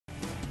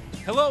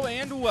Hello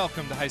and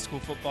welcome to high school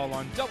football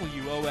on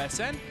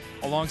WOSN.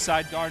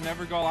 Alongside Dar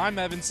Nevergall, I'm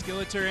Evan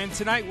Skilleter, and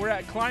tonight we're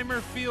at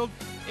Clymer Field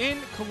in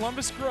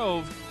Columbus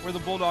Grove, where the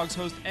Bulldogs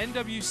host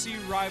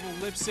NWC rival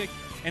Leipsic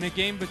in a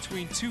game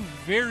between two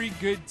very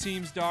good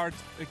teams, Dar.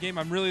 A game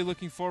I'm really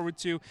looking forward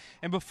to.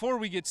 And before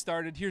we get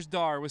started, here's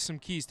Dar with some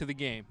keys to the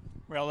game.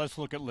 Well, let's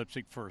look at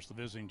Leipsic first, the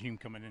visiting team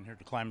coming in here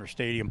to Clymer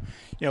Stadium.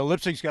 You know,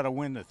 Leipzig's got to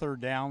win the third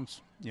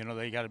downs. You know,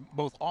 they got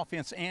both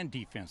offense and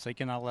defense. They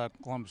cannot let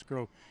Columbus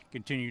Grove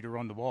continue to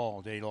run the ball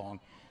all day long.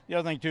 The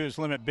other thing, too, is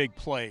limit big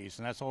plays,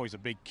 and that's always a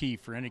big key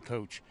for any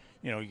coach.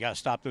 You know, you got to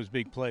stop those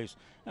big plays.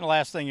 And the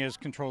last thing is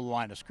control the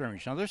line of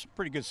scrimmage. Now, there's some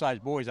pretty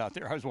good-sized boys out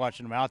there. I was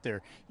watching them out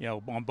there, you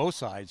know, on both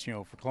sides, you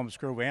know, for Columbus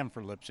Grove and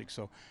for Leipsic.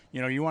 So,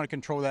 you know, you want to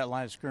control that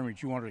line of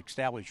scrimmage. You want to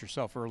establish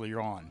yourself earlier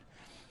on.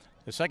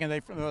 The second day,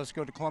 let's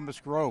go to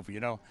Columbus Grove. You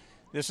know,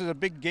 this is a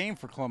big game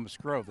for Columbus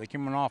Grove. They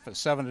came off a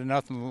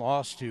 7-0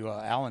 loss to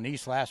Allen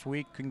East last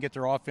week. Couldn't get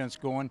their offense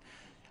going.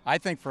 I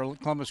think for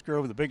Columbus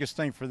Grove, the biggest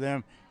thing for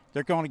them,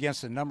 they're going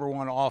against the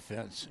 #1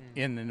 offense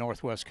in the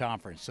Northwest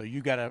Conference. So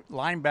you got a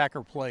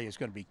linebacker play is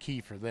going to be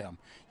key for them.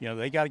 You know,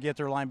 they got to get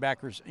their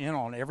linebackers in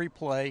on every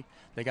play.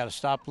 They got to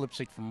stop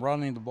Leipsic from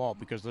running the ball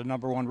because they're the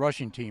 #1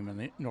 rushing team in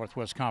the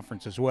Northwest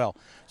Conference as well.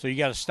 So you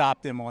got to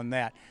stop them on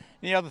that.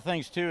 And the other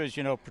things, too, is,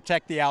 you know,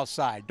 protect the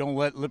outside. Don't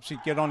let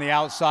Leipsic get on the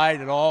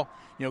outside at all.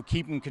 You know,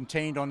 keep them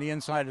contained on the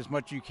inside as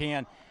much as you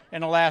can.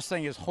 And the last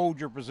thing is hold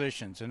your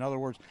positions. In other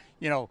words,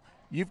 you know,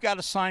 you've got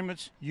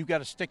assignments. You've got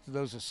to stick to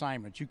those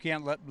assignments. You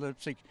can't let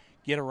Leipsic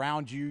get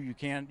around you. You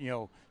can't, you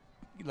know,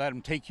 let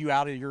them take you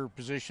out of your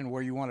position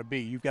where you want to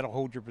be. You've got to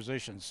hold your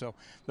position. So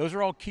those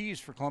are all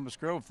keys for Columbus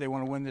Grove if they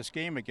want to win this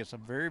game against a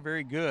very,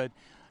 very good,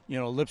 you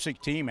know,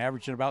 Leipsic team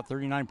averaging about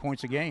 39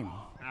 points a game.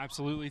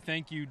 Absolutely.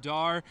 Thank you,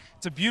 Dar.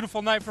 It's a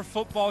beautiful night for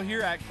football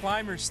here at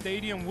Clymer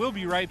Stadium. We'll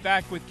be right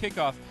back with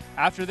kickoff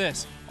after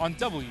this on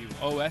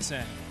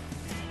WOSN.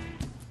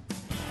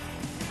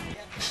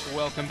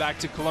 Welcome back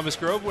to Columbus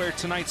Grove, where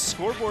tonight's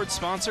scoreboard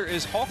sponsor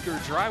is Halker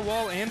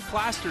Drywall and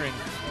Plastering.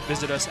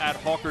 Visit us at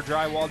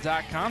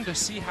halkerdrywall.com to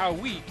see how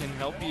we can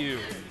help you.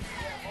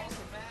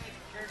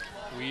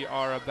 We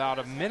are about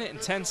a minute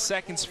and 10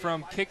 seconds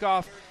from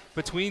kickoff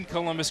between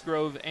Columbus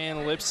Grove and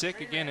Leipsic.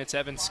 Again, it's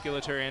Evan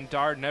Skilleter and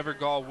Dar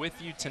Nevergall with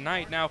you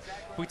tonight. Now,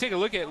 if we take a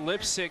look at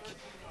Leipsic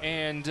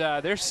and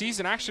their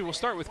season, actually we'll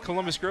start with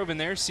Columbus Grove and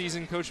their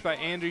season, coached by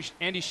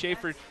Andy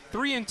Schaefer.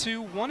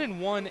 3-2,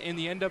 1-1 in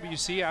the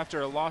NWC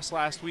after a loss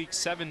last week,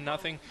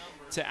 7-0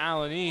 to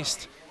Allen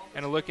East.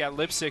 And a look at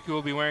Leipsic, who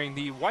will be wearing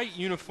the white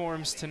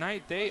uniforms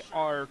tonight. They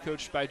are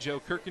coached by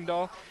Joe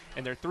Kirkendall,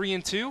 and they're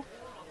 3-2,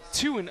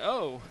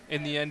 2-0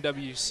 in the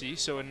NWC.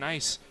 So a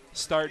nice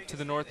start to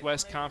the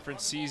Northwest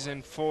Conference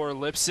season for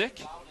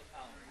Leipsic.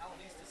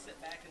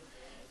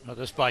 Well,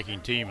 this Viking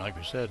team, like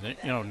we said,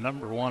 you know,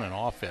 #1 in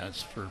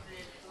offense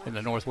in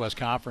the Northwest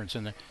Conference,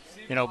 and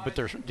you know, but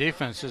their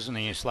defense isn't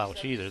any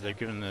slouch either. They've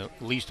given the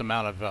least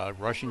amount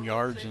of rushing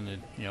yards in the,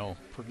 you know,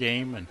 per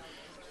game, and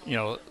you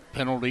know,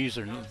 penalties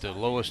are the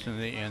lowest in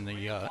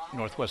the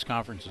Northwest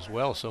Conference as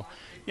well. So,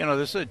 you know,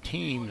 this is a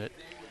team that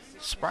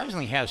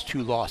surprisingly has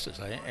 2 losses,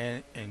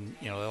 and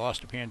you know, they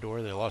lost to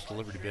Pandora, they lost to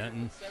Liberty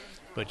Benton.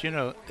 But, you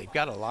know, they've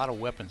got a lot of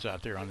weapons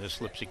out there on this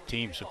Leipsic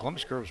team. So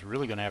Columbus Grove is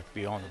really going to have to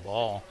be on the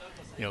ball,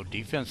 you know,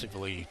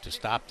 defensively to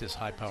stop this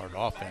high-powered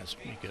offense,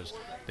 because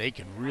they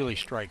can really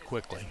strike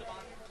quickly.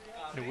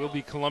 It will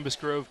be Columbus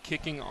Grove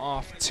kicking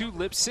off to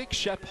Leipsic.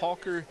 Shep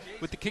Halker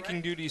with the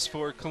kicking duties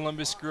for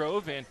Columbus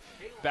Grove. And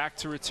back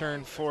to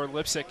return for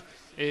Leipsic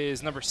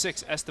is number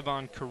 6,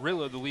 Esteban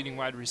Carrillo, the leading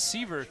wide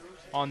receiver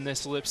on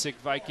this Leipsic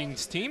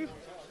Vikings team.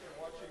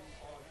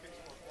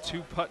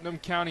 2 Putnam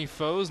County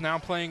foes now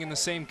playing in the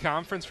same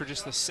conference for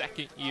just the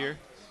second year,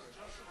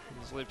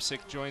 as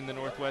Leipsic joined the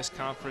Northwest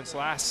Conference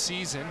last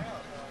season.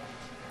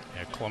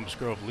 Yeah, Columbus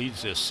Grove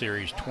leads this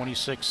series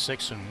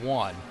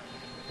 26-6-1,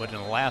 but in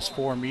the last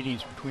 4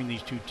 meetings between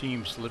these 2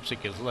 teams, Leipsic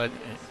has led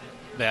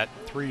that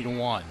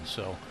 3-1.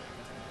 So,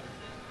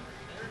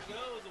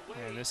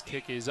 and this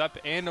kick is up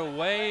and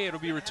away.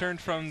 It'll be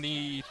returned from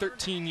the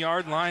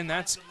 13-yard line.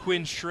 That's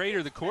Quinn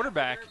Schrader, the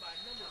quarterback.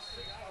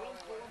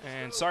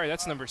 And sorry,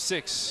 that's number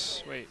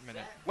 6. Wait a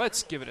minute.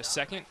 Let's give it a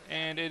second.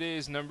 And it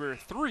is number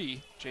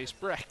 3, Jace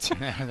Brecht.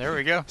 There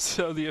we go.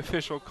 So the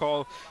official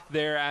call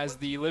there as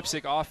the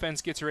Leipsic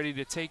offense gets ready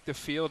to take the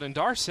field. And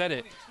Dar said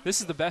it.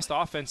 This is the best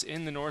offense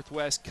in the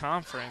Northwest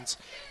Conference.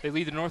 They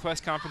lead the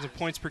Northwest Conference in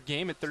points per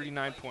game at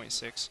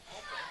 39.6.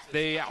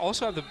 They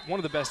also have one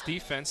of the best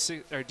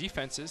defenses,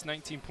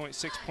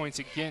 19.6 points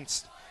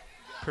against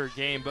per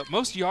game. But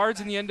most yards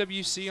in the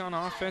NWC on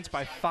offense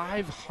by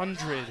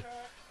 500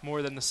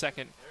 more than the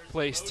second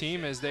place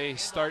team, as they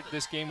start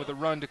this game with a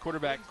run to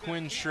quarterback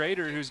Quinn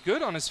Schrader, who's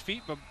good on his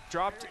feet but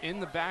dropped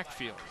in the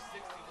backfield.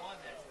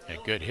 A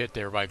good hit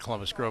there by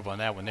Columbus Grove on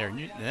that one there.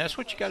 And that's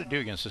what you got to do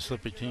against a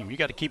slippery team. You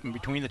got to keep them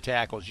between the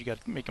tackles. You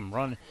got to make them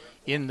run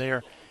in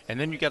there, and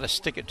then you got to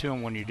stick it to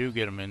them when you do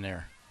get them in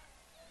there.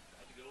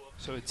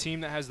 So a team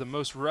that has the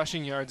most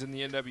rushing yards in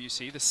the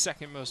NWC, the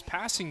second most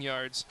passing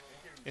yards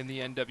in the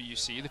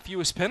NWC, the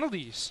fewest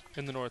penalties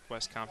in the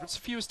Northwest Conference,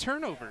 the fewest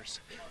turnovers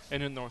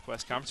in the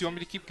Northwest Conference. You want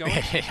me to keep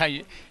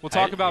going? We'll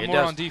talk about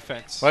more on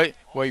defense. Well,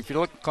 if you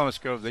look at Columbus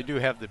Grove, they do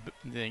have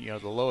the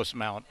lowest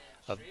amount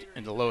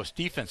and the lowest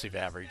defensive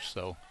average.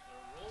 So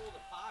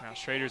now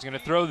Schrader's going to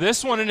throw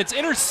this one, and it's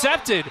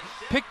intercepted,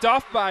 picked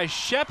off by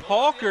Shep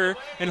Halker,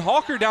 and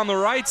Halker down the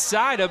right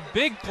side. A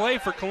big play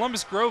for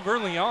Columbus Grove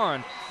early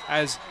on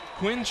as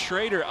Quinn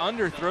Schrader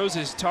underthrows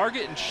his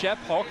target, and Shep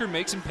Halker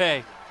makes him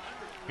pay.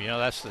 You know,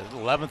 that's the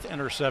 11th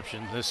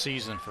interception this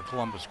season for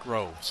Columbus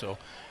Grove. So,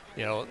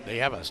 you know, they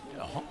have a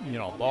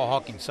ball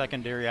hawking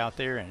secondary out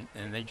there,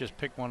 and they just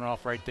picked one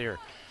off right there.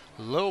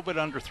 A little bit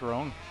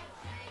underthrown.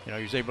 You know,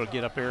 he was able to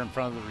get up there in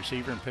front of the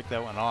receiver and pick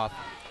that one off.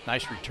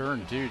 Nice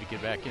return, too, to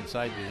get back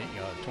inside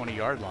the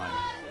 20-yard line.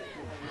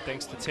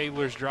 Thanks to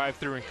Tabler's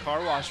Drive-Thru and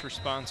Car Wash for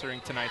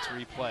sponsoring tonight's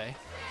replay.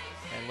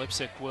 And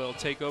Leipsic will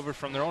take over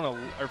from their own,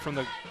 or from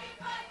the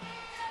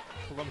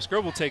Columbus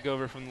Grove will take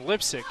over from the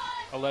Leipsic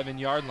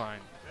 11-yard line.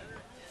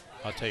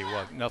 I'll tell you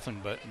what, nothing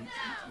but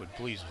would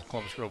please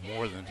Columbus Grove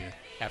more than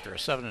after a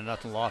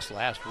 7-0 loss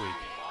last week.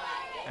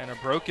 And a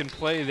broken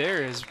play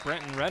there as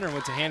Brenton Renner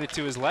went to hand it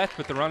to his left,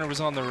 but the runner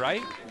was on the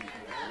right.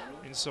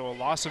 And so a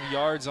loss of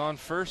yards on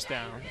first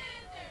down.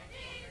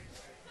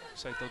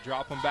 Looks like they'll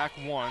drop them back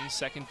 1,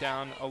 2nd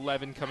down,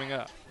 11 coming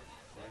up.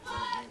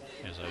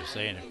 As I was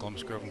saying, if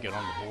Columbus Grove can get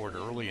on the board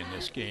early in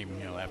this game,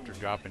 you know, after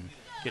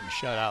getting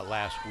shut out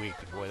last week,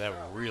 boy, that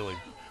would really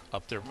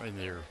up there in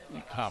their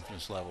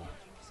confidence level.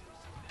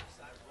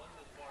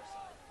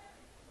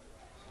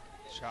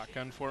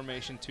 Shotgun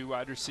formation, 2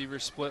 wide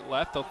receivers split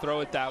left. They'll throw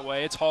it that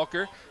way. It's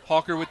Halker.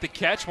 Halker with the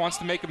catch, wants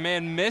to make a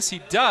man miss.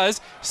 He does.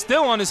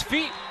 Still on his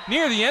feet,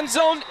 near the end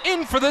zone,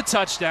 in for the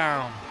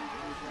touchdown.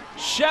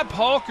 Shep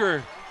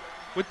Halker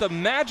with the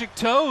magic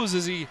toes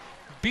as he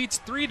beats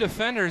 3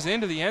 defenders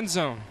into the end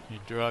zone. He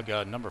drug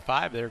number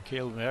 5 there,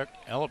 Caleb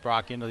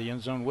Ellebrock, into the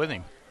end zone with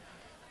him.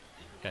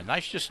 Yeah,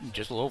 nice, just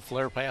a little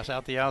flare pass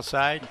out the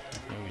outside.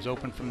 He was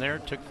open from there,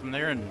 took from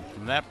there, and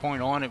from that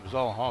point on, it was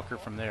all Halker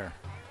from there.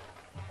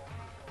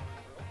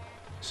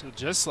 So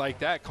just like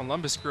that,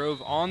 Columbus Grove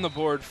on the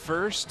board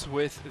first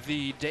with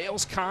the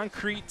Dale's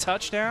Concrete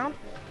touchdown.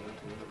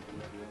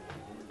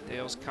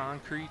 Dale's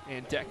Concrete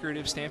and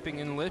Decorative Stamping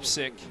in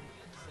Leipsic.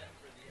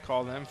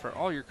 Call them for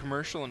all your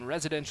commercial and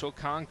residential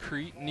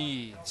concrete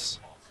needs.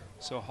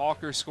 So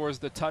Halker scores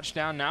the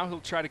touchdown. Now he'll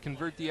try to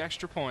convert the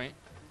extra point.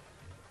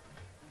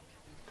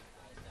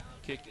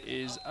 Kick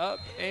is up,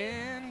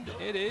 and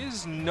it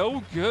is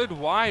no good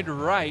wide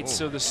right.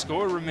 So the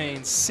score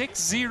remains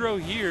 6-0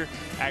 here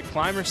at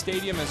Clymer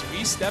Stadium as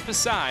we step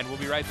aside. We'll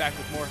be right back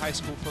with more high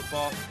school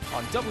football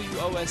on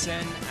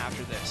WOSN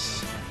after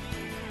this.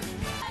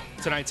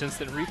 Tonight's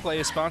instant replay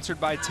is sponsored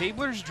by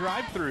Tabler's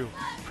Drive-Thru,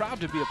 proud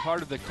to be a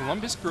part of the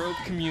Columbus Grove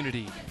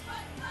community.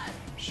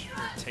 I'm sure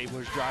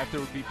Tabler's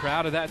Drive-Thru would be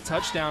proud of that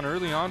touchdown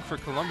early on for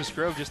Columbus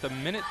Grove, just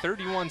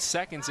 1:31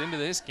 seconds into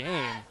this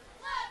game.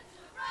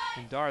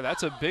 And Dar,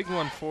 that's a big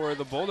one for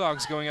the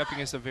Bulldogs going up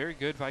against a very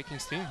good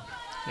Vikings team.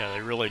 Yeah, they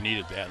really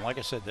needed that. And like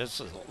I said, this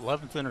is the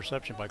 11th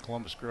interception by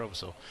Columbus Grove.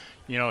 So,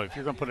 you know, if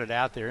you're going to put it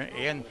out there,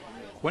 and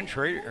Quinn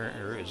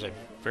Schrader is a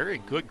very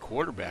good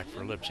quarterback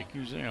for Leipsic.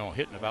 He's, you know,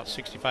 hitting about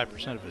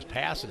 65% of his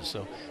passes.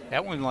 So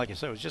that one, like I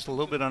said, was just a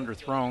little bit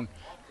underthrown.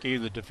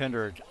 Gave the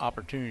defender an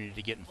opportunity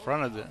to get in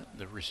front of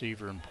the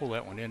receiver and pull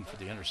that one in for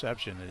the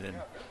interception. And then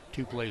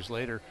 2 plays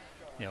later,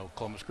 you know,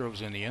 Columbus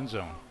Grove's in the end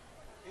zone.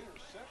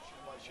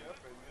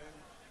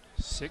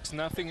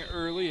 6-0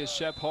 early as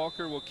Shep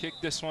Halker will kick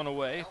this one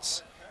away.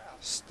 It's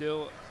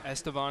still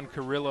Estevan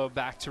Carrillo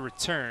back to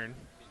return.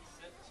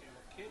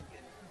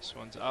 This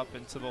one's up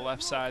and to the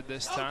left side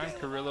this time.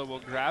 Carrillo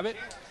will grab it.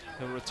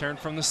 He'll return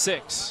from the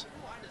 6.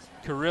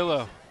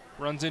 Carrillo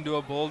runs into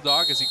a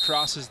Bulldog as he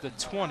crosses the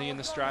 20, and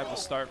this drive will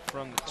start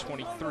from the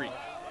 23.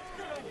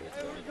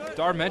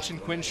 Dar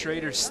mentioned Quinn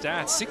Schrader's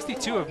stats,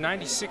 62 of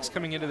 96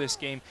 coming into this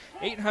game,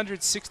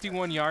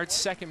 861 yards,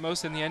 second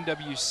most in the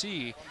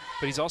NWC,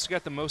 but he's also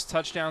got the most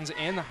touchdowns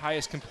and the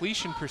highest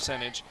completion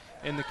percentage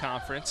in the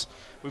conference.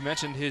 We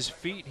mentioned his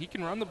feet. He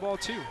can run the ball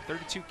too.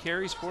 32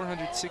 carries,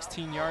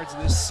 416 yards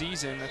this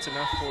season. That's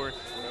enough for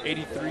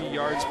 83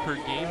 yards per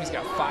game. He's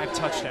got 5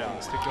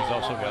 touchdowns to go. He's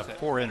also got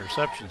 4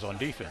 interceptions on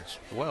defense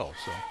as well,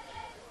 so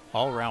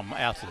all-around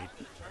athlete.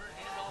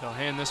 They'll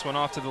hand this one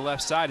off to the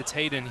left side. It's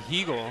Hayden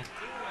Hegel.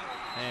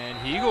 And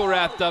Hegel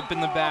wrapped up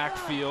in the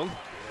backfield.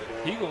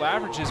 Hegel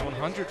averages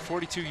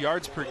 142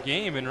 yards per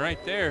game, and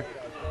right there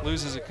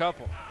loses a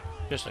couple.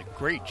 Just a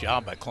great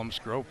job by Columbus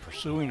Grove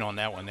pursuing on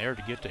that one there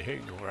to get to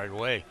Hegel right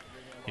away.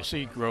 You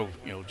see Grove,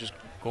 you know, just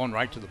going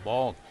right to the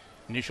ball.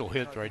 Initial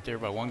hit right there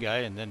by one guy,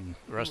 and then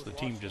the rest of the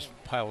team just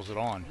piles it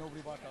on.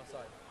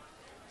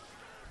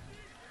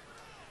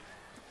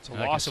 It's a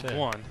loss of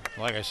 1.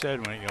 Like I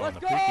said, when in the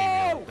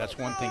pregame, you know, that's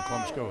one thing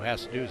Columbus Grove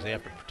has to do is they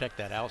have to protect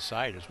that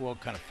outside as well,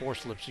 kind of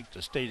force Leipsic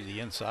to stay to the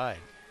inside.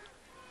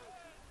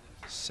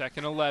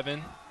 2nd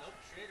 11.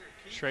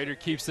 Schrader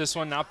keeps this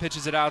one, now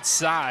pitches it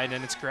outside,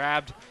 and it's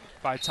grabbed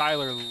by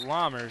Tyler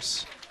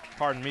Lammers.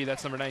 pardon me,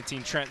 that's number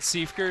 19, Trent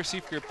Siefker.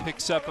 Siefker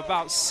picks up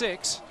about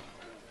 6.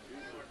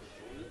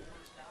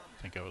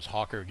 I think it was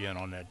Hawker again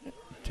on that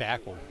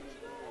tackle.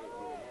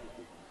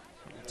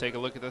 Take a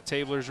look at the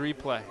Tablers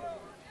replay.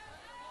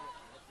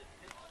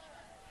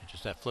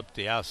 Just that flip to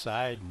the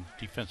outside and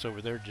defense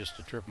over there just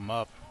to trip him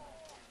up.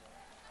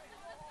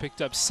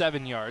 Picked up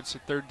 7 yards, so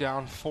 3rd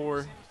down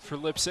 4 for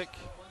Leipsic.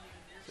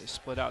 They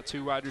split out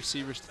 2 wide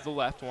receivers to the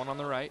left, 1 on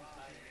the right.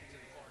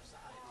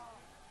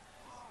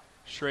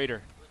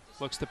 Schrader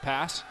looks to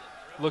pass,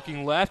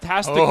 looking left,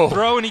 has to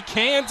throw, and he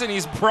can't, and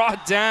he's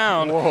brought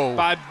down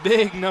by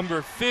big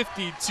number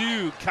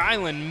 52,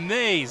 Kylan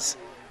Mays.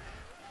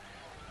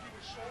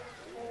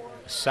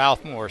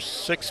 Southmore,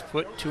 6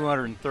 foot,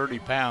 230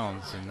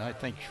 pounds, and I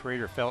think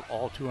Schrader felt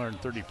all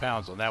 230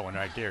 pounds on that one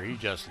right there. He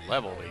just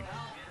leveled him.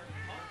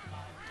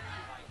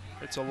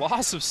 It's a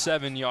loss of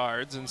 7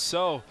 yards, and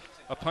so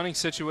a punting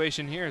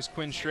situation here as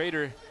Quinn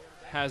Schrader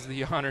has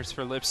the honors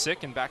for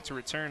Leipsic, and back to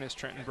return is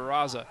Trenton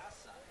Barraza.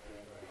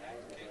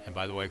 And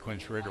by the way, Quinn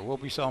Schrader will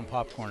be selling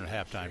popcorn at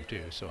halftime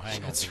too, so hang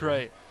on. That's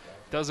right.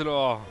 Does it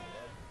all.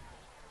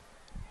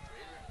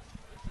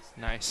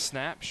 Nice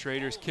snap.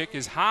 Schrader's kick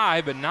is high,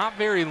 but not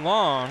very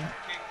long.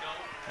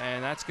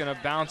 And that's going to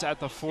bounce at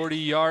the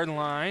 40-yard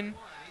line.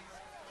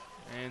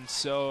 And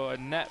so a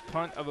net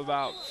punt of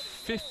about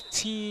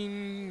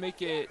 15,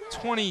 make it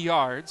 20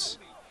 yards.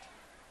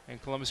 And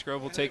Columbus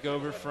Grove will take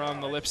over from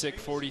the Leipsic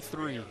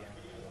 43.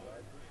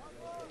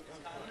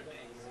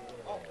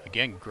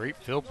 Again, great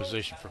field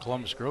position for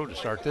Columbus Grove to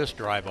start this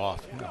drive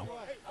off. You know,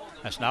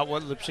 that's not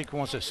what Leipsic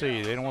wants to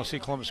see. They don't want to see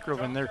Columbus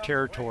Grove in their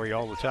territory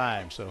all the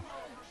time. So,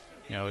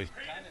 you know,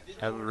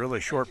 have a really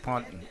short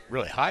punt and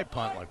really high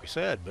punt, like we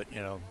said, but,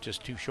 you know,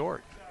 just too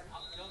short.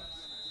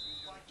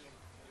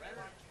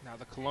 Now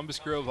the Columbus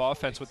Grove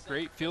offense with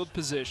great field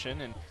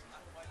position, and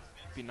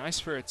it'd be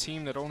nice for a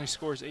team that only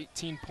scores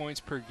 18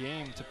 points per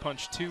game to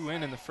punch 2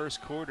 in the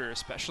first quarter,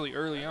 especially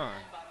early on.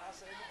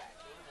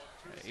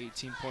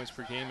 18 points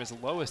per game is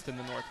lowest in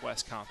the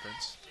Northwest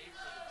Conference.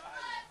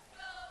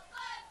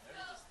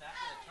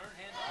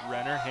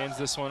 Renner hands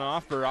this one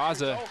off.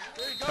 Barraza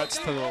cuts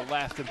to the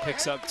left and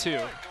picks up 2.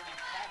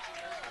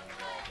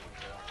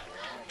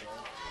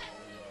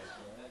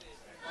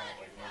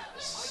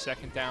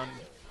 Second down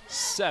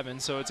 7,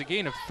 so it's a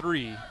gain of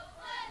 3.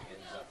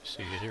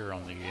 See it here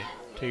on the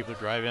table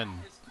drive-in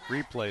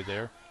replay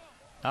there.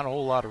 Not a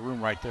whole lot of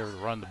room right there to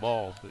run the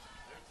ball, but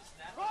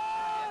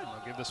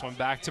I'll give this one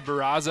back to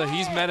Barraza.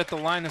 He's met at the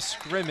line of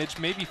scrimmage,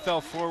 maybe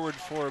fell forward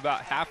for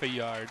about half a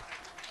yard.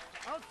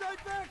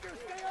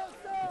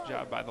 Good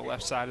job by the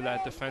left side of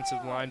that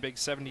defensive line. Big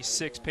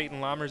 76, Peyton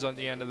Lammers on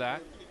the end of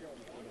that.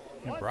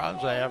 And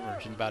Barraza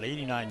averaging about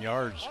 89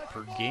 yards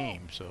per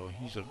game, so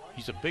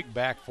he's a big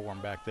back for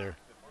him back there.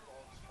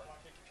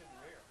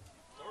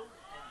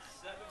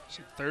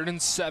 So 3rd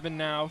and 7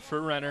 now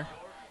for Renner.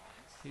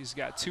 He's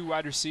got 2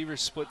 wide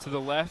receivers split to the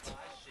left.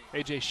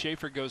 A.J.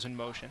 Schaefer goes in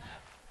motion.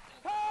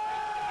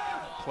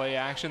 Play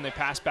action, they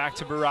pass back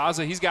to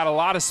Barraza. He's got a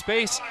lot of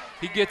space.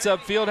 He gets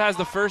upfield, has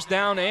the first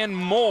down and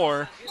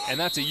more, and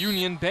that's a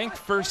Union Bank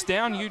first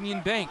down.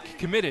 Union Bank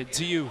committed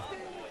to you.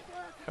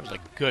 That was a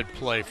good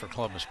play for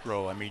Columbus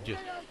Grove. I mean,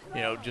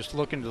 just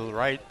looking to the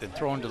right, then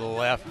throwing to the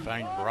left,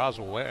 finding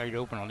Barraza wide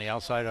open on the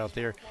outside out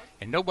there,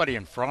 and nobody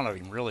in front of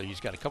him really. He's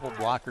got a couple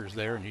blockers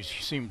there, and you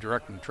see him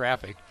directing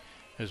traffic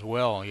as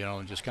well, you know,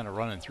 and just kind of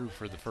running through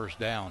for the first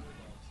down.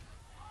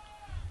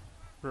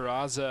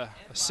 Barraza,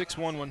 a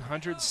 6'1",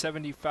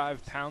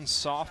 175-pound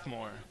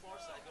sophomore.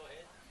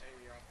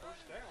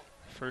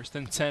 1st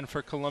and 10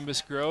 for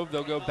Columbus Grove.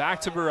 They'll go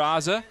back to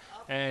Barraza,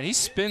 and he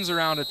spins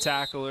around a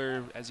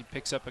tackler as he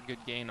picks up a good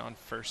gain on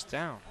first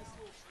down.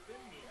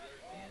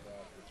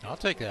 I'll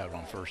take that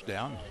on first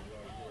down.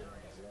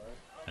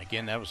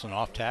 Again, that was an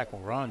off-tackle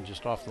run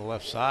just off the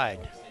left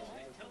side.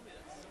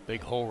 Big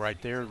hole right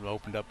there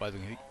opened up by the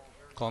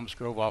Columbus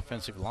Grove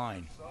offensive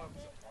line.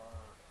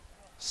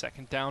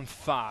 2nd down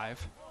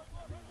 5.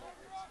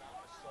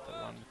 The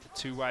run with the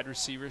 2 wide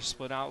receivers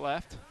split out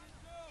left.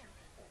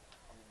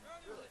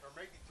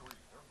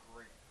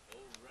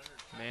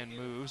 Man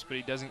moves, but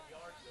he doesn't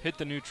hit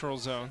the neutral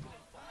zone.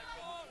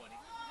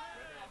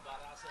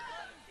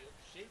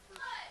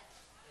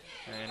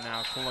 And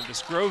now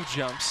Columbus Grove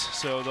jumps,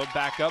 so they'll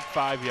back up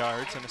 5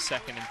 yards and a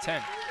 2nd and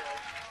 10.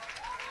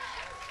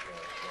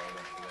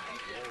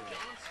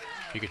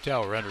 You could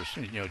tell Renner's,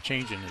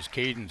 changing his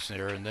cadence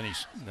there, and then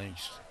he's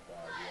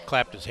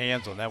clapped his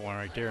hands on that one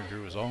right there and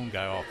drew his own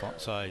guy off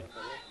outside.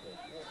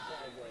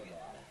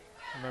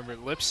 Remember,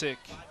 Leipsic,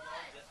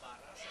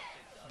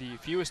 the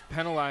fewest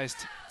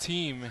penalized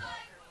team,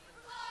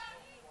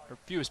 or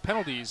fewest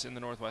penalties in the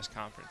Northwest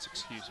Conference,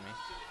 excuse me.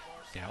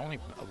 Yeah, only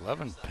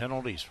 11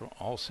 penalties for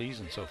all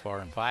season so far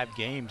in 5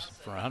 games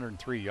for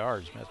 103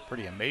 yards. That's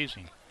pretty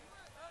amazing.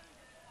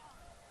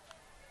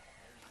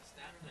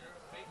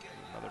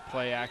 Another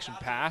play action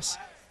pass,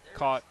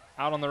 caught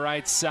out on the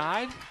right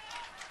side.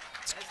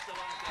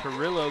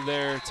 Carrillo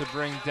there to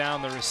bring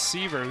down the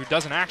receiver, who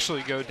doesn't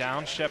actually go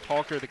down. Shep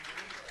Halker, the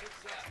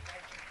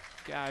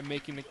guy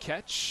making the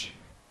catch.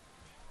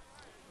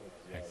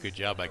 Yeah, good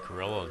job by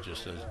Carrillo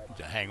just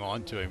to hang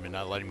on to him and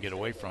not let him get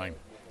away from him.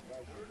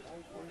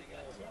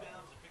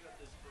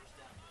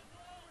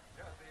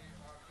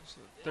 So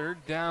 3rd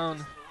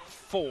down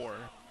 4,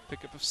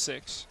 pickup of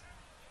 6.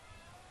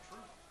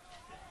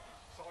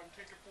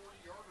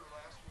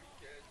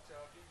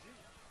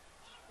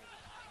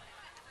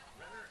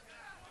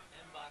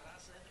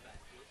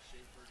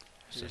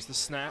 Here's the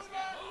snap.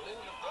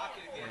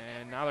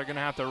 And now they're going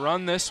to have to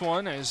run this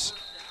one as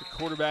the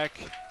quarterback,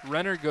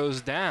 Renner,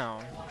 goes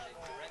down.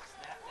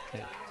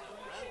 Yeah.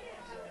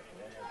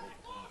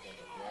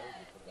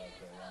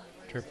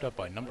 Tripped up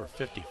by number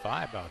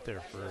 55 out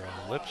there for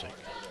Leipsic.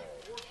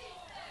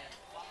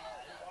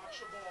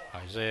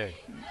 Isaiah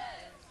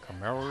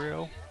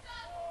Camarero.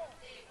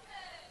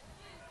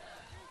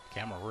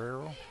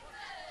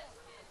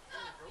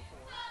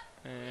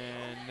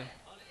 And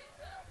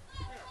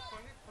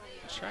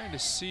trying to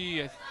see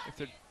if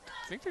they're,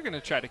 I think they're going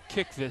to try to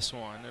kick this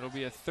one. It'll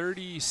be a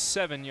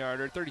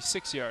 37-yarder,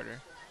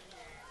 36-yarder.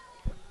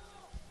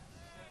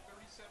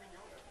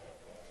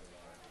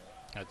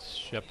 That's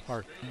Shep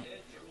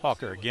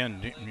Hawker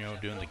again,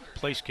 doing the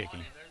place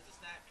kicking.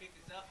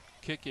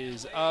 Kick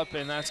is up,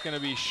 and that's going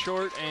to be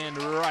short and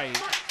right.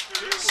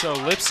 So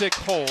Leipsic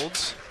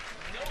holds.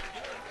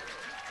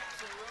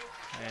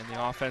 And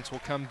the offense will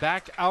come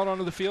back out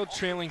onto the field,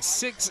 trailing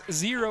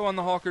 6-0 on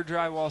the Hawker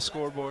Drywall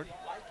scoreboard.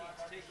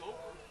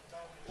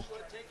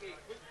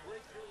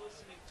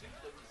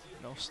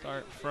 They'll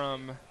start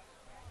from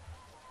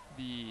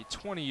the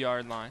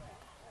 20-yard line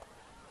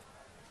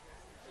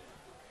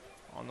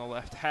on the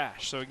left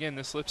hash. So again,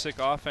 this Leipsic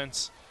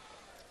offense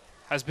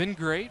has been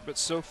great, but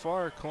so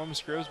far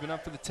Columbus Grove's been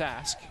up for the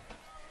task.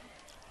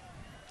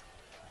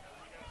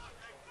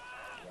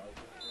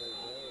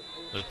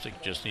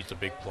 Leipsic just needs a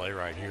big play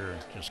right here.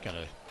 Just kind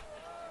of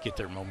get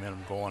their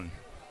momentum going.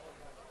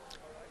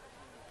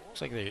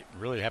 Looks like they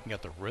really haven't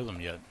got the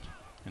rhythm yet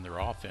in their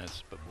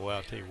offense. But boy,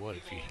 I'll tell you what,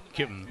 if you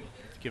give them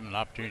an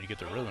opportunity to get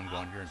the rhythm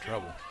going, you're in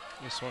trouble.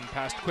 This one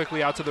passed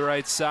quickly out to the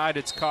right side.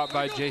 It's caught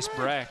by Jace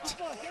Brecht.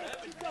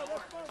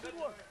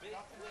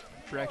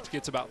 Brecht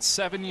gets about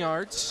 7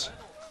 yards.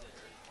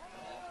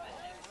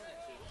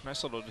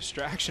 Nice little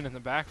distraction in the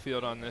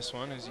backfield on this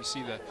one as you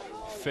see the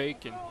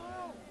fake, and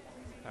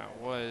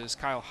that was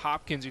Kyle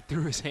Hopkins who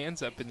threw his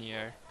hands up in the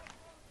air.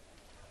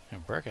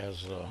 And Brecht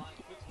has,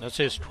 that's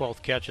his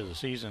 12th catch of the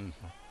season,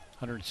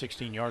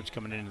 116 yards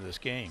coming into this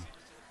game.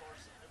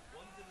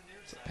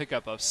 It's a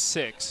pickup of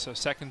 6, so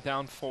 2nd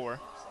down 4.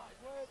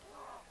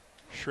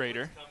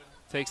 Schrader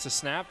takes the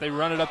snap. They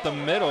run it up the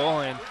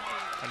middle, and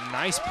a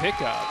nice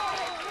pickup.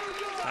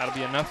 That'll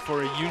be enough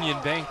for a Union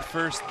Bank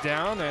 1st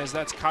down, as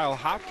that's Kyle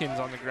Hopkins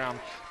on the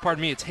ground.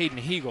 Pardon me, it's Hayden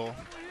Hegel.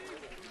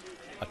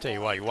 I'll tell you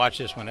what, you watch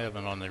this one,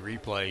 Evan, on the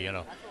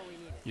replay,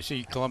 you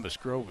see Columbus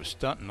Grove was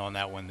stunting on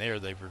that one there.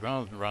 They were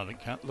going to run,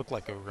 it looked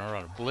like they were going to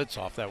run a blitz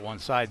off that one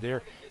side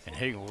there, and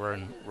Hegel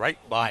ran right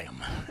by him.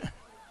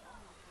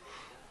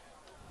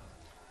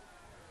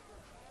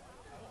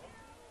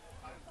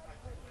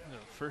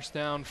 First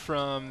down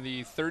from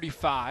the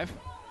 35.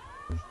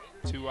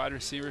 2 wide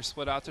receivers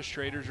split out to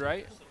Schrader's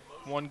right.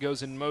 One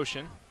goes in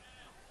motion.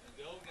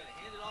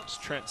 It's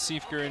Trent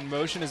Siefker in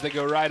motion as they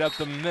go right up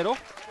the middle.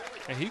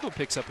 And Hegel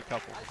picks up a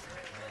couple.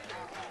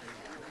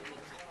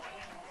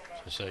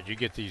 So you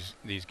get these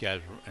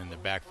guys in the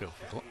backfield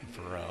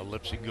for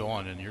Leipsic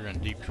going, and you're in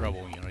deep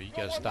trouble. You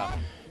got to stop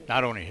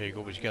not only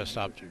Hegel, but you got to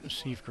stop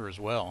Siefker as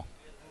well.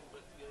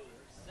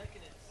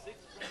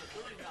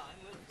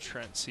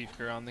 Trent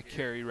Siefker on the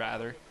carry,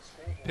 rather.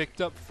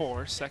 Picked up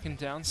 4, 2nd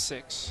down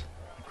 6.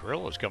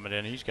 Carrillo's coming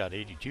in. He's got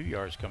 82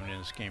 yards coming in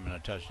this game and a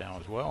touchdown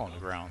as well on the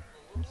ground.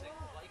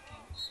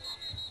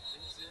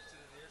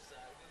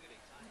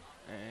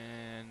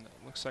 And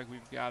looks like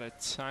we've got a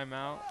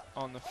timeout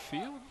on the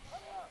field.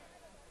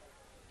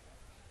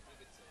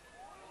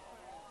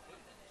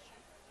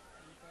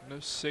 No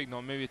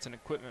signal. Maybe it's an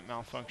equipment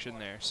malfunction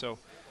there. So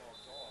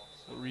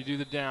we'll redo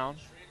the down.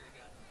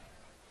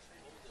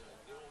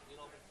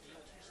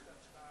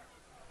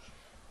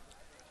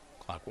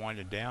 Clock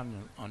winding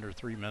down, under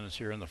 3 minutes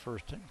here in the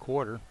first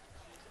quarter.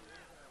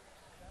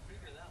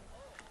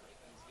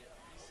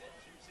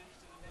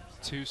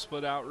 2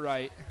 split out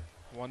right,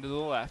 1 to the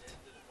left.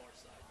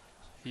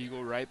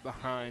 Hegel right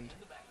behind.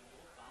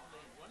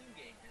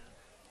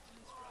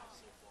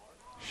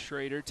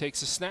 Schrader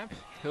takes a snap.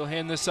 He'll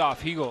hand this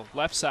off. Hegel,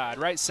 left side,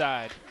 right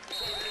side.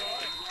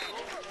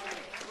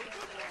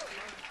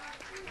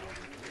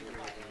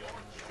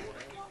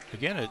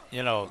 Again,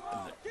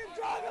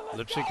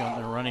 Leipsic on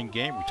the running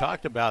game. We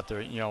talked about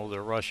their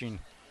rushing,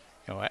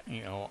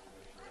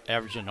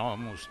 averaging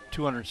almost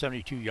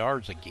 272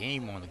 yards a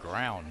game on the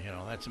ground.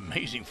 That's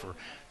amazing for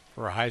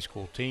a high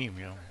school team.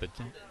 But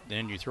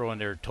then you throw in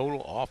their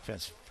total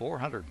offense,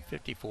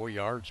 454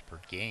 yards per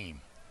game.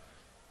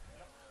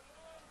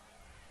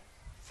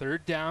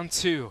 3rd down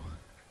 2.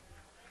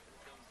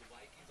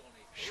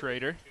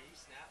 Schrader.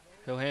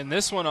 He'll hand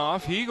this one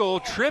off.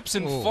 Hegel trips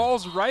and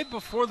falls right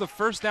before the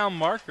 1st down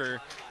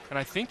marker, and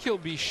I think he'll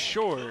be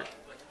short.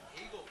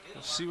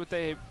 We'll see what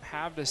they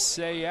have to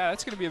say. Yeah,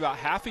 that's going to be about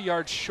half a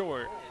yard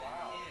short.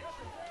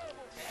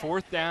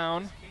 4th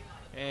down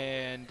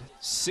and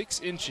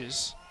 6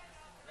 inches.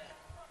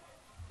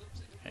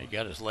 He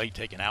got his leg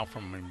taken out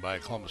from him by a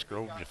Columbus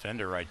Grove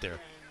defender right there.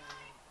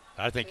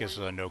 I think this is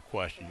a no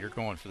question. You're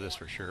going for this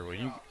for sure.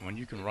 When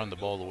you can run the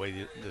ball the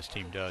way this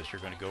team does,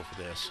 you're going to go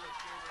for this.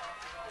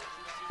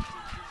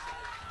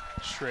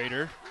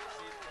 Schrader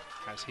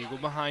has Hegel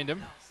behind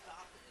him.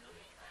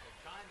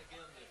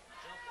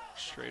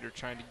 Schrader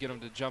trying to get him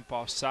to jump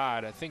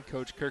offside. I think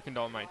Coach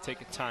Kirkendall might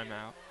take a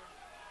timeout.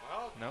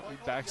 No, he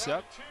backs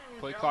up.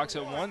 Play clock's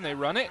at 1. They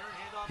run it.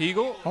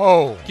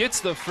 Hegel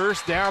gets the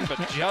first down, but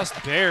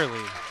just barely.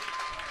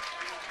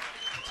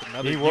 It's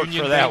another he worked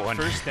Union for that Bank one.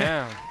 First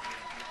down.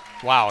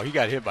 Wow, he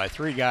got hit by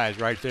 3 guys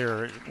right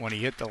there when he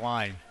hit the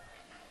line.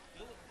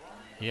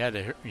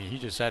 He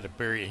just had to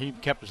bury it. He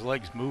kept his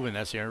legs moving.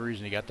 That's the only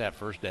reason he got that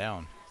first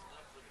down.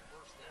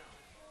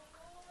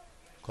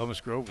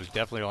 Columbus Grove was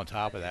definitely on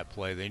top of that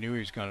play. They knew he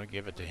was going to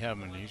give it to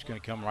him, and he's going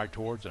to come right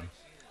towards him.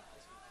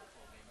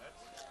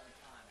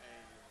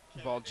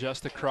 Ball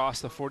just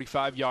across the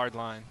 45-yard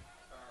line.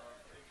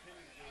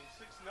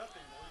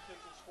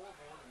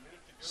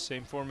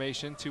 Same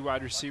formation, 2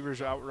 wide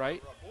receivers out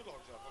right.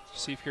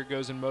 Seifker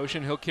goes in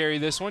motion. He'll carry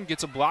this one,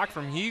 gets a block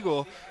from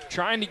Hegel,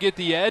 trying to get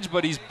the edge,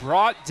 but he's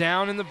brought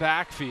down in the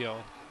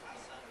backfield.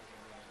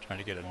 Trying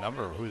to get a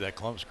number of who that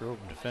Columbus Grove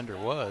defender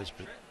was,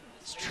 but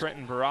it's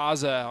Trenton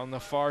Barraza on the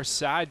far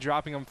side,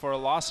 dropping him for a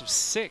loss of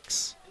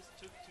 6.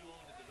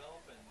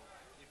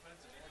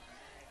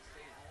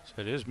 So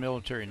it is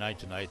military night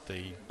tonight.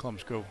 The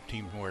Columbus Grove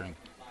team wearing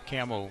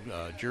camo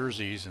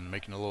jerseys and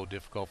making it a little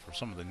difficult for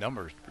some of the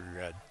numbers to be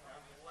read.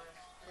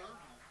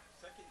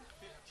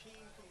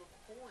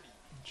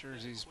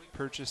 Jerseys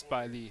purchased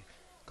by the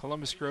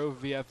Columbus Grove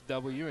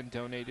VFW and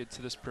donated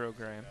to this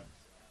program.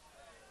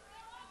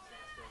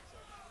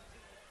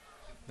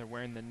 They're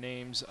wearing the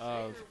names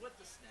of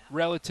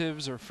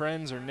relatives or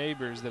friends or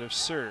neighbors that have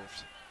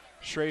served.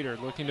 Schrader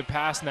looking to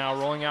pass now,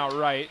 rolling out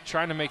right,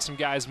 trying to make some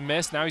guys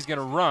miss. Now he's going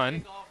to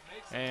run,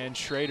 and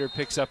Schrader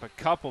picks up a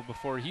couple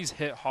before he's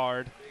hit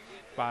hard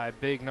by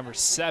big number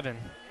 7.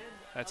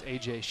 That's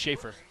A.J.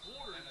 Schaefer.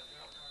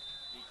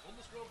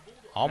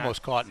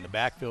 Almost caught in the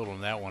backfield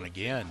on that one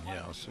again.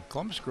 So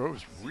Columbus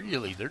Grove's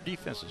their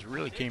defenses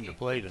really came to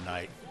play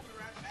tonight.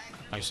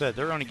 Like I said,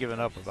 they're only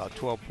giving up about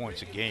 12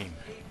 points a game.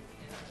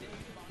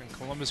 And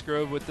Columbus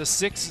Grove with the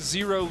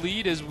 6-0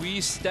 lead as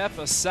we step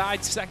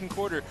aside. Second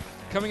quarter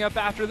coming up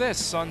after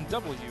this on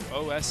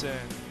WOSN.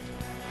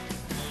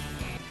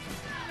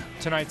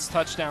 Tonight's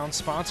touchdown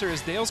sponsor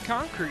is Dale's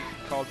Concrete.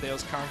 Call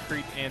Dale's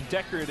Concrete and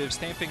Decorative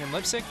Stamping in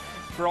Leipsic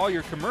for all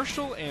your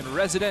commercial and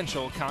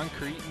residential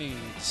concrete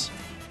needs.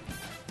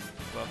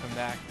 Welcome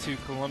back to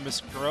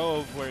Columbus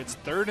Grove, where it's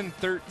 3rd and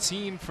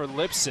 13 for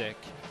Leipsic.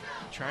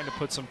 Trying to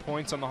put some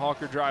points on the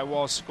Hawker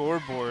Drywall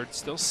scoreboard.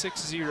 Still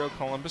 6-0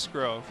 Columbus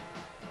Grove.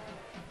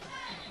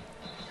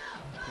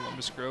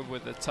 Columbus Grove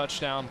with a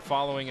touchdown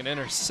following an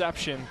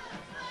interception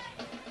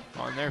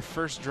on their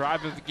first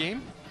drive of the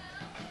game.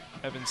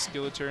 Evan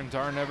Skilleter and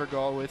Darn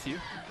Evergall with you,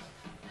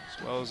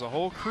 as well as a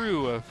whole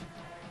crew of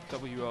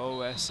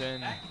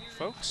WOSN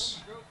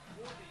folks.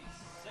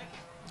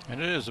 And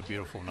it is a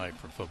beautiful night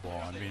for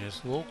football. I mean,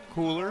 it's a little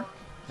cooler.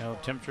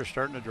 Temperature's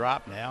starting to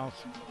drop now.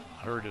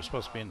 I heard it's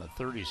supposed to be in the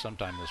 30s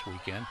sometime this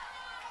weekend.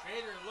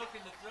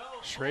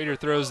 Schrader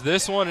throws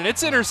this one, and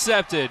it's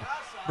intercepted.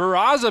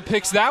 Barraza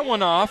picks that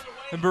one off,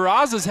 and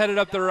Barraza's headed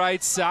up the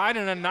right side,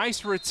 and a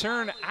nice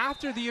return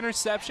after the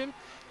interception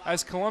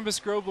as Columbus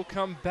Grove will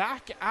come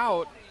back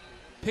out,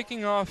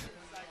 picking off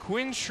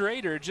Quinn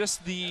Schrader,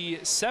 just the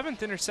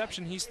 7th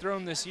interception he's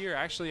thrown this year.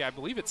 Actually, I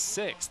believe it's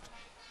 6th.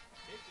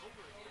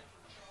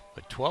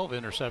 But 12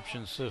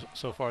 interceptions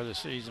so far this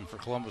season for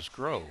Columbus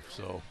Grove.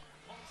 So,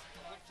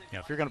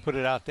 if you're going to put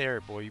it out there,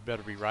 boy, you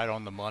better be right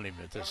on the money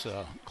with this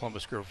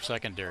Columbus Grove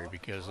secondary,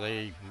 because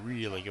they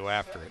really go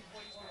after it.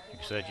 Like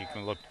I said, you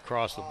can look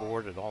across the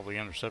board at all the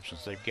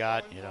interceptions they've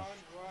got.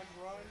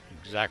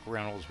 Zach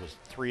Reynolds with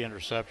 3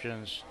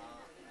 interceptions,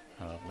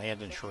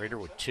 Landon Schrader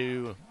with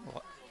 2,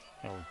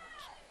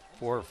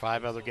 4 or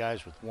 5 other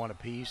guys with 1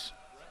 apiece.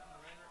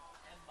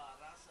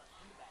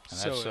 And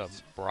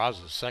that's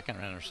Barraza's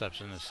 2nd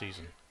interception this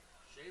season.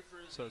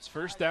 So it's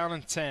 1st down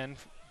and 10.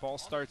 Ball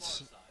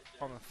starts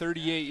on the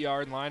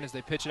 38-yard line as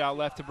they pitch it out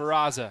left to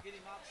Barraza.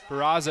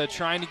 Barraza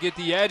trying to get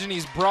the edge, and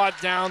he's brought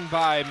down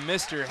by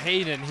Mr.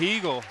 Hayden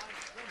Hegel.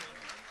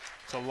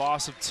 It's a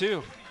loss of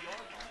 2.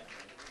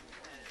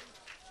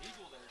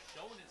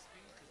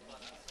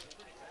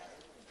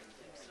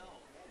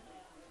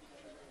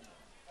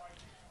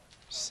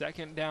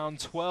 Second down,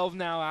 12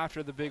 now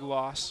after the big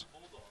loss.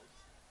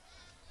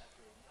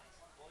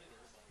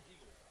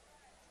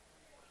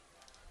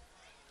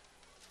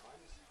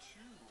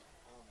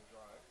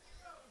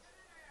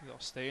 They'll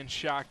stay in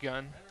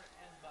shotgun.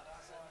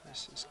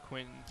 This is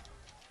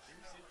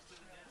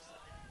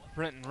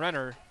Brenton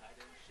Renner.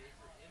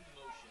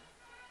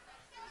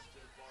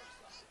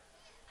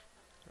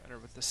 Renner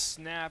with the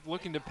snap,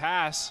 looking to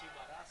pass.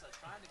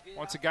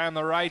 Wants a guy on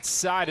the right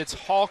side. It's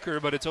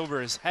Halker, but it's over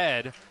his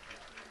head.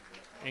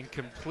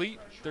 Incomplete.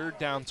 3rd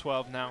down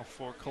 12 now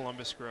for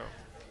Columbus Grove.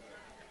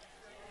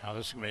 Now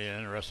this is going to be an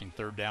interesting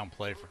 3rd down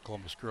play for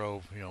Columbus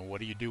Grove. You know, what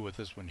do you do with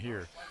this one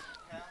here?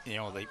 You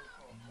know, they've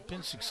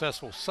been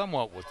successful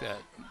somewhat with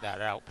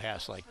that out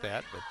pass like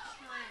that, but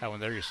that one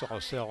there you saw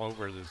a sail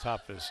over the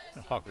top of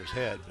Halker's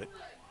head.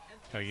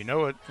 But you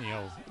know it. You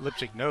know,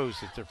 Leipsic knows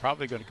that they're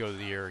probably going to go to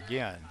the air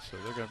again, so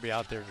they're going to be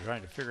out there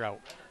trying to figure out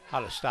how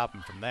to stop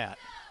him from that.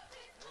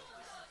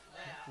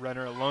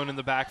 Runner alone in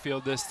the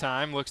backfield this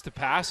time. Looks to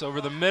pass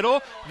over the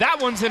middle. That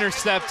one's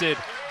intercepted.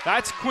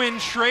 That's Quinn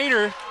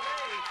Schrader.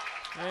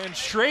 And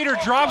Schrader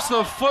drops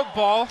the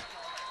football.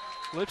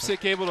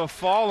 Leipsic able to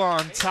fall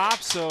on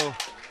top, so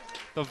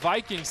the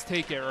Vikings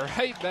take it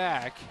right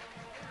back.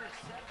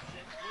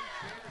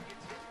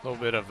 A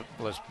little bit of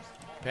let's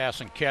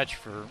pass and catch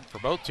for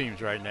both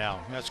teams right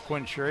now. That's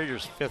Quinn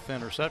Schrader's 5th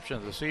interception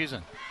of the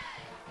season.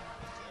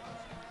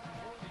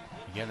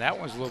 Again, that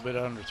one's a little bit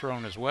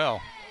underthrown as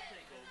well.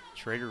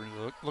 Schrader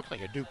looked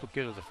like a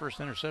duplicate of the first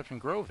interception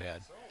Grove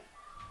had.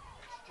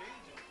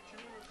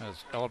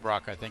 As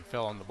Ellebrock, I think,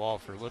 fell on the ball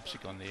for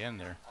Leipsic on the end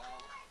there.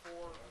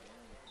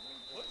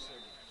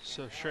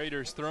 So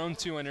Schrader's thrown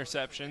 2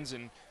 interceptions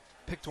and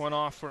picked one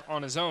off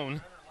on his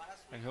own,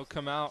 and he'll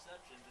come out,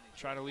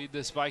 try to lead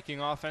this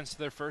Viking offense to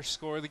their first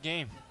score of the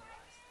game.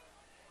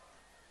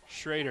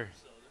 Schrader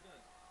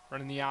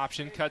running the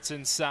option, cuts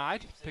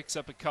inside, picks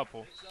up a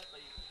couple.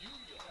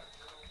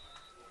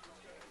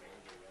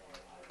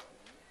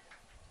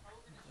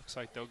 Looks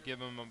like they'll give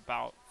him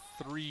about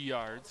 3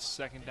 yards.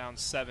 2nd down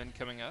 7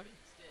 coming up.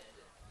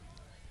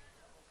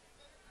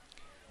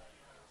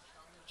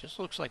 Just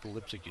looks like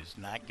Leipsic has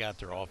not got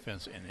their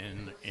offense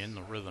in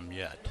the rhythm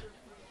yet.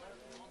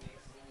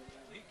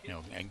 You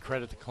know, and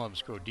credit the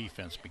Columbus Grove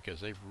defense because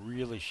they've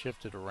really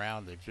shifted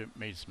around. They've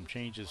made some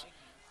changes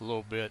a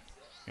little bit,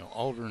 you know,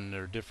 altering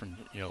their different,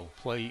 you know,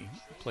 play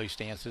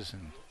stances,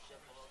 and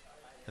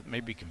that may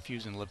be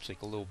confusing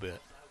Leipsic a little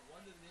bit.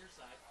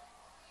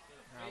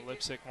 Now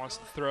Leipsic wants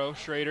to throw.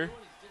 Schrader,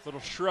 little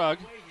shrug.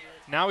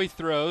 Now he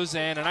throws,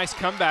 and a nice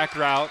comeback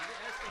route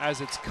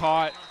as it's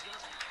caught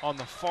on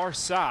the far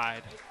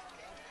side.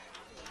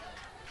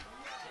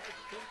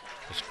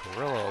 It's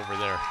Carrillo over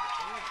there.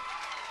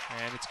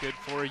 And it's good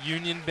for a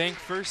Union Bank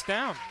 1st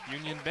down.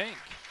 Union Bank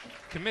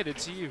committed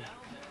to you.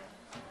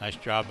 Nice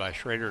job by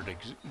Schrader to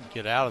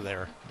get out of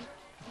there.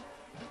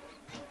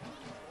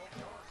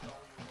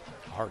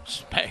 Hard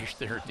smash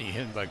there at the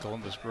end by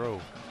Columbus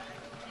Grove.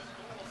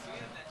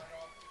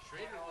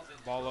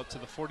 Ball up to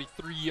the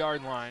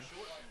 43-yard line.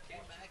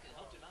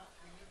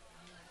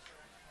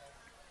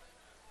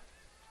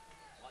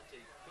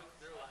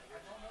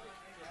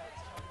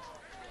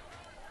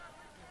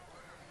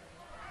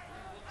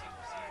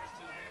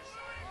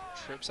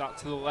 Trips out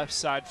to the left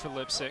side for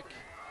Leipsic.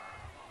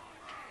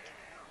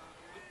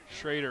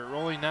 Schrader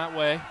rolling that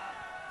way.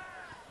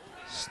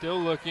 Still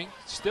looking,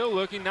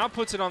 now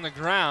puts it on the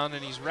ground,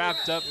 and he's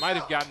wrapped up, might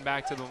have gotten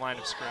back to the line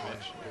of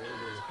scrimmage.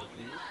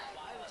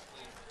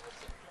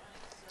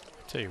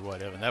 Tell you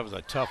what, Evan, that was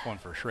a tough one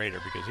for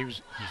Schrader because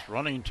he's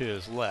running to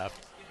his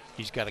left.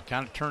 He's got to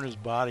kind of turn his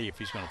body if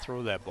he's going to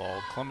throw that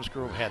ball. Columbus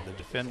Grove had the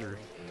defender,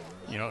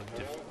 you know,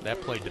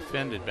 that play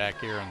defended back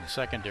here in the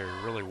secondary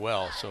really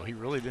well, so he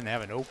really didn't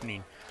have an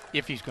opening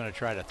if he's going to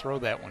try to throw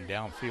that one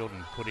downfield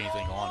and put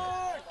anything on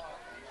it.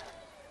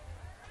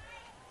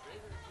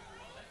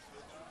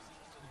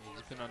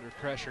 He's been under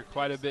pressure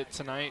quite a bit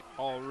tonight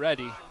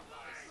already.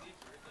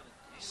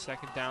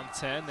 2nd down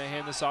 10. They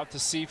hand this off to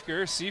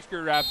Siefker.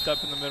 Siefker wrapped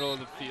up in the middle of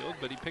the field,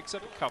 but he picks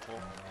up a couple.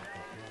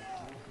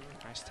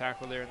 Nice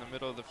tackle there in the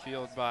middle of the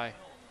field by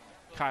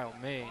Kylan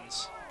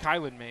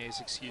Mays,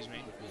 excuse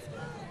me.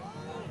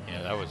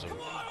 Yeah, that was a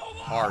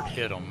hard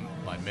hit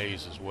by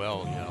Mays as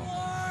well, you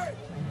know.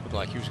 Looked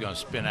like he was going to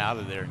spin out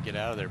of there and get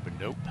out of there, but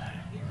nope.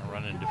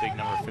 Running into big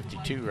number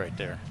 52 right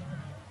there.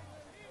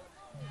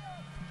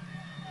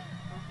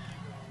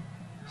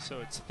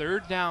 So it's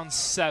 3rd down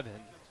 7.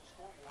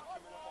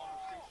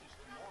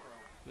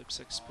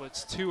 Leipsic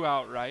splits 2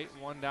 outright,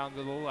 1 down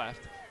to the left.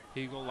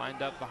 Eagle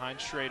lined up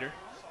behind Schrader.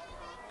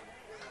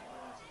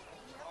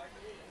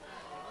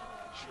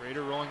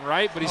 Schrader rolling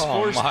right, but he's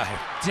forced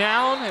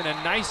down, and a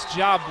nice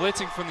job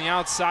blitzing from the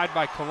outside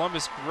by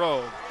Columbus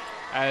Grove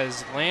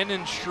as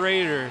Landon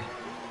Schrader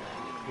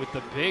with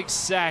the big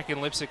sack,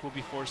 and Leipsic will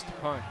be forced to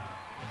punt.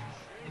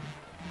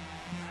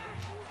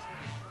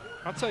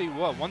 I'll tell you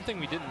what, one thing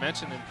we didn't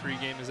mention in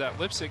pregame is that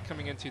Leipsic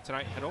coming into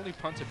tonight had only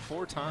punted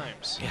 4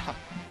 times. Yeah.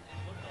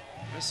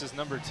 This is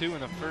number 2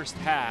 in the first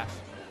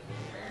half.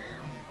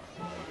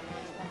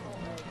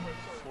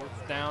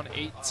 4th down,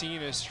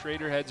 18 as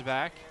Schrader heads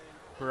back.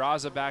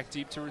 Barraza back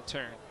deep to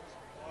return.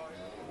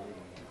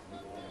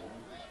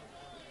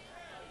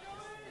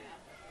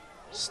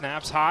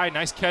 Snaps high,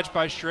 nice catch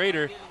by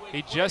Schrader.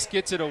 He just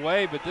gets it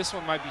away, but this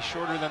one might be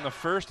shorter than the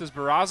first as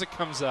Barraza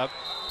comes up,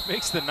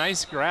 makes the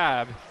nice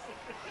grab.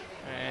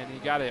 And he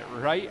got it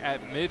right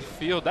at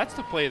midfield. That's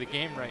the play of the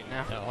game right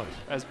now. Oh,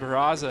 As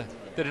Barraza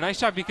did a nice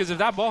job, because if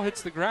that ball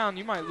hits the ground,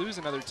 you might lose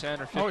another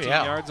 10 or 15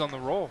 yards on the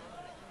roll.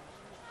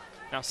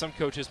 Now, some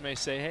coaches may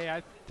say, hey,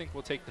 I think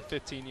we'll take the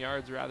 15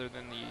 yards rather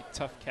than the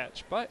tough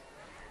catch, but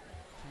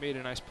he made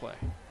a nice play.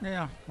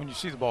 yeah, when you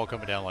see the ball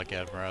coming down like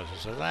that, Barraza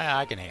says,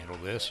 I can handle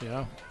this, you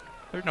know.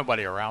 There's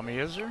nobody around me,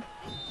 is there?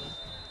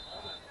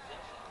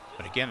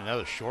 But again,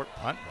 another short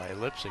punt by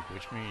Leipsic,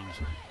 which means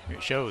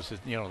it shows that,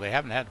 you know, they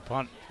haven't had to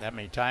punt that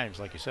many times.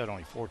 Like you said,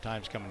 only 4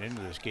 times coming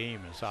into this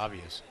game. It's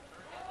obvious.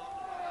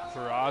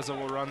 Barraza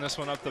will run this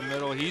one up the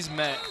middle. He's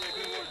met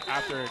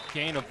after a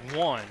gain of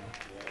 1.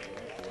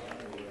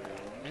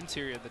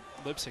 Interior of the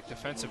Leipsic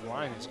defensive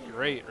line is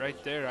great.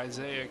 Right there,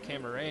 Isaiah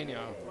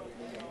Camareno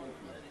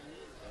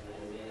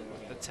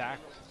with the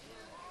tackle.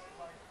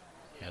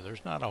 Yeah,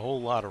 there's not a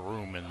whole lot of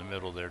room in the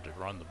middle there to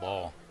run the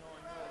ball.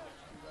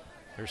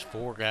 There's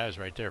 4 guys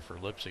right there for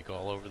Leipsic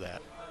all over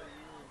that.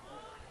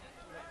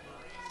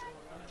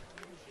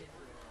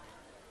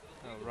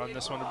 They'll run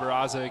this one to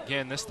Barraza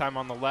again, this time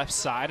on the left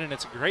side, and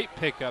it's a great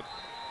pickup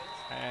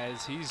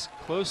as he's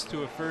close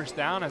to a first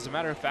down. As a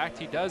matter of fact,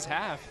 he does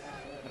have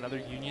another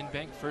Union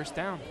Bank first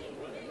down.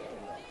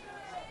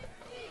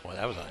 Well,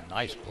 that was a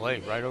nice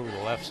play right over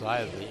the left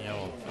side of the, you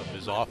know, of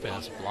his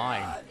offensive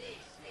line,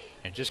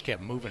 and just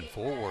kept moving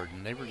forward.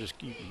 And they were just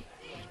keeping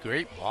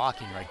great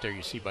blocking right there.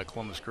 You see by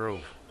Columbus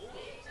Grove.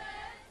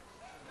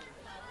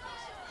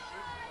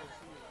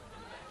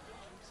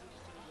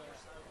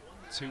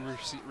 Two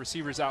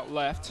receivers out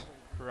left.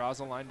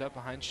 Barraza lined up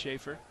behind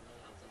Schaefer.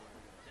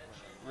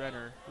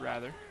 Renner,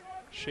 rather.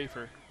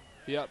 Schaefer,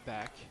 the up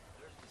back.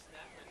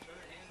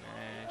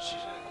 And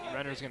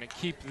Renner's going to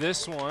keep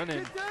this one,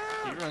 and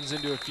he runs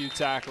into a few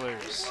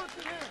tacklers.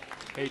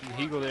 Hayden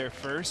Hegel there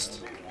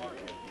first.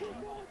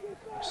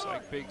 Looks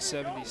like big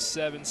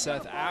 77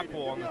 Seth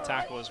Apple on the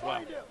tackle as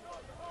well.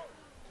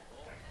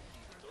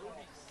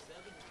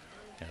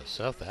 Yeah,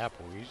 Seth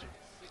Apple, he's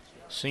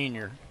a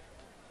senior.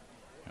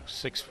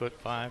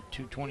 6'5",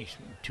 220,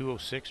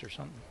 206 or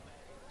something.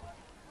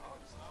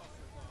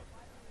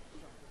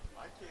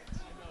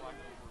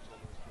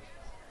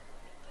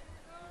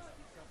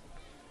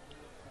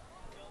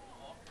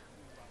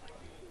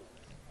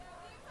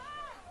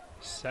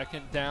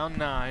 Second down,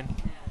 9.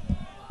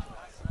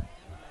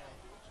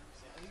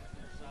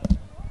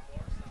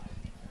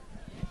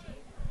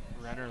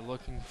 Renner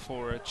looking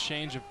for a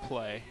change of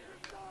play.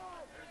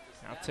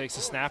 Now takes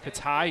a snap, it's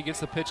high, he gets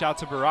the pitch out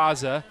to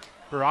Barraza.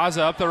 Barraza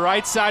up the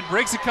right side,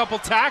 breaks a couple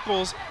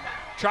tackles,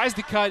 tries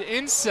to cut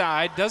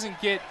inside, doesn't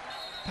get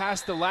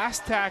past the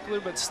last tackler,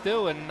 but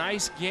still a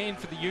nice gain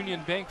for the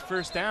Union Bank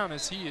first down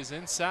as he is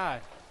inside.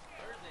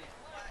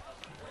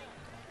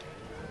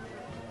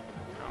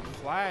 Now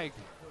flag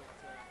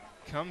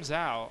comes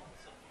out.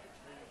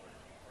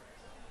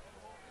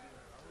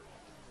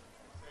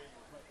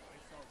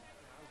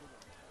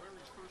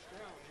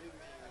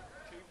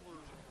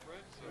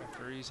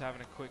 Referee's having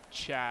a quick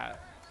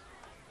chat.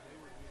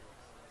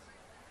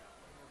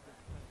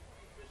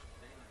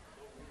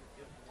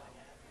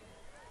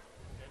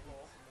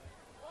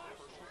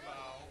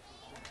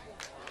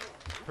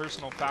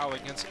 Personal foul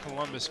against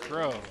Columbus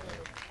Grove.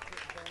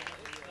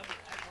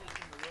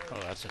 Oh,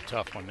 that's a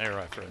tough one there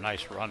after a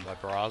nice run by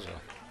Barraza.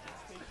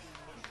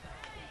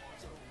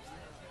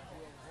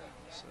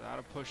 So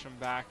that'll push him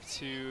back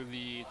to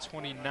the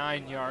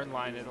 29-yard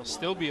line. It'll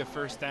still be a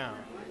first down.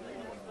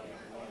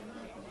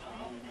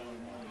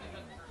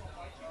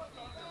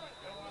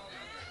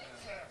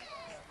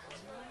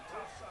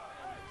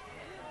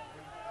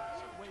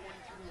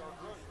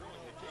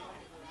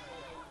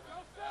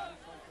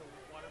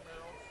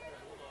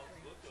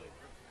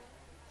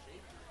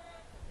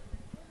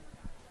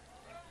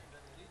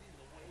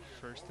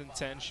 First and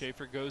 10,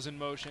 Schaefer goes in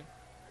motion.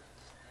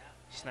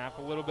 Snap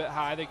a little bit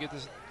high, they get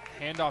this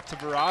handoff to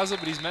Barraza,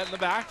 but he's met in the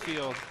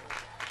backfield.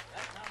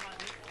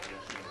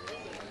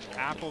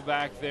 Apple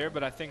back there,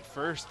 but I think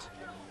first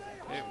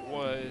it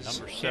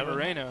was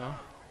Camareno.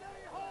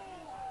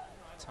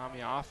 Tommy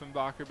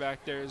Offenbacher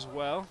back there as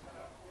well.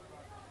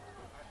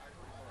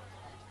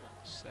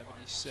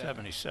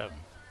 77.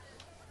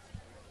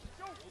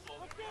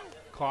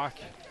 Clock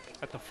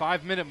at the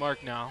 5-minute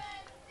mark now.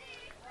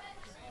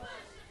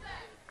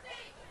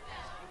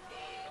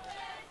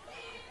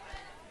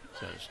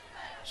 Says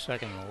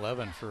second and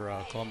 11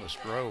 for Columbus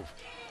Grove.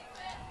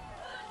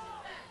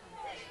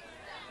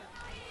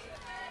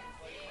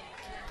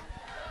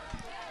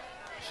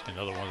 Just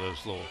another one of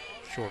those little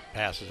short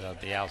passes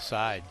out the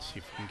outside. See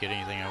if we can get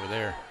anything over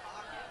there.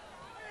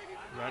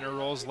 Renner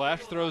rolls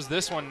left, throws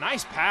this one.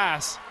 Nice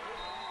pass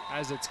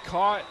as it's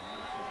caught.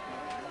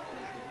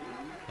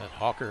 That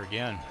Hawker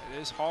again. It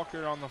is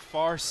Hawker on the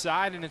far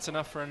side, and it's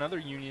enough for another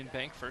Union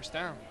Bank first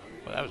down.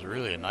 Well, that was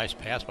really a nice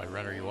pass by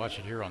Renner. You watch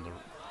it here on the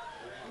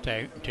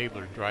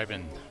Tabler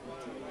driving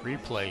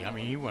replay. I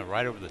mean, he went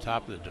right over the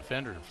top of the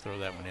defender to throw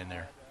that one in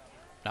there.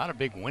 Not a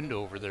big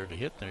window over there to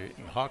hit the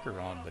Hawker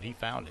on, but he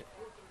found it.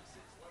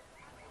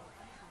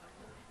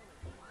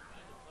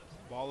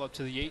 Ball up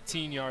to the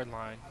 18-yard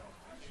line.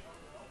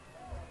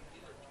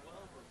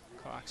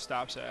 Clock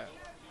stops at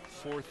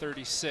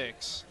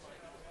 4:36.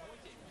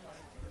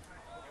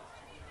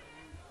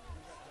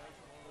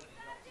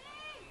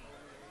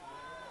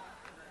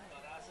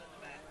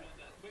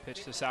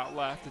 Pitch this out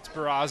left. It's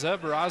Barraza.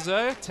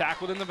 Barraza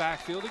tackled in the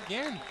backfield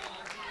again.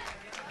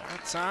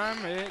 That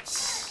time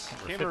it's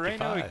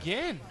Camareno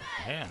again.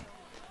 Man,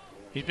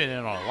 he's been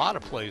in on a lot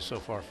of plays so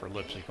far for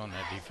Leipsic on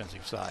that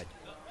defensive side.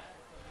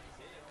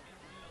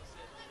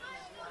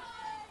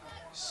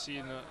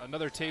 Seeing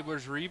another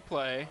Tabler's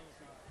replay.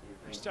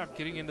 Nice job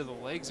getting into the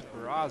legs of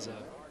Barraza.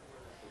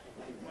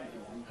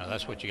 Now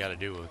that's what you got to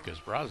do, because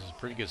Barraza's a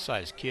pretty good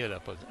sized kid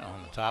up on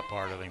the top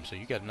part of him, so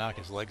you got to knock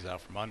his legs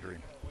out from under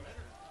him.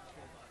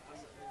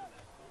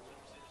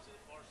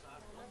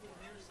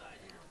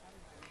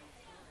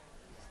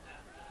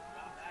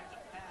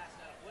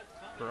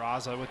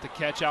 Barraza with the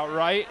catch out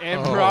right,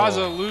 and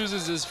Barraza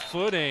loses his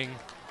footing.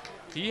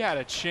 He had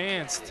a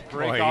chance to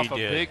break off a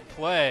big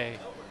play.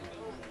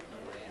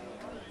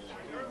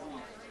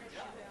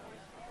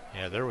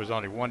 Yeah, there was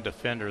only one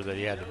defender that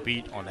he had to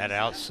beat on that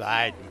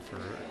outside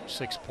for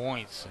 6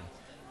 points. And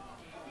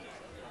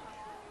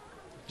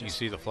you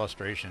see the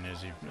frustration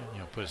as he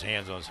put his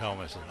hands on his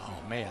helmet and said, oh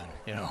man,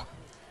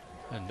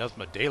 and nothing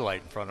but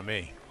daylight in front of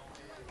me.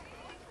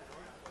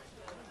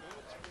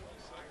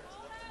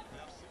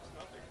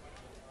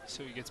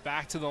 So he gets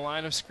back to the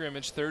line of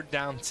scrimmage, 3rd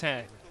down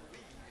 10.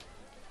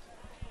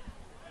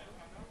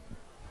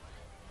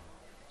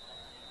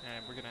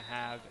 And we're going to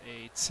have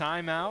a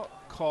timeout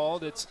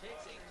called. It's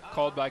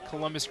called by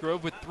Columbus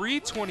Grove with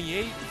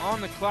 3:28 on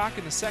the clock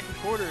in the second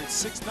quarter.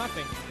 It's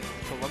 6-0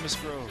 Columbus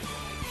Grove.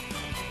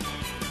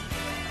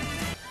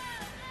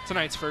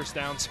 Tonight's first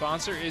down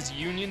sponsor is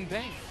Union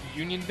Bank.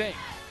 Union Bank,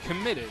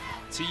 committed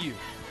to you.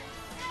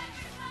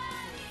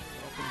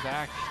 Welcome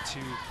back to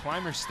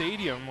Clymer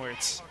Stadium, where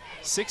it's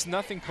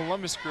 6-0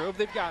 Columbus Grove.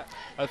 They've got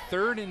a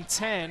 3rd and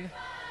 10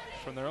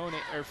 from their own,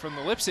 or from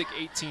the Leipsic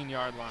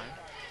 18-yard line.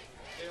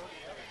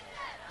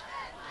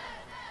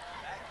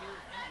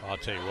 I'll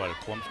tell you what, if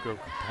Columbus Grove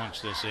can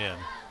punch this in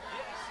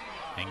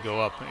and go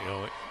up,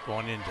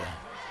 going into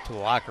the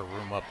locker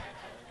room up,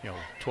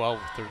 12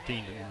 or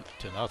 13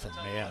 to nothing,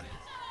 man.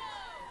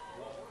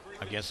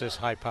 Against this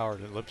high-powered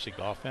Leipsic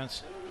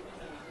offense.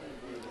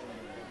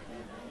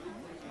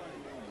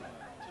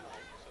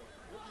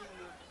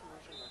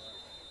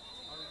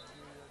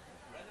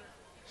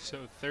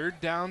 So 3rd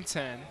down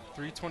 10,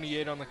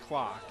 3:28 on the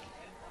clock.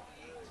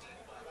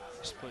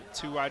 Split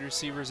 2 wide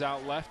receivers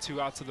out left, 2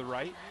 out to the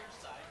right.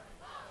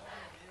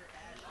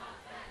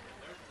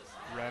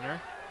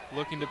 Renner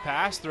looking to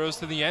pass, throws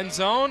to the end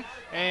zone,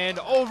 and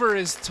over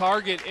his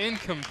target,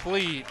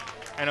 incomplete,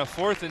 and a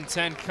 4th and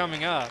 10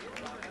 coming up.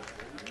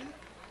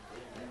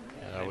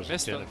 Yeah, that was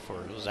intended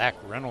for Zach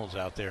Reynolds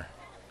out there.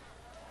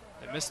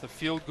 They missed the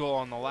field goal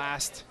on the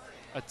last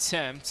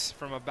attempt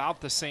from about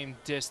the same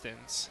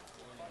distance.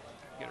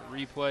 Get a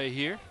replay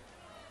here.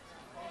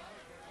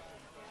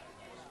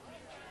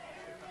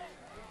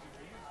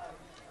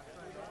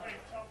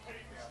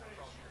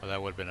 Well, that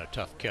would have been a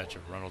tough catch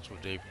if Reynolds was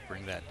able to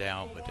bring that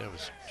down, but that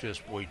was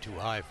just way too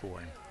high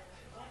for him.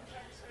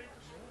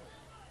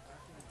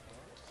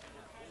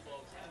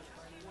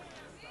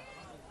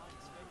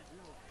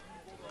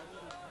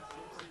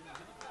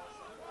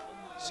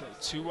 So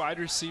 2 wide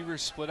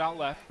receivers split out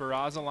left.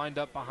 Barraza lined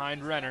up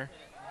behind Renner.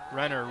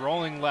 Renner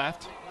rolling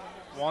left,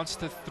 wants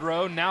to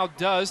throw, now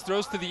does,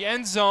 throws to the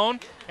end zone,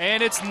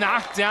 and it's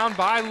knocked down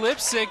by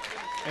Leipsic.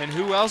 And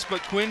who else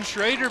but Quinn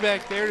Schrader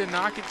back there to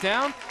knock it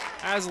down,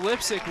 as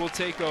Leipsic will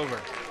take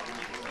over.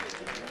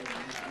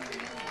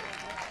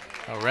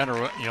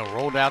 Renner,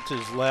 rolled out to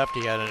his left.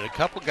 He had a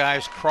couple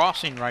guys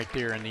crossing right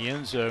there in the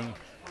end zone.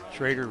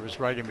 Schrader was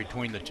right in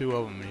between the 2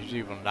 of them, and he's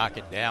able to knock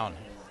it down.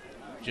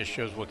 Just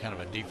shows what kind of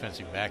a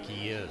defensive back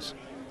he is.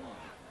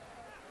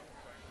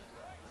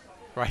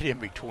 Right in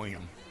between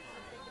them.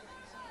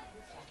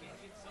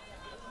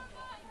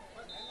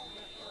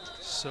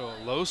 So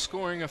a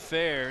low-scoring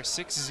affair,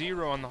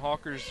 6-0 on the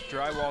Hawkers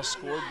drywall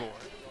scoreboard.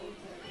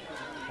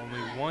 Only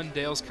 1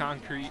 Dales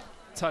Concrete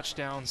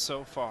touchdown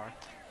so far.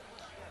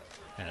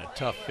 And a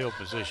tough field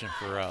position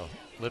for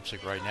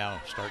Leipsic right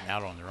now, starting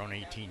out on their own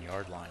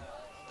 18-yard line.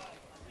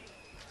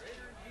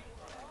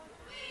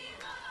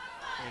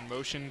 In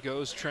motion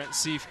goes Trent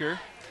Siefker.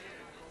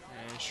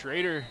 And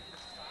Schrader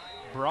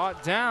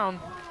brought down.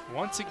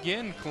 Once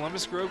again,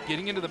 Columbus Grove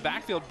getting into the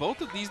backfield.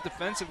 Both of these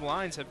defensive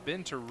lines have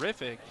been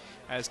terrific,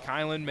 as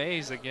Kylan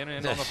Mays again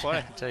in on the play.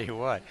 I tell you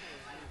what,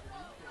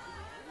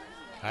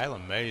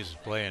 Kylan Mays is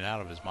playing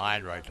out of his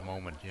mind right at the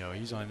moment.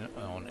 He's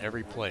on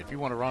every play. If you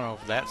want to run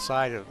over that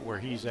side of where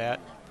he's at,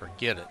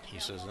 forget it. He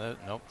says,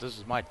 nope, this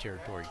is my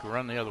territory. Go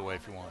run the other way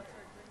if you want.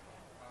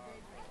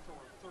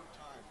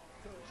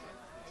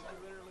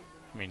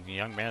 I mean, the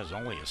young man is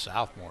only a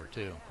sophomore,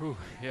 too. Ooh,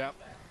 yep.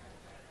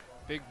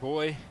 Big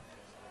boy.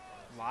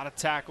 A lot of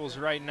tackles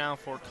right now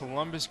for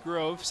Columbus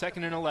Grove.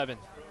 2nd and 11.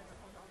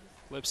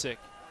 Leipsic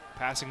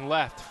passing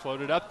left,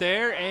 floated up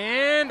there,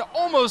 and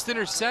almost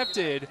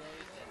intercepted.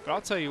 But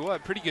I'll tell you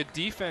what, pretty good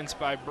defense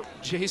by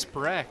Jace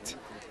Brecht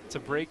to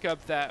break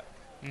up that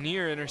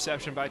near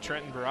interception by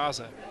Trenton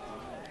Barraza.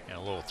 And a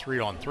little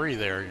 3-on-3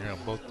 there,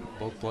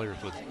 both players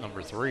with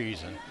number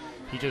 3s, and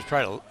he just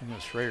tried to,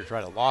 Schrader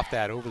tried to loft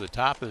that over the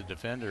top of the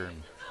defender,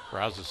 and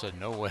Barraza said,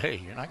 "No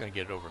way, you're not going to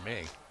get it over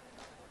me."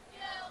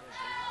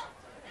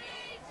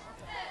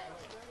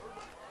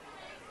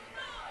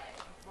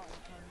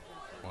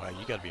 Well,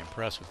 you got to be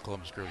impressed with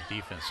Columbus Grove's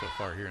defense so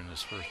far here in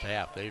this first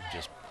half. They've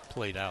just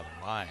played out of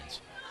their minds.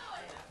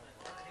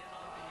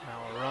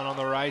 Now a run on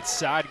the right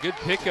side. Good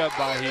pickup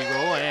by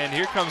Hegel, and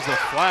here comes the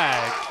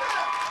flag.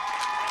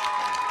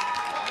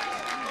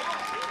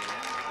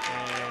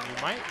 And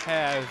you might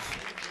have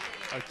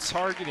a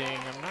targeting.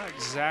 I'm not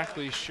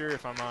exactly sure,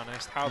 if I'm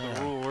honest, how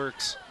the rule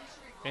works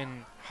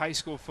in high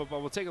school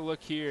football. We'll take a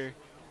look here.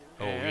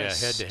 Oh, yeah,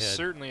 head-to-head.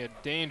 Certainly a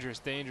dangerous,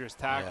 dangerous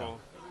tackle.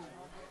 Yeah.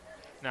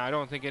 Now, I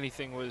don't think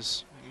anything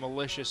was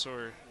malicious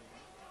or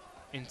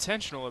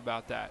intentional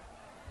about that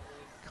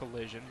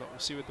collision, but we'll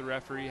see what the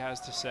referee has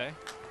to say.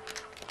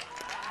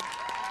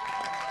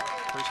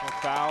 Personal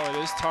foul, it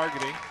is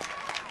targeting.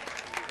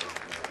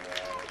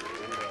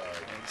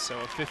 And so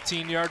a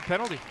 15-yard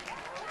penalty.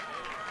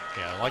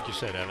 Yeah, like you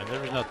said, Evan,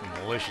 there was nothing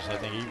malicious. I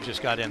think he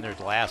just got in there at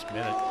the last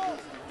minute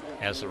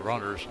as the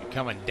runners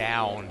coming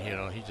down.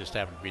 He just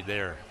happened to be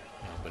there.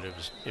 But it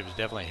was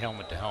definitely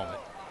helmet to helmet.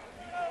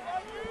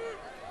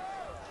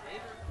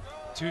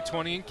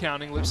 2:20 and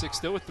counting. Leipsic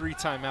still with 3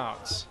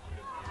 timeouts.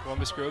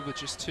 Columbus Grove with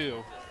just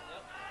 2.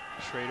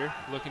 Schrader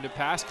looking to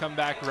pass,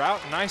 comeback route,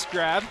 nice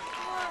grab.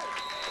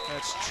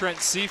 That's Trent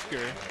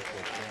Siefker.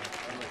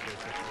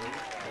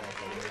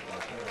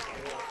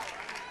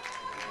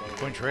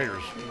 Quinn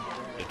Schrader's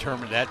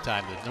determined that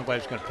time that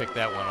nobody's going to pick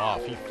that one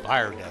off. He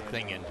fired that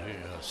thing into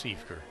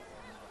Siefker.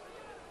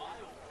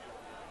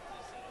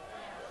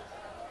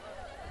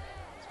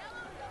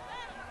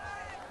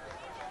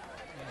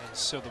 And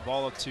so the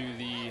ball up to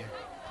the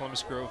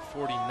Columbus Grove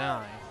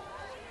 49.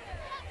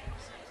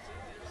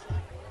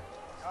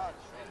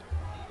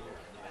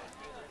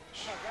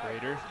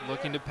 Schrader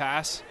looking to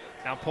pass,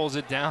 now pulls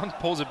it down,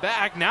 pulls it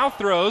back, now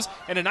throws,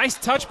 and a nice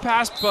touch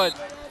pass, but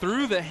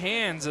through the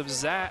hands of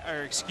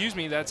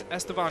that's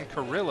Esteban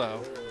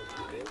Carrillo.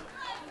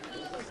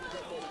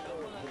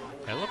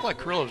 It looked like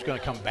Carrillo was going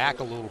to come back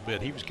a little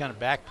bit. He was kind of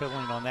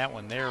backpedaling on that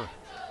one there,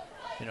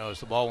 as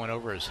the ball went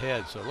over his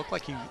head. So it looked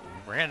like he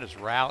ran his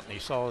route, and he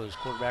saw his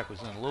quarterback was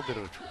in a little bit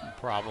of a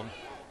problem.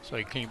 So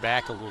he came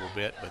back a little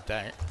bit, but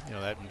that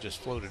one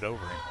just floated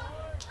over him.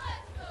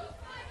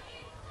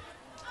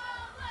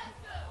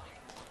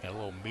 Got a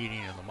little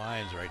meeting of the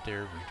minds right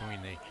there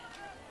between the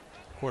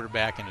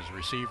quarterback and his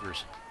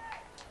receivers.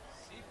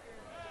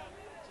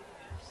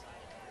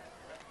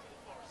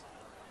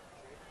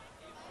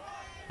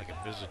 Like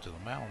a visit to the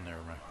mound there,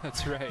 man.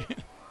 That's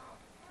right.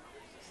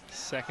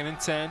 2nd and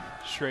 10.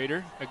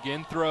 Schrader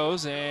again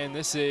throws, and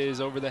this is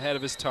over the head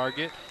of his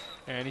target.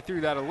 And he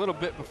threw that a little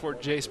bit before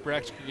Jace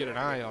Brecht could get an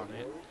eye on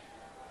it.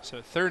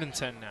 So 3rd and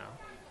 10 now.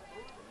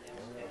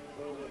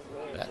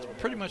 That's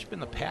pretty much been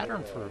the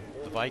pattern for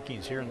the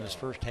Vikings here in this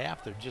first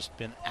half. They've just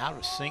been out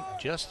of sync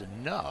just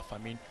enough. I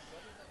mean,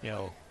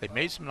 they've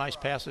made some nice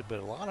passes, but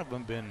a lot of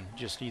them been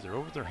just either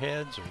over their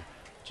heads or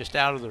just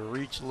out of their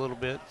reach a little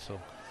bit. So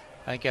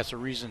I think that's the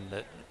reason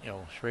that,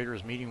 Schrader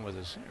is meeting with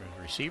his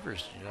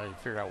receivers, to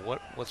figure out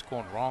what's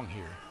going wrong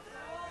here.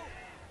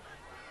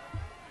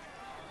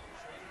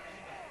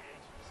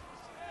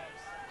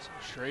 So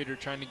Schrader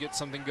trying to get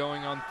something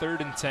going on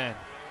 3rd and 10.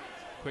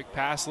 Quick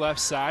pass left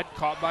side,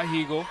 caught by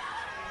Hegel.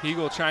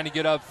 Hegel trying to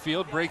get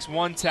upfield, breaks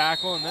one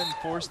tackle, and then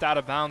forced out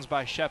of bounds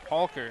by Shep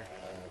Halker.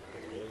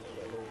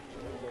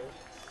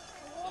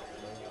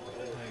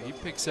 He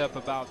picks up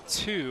about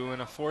 2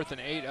 and a 4th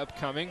and 8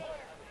 upcoming.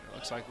 It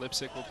looks like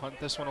Leipsic will punt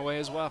this one away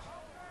as well.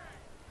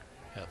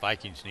 Yeah, the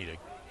Vikings need a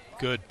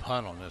good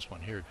punt on this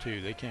one here,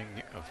 too. They can't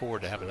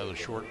afford to have another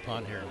short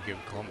punt here and give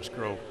Columbus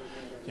Grove,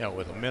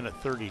 with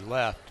 1:30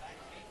 left,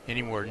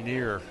 anywhere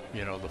near, the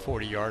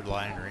 40-yard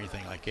line or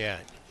anything like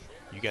that.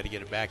 You got to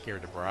get it back here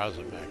to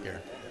Barraza back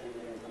there.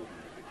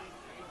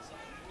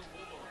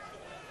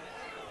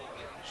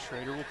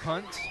 Schrader will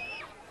punt.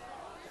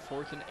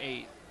 4th and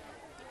 8.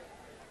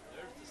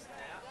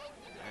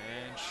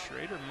 And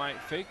Schrader might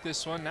fake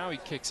this one. Now he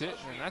kicks it,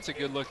 and that's a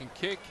good-looking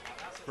kick.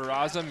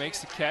 Barraza makes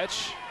the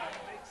catch.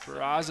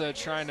 Barraza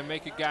trying to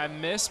make a guy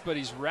miss, but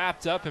he's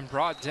wrapped up and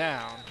brought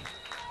down.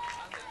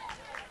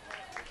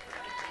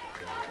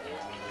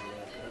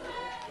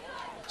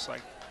 Looks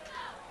like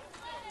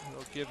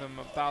they'll give him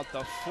about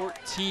the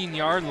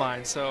 14-yard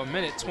line, so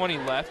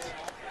 1:20 left.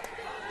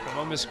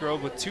 Columbus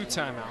Grove with 2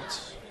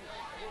 timeouts.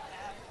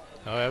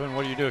 Oh, Evan,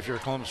 what do you do if you're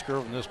Columbus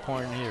Grove from this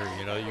point in here?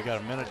 You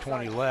got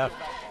 1:20 left.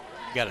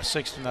 You got a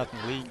 6-0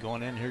 lead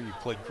going in here. You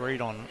played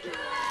great on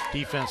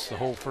defense the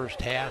whole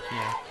first half.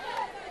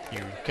 You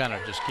kind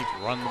of just keep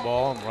running the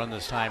ball and run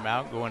this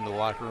timeout, go into the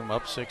locker room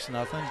up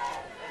 6-0.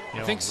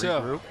 I think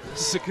so.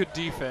 This is a good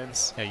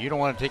defense. Yeah, you don't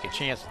want to take a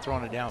chance of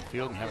throwing it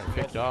downfield and having it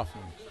picked off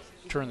and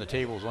turn the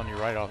tables on you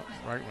right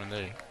when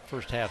the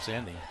first half's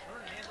ending.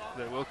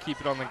 They will keep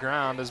it on the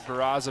ground as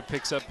Barraza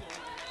picks up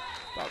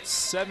about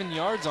 7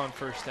 yards on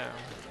 1st down.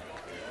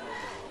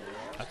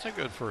 That's a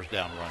good first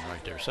down run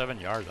right there. 7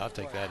 yards, I'll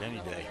take that any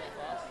day.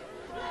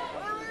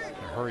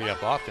 A hurry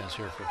up offense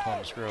here for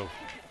Columbus Grove.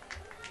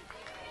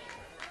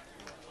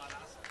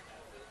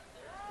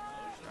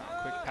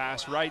 Quick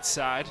pass right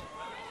side.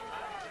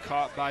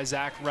 Caught by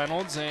Zach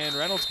Reynolds, and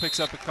Reynolds picks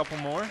up a couple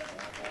more.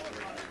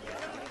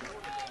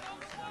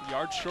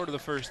 Yards short of the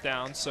first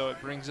down, so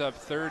it brings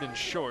up 3rd and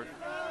short.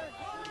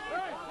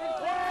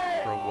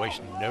 Grove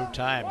wasting no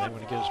time. They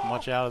want to get as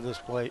much out of this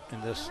play in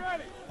this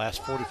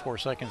last 44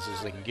 seconds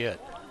as they can get.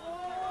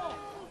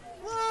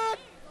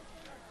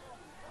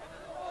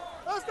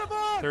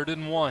 3rd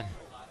and 1.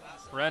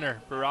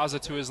 Renner,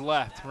 Barraza to his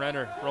left.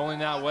 Renner rolling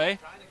that way.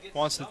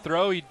 Wants to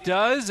throw. He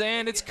does,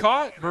 and it's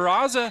caught.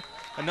 Barraza,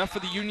 enough for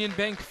the Union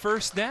Bank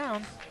first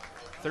down.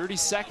 30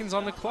 seconds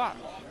on the clock.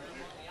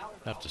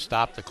 Have to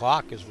stop the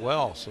clock as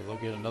well, so they'll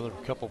get another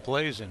couple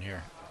plays in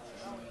here.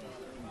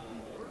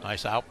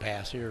 Nice out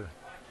pass here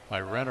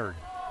by Renner.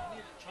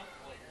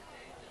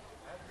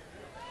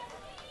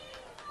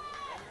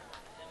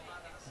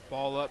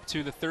 Ball up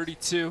to the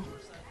 32.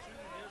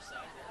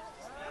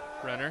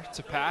 Renner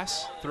to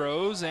pass,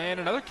 throws, and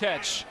another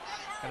catch.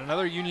 And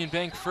another Union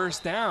Bank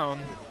first down.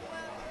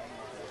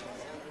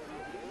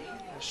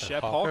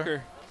 Shep Halker.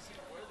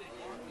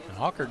 And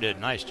Halker did a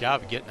nice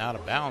job of getting out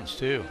of bounds,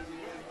 too.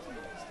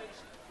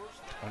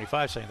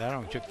 25 seconds. That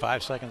only took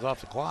 5 seconds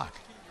off the clock.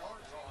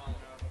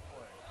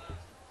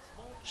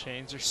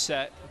 Chains are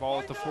set. Ball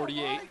at the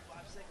 48.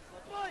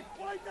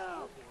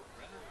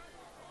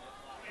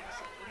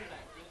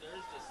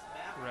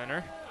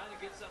 Renner.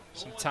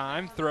 Some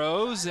time,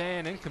 throws,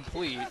 and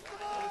incomplete.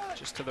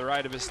 Just to the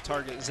right of his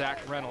target, Zach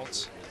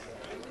Reynolds.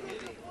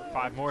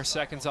 5 more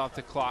seconds off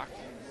the clock,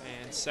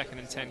 and 2nd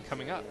and 10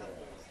 coming up.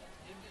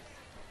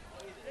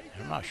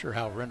 I'm not sure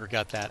how Renner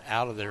got that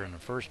out of there in the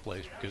first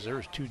place, because there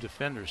was 2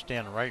 defenders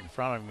standing right in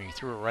front of him. He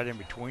threw it right in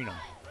between them.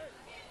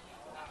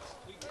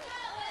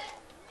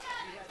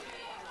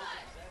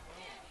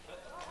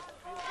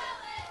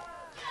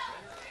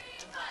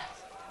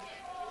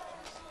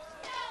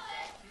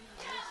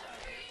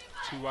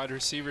 Two wide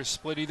receivers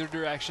split either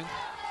direction.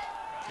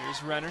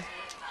 Here's Renner,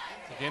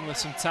 again with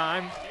some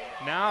time.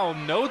 Now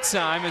no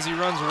time as he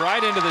runs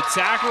right into the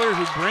tackler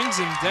who brings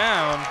him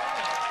down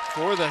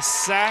for the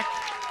sack.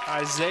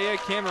 Isaiah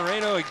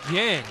Camareno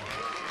again.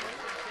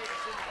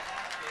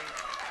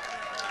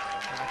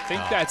 I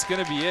think that's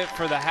going to be it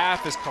for the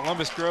half as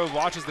Columbus Grove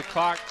watches the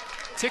clock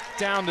tick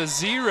down to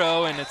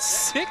 0, and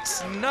it's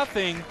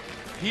 6-0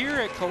 here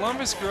at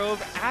Columbus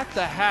Grove at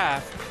the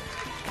half.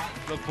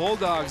 The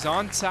Bulldogs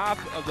on top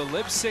of the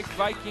Leipsic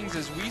Vikings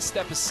as we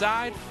step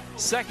aside.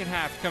 Second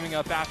half coming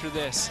up after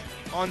this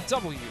on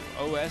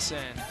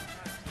WOSN.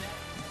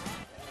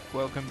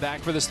 Welcome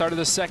back for the start of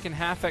the second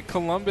half at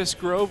Columbus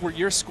Grove, where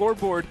your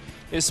scoreboard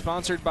is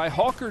sponsored by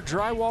Halker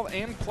Drywall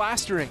and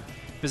Plastering.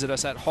 Visit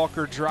us at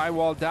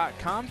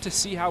halkerdrywall.com to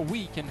see how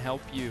we can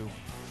help you.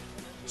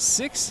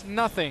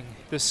 6-0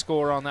 the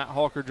score on that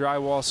Halker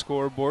Drywall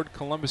scoreboard.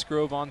 Columbus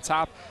Grove on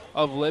top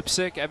of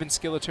Leipsic. Evan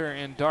Skilleter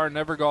and Dar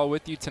Nevergall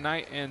with you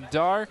tonight. And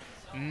Dar,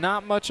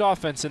 not much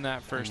offense in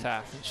that first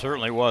half. It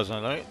certainly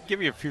wasn't. I'll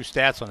give you a few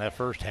stats on that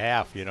first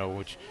half,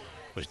 which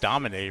was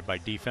dominated by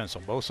defense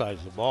on both sides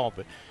of the ball.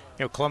 But,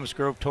 Columbus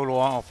Grove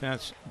total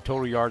offense,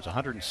 total yards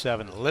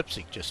 107.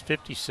 Leipsic just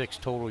 56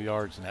 total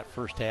yards in that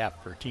first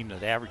half for a team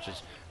that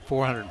averages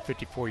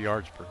 454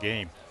 yards per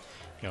game.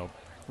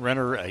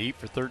 Renner 8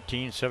 for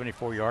 13,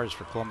 74 yards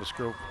for Columbus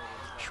Grove.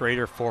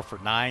 Schrader 4 for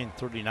 9,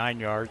 39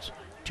 yards.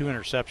 2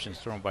 interceptions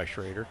thrown by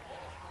Schrader.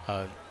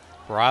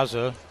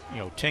 Barraza,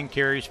 10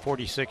 carries,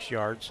 46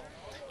 yards.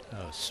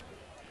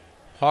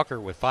 Hawker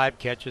with 5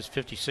 catches,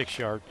 56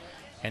 yards.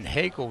 And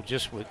Hagel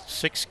just with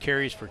 6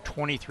 carries for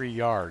 23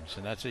 yards.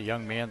 And that's a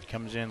young man that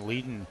comes in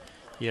leading,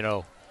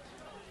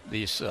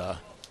 these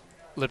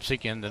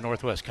Leipsic in the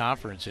Northwest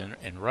Conference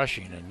in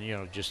rushing.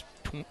 And, just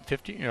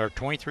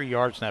 23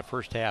 yards in that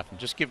first half. And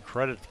just give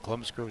credit to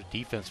Columbus Grove's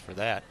defense for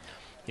that.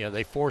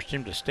 They forced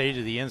him to stay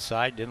to the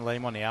inside, didn't let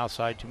him on the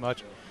outside too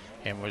much,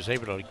 and was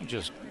able to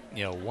just,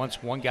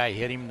 once one guy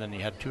hit him, then he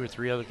had 2 or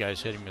 3 other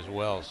guys hit him as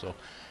well. So,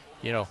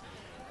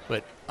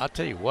 but I'll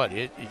tell you what,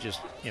 it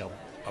just,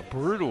 a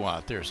brutal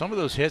out there. Some of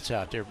those hits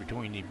out there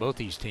between both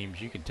these teams,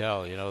 you can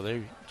tell,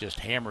 they just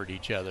hammered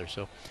each other.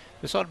 So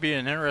this ought to be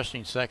an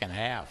interesting second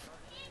half.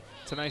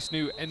 It's a nice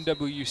new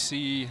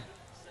NWC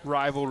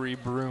rivalry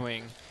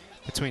brewing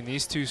between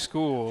these two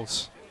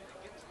schools.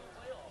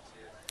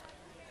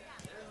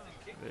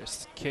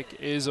 This kick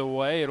is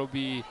away. It'll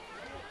be,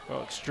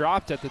 it's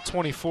dropped at the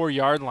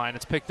 24-yard line.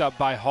 It's picked up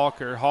by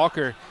Halker.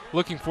 Halker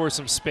looking for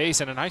some space,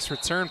 and a nice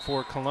return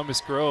for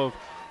Columbus Grove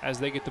as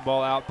they get the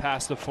ball out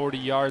past the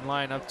 40-yard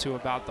line up to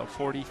about the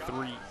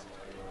 43.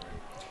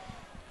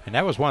 And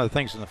that was one of the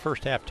things in the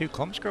first half, too.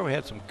 Columbus Grove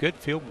had some good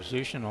field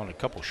position on a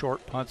couple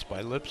short punts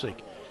by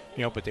Leipsic,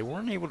 but they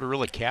weren't able to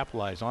really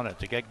capitalize on it.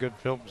 They got good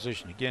field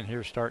position again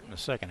here starting the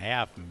second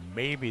half.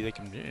 Maybe they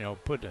can,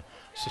 put a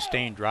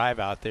sustained drive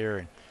out there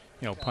and,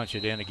 punch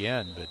it in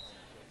again. But,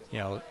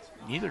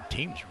 neither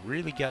team's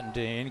really gotten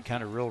into any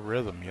kind of real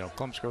rhythm. You know,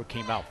 Columbus Grove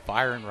came out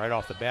firing right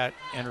off the bat,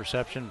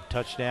 interception,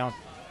 touchdown.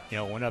 You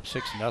know, went up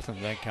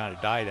 6-0, then kind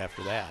of died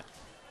after that.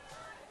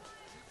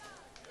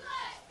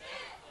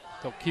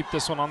 They'll keep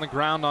this one on the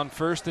ground on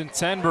 1st and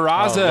 10.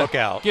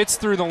 Barraza gets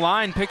through the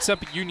line, picks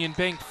up a Union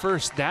Bank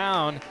first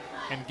down,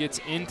 and gets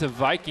into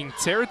Viking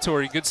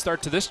territory. Good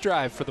start to this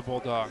drive for the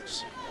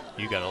Bulldogs.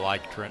 You got to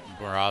like Trenton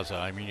Barraza.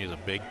 I mean, he's a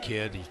big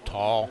kid. He's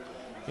tall.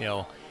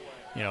 You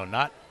know,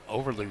 not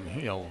overly,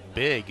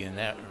 big in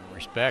that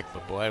respect,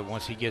 but boy,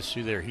 once he gets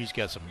through there, he's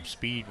got some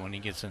speed when he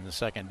gets in the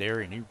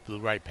secondary, and he blew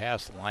right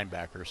past the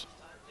linebackers.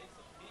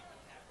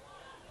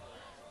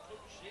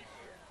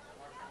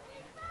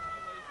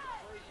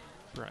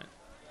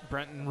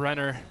 Brenton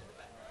Renner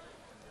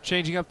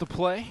changing up the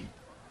play.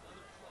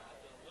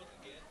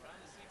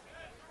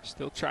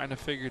 Still trying to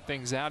figure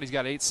things out. He's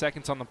got 8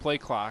 seconds on the play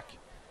clock.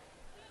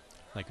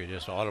 I think we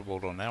just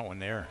audibled on that one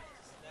there.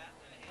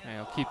 And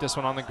he'll keep this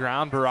one on the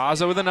ground.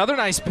 Barraza with another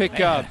nice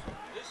pickup.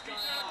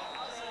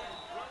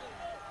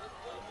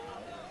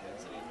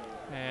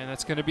 And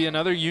that's going to be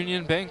another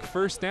Union Bank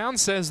first down,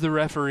 says the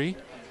referee.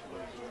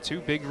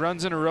 2 big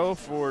runs in a row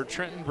for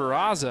Trenton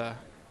Barraza.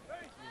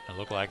 It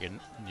looked like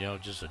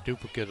just a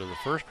duplicate of the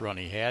first run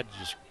he had,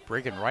 just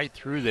breaking right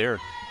through there.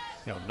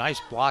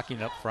 Nice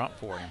blocking up front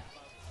for him.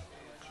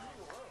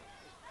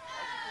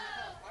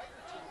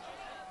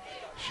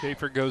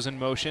 Schaefer goes in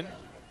motion.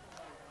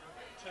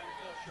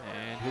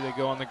 And here they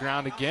go on the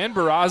ground again.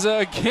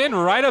 Barraza again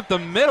right up the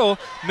middle.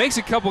 Makes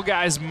a couple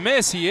guys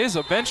miss. He is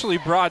eventually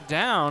brought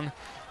down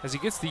as he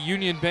gets the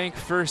Union Bank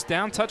first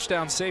down.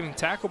 Touchdown saving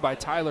tackle by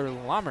Tyler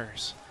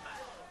Lummers.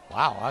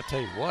 Wow, I'll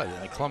tell you what,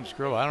 Columbus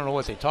Grove, I don't know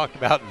what they talked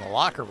about in the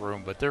locker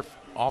room, but their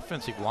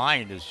offensive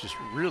line is just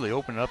really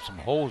opening up some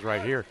holes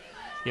right here.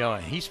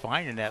 And he's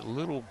finding that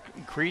little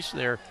crease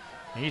there,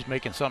 and he's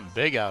making something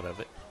big out of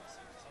it.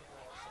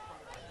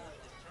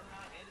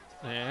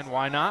 And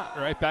why not?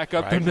 Right back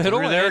up the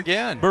middle. There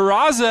again.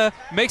 Barraza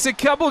makes a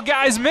couple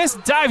guys miss,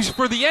 dives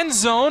for the end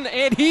zone,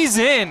 and he's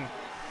in.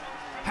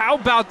 How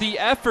about the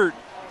effort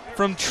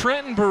from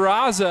Trenton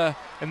Barraza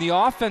and the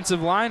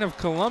offensive line of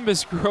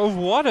Columbus Grove?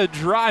 What a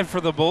drive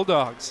for the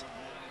Bulldogs.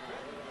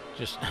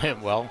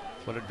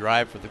 What a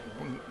drive for the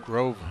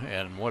Grove,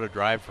 and what a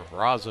drive for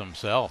Barraza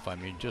himself. I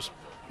mean,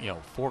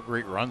 4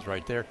 great runs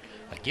right there.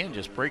 Again,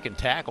 just breaking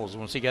tackles.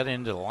 Once he got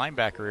into the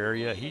linebacker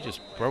area, he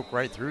just broke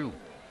right through.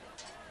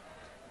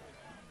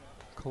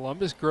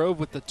 Columbus Grove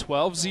with the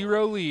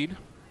 12-0 lead.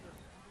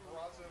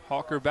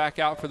 Hawker back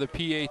out for the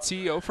PAT,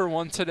 0 for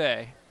 1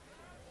 today.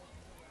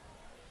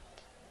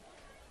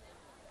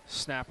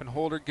 Snap and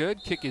hold are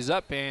good. Kick is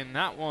up, and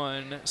that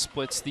one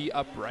splits the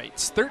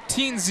uprights.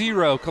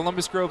 13-0,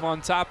 Columbus Grove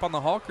on top on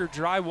the Hawker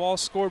Drywall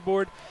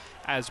scoreboard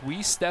as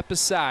we step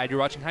aside. You're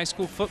watching high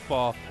school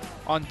football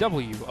on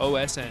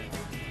WOSN.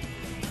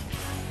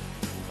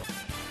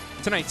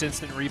 Tonight's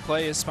instant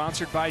replay is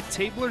sponsored by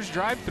Tabler's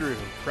Drive-Thru,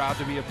 proud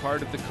to be a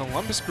part of the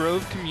Columbus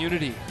Grove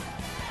community.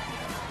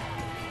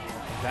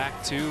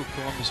 Back to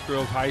Columbus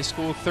Grove High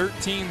School,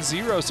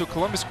 13-0. So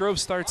Columbus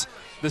Grove starts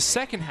the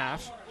second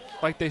half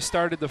like they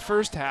started the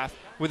first half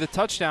with a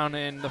touchdown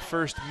in the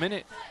first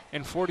minute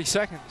and 40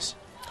 seconds.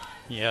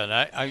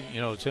 Yeah, and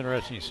it's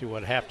interesting to see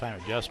what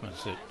halftime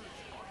adjustments that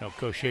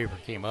Coach Schaefer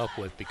came up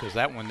with, because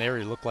that one there,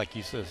 he looked like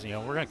he says, we're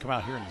going to come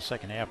out here in the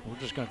second half, and we're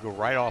just going to go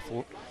right off.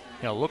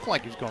 Looked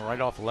like he was going right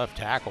off the left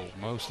tackle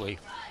mostly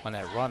on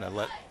that run and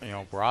let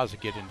Barraza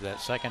get into that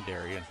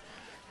secondary,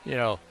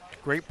 and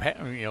great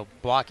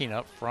blocking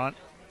up front,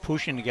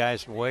 pushing the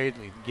guys away,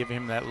 give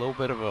him that little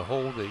bit of a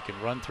hole that he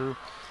can run through,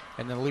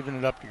 and then leaving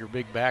it up to your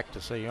big back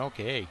to say,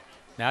 okay,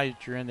 now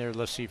that you're in there,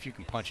 let's see if you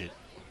can punch it.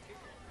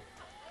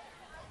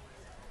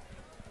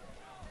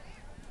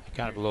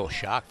 Kind of a little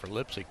shock for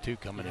Leipsic too,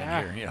 coming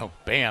in here.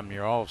 Bam!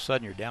 You're all of a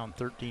sudden you're down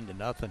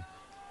 13-0.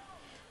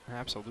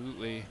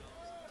 Absolutely.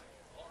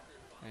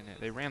 And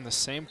they ran the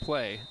same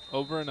play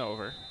over and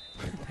over.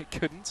 They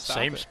couldn't stop it.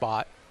 Same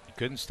spot. You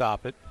couldn't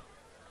stop it.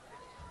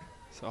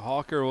 So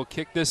Hawker will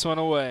kick this one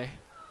away.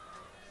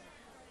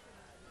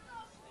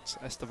 It's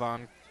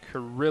Esteban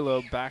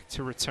Carrillo back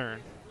to return.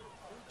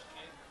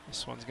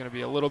 This one's going to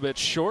be a little bit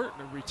short.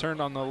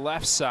 Returned on the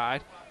left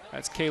side.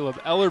 That's Caleb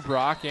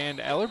Ellerbrock, and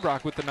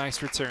Ellerbrock with the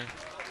nice return.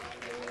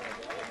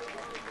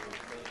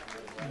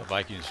 The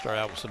Vikings start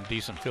out with some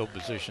decent field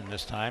position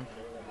this time.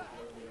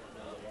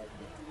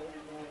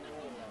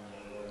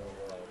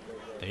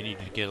 They need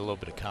to get a little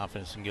bit of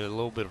confidence and get a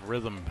little bit of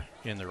rhythm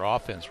in their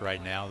offense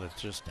right now that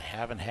just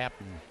haven't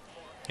happened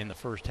in the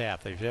first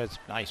half. They've had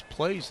some nice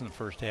plays in the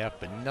first half,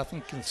 but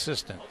nothing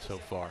consistent so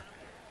far.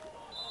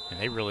 And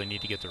they really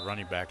need to get the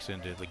running backs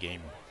into the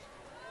game.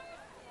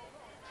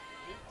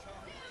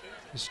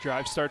 This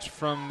drive starts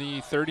from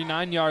the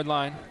 39-yard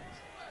line.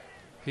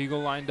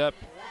 Hegel lined up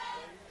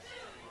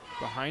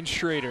behind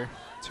Schrader.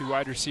 2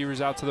 wide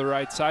receivers out to the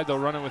right side. They'll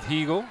run it with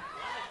Hegel.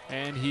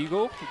 And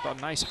Hegel with a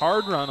nice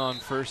hard run on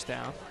first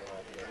down.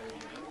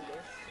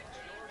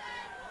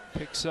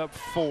 Picks up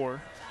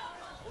 4.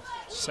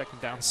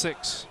 Second down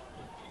 6.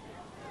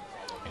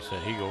 I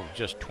said, he goes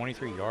just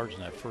 23 yards in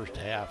that first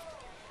half.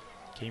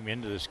 Came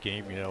into this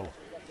game, you know,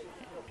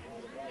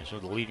 as the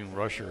leading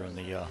rusher in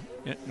the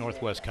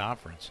Northwest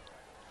Conference.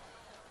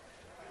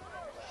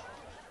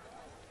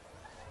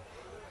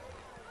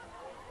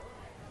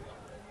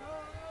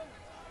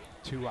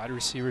 Two wide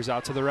receivers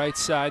out to the right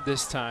side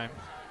this time.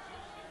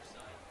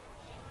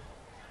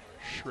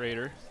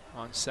 Schrader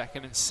on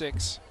 2nd and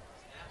 6.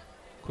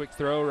 Quick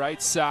throw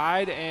right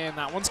side, and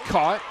that one's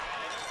caught.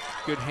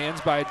 Good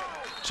hands by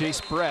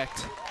Jace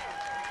Brecht.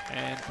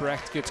 And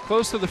Brecht gets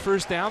close to the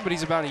first down, but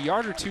he's about a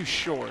yard or two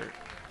short.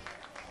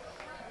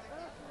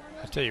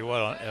 I'll tell you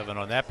what, Evan,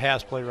 on that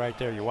pass play right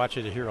there, you watch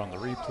it here on the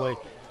replay,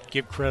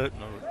 give credit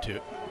to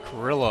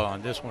Carilla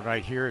on this one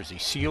right here as he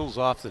seals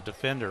off the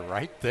defender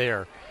right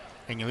there,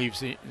 and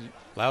he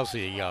allows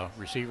the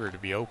receiver to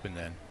be open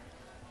then.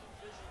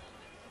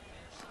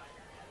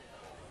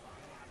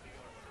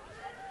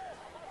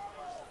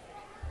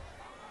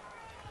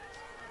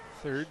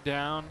 Third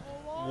down,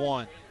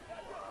 1.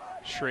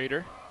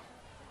 Schrader.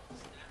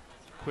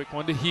 Quick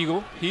one to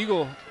Hegel.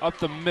 Hegel up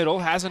the middle,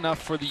 has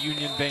enough for the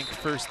Union Bank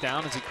first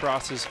down as he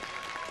crosses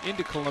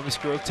into Columbus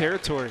Grove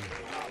territory.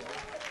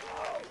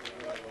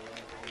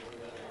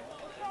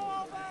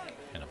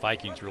 And the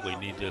Vikings really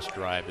need this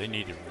drive. They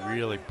need to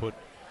really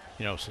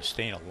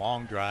sustain a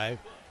long drive,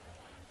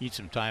 eat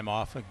some time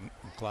off and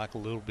clock a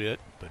little bit,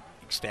 but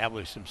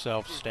establish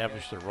themselves,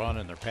 establish their run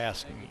and their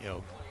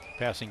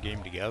passing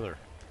game together.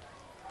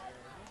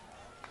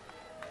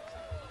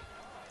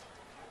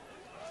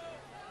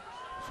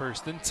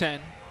 First and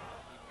 10.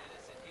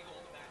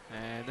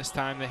 And this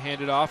time they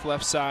hand it off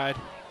left side.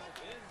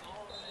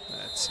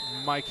 That's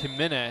Mike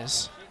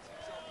Jimenez.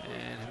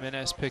 And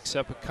Jimenez picks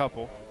up a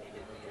couple.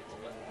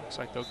 Looks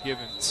like they'll give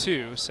him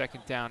 2.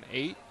 2nd down,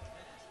 8.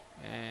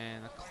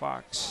 And the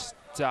clock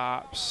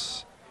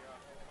stops.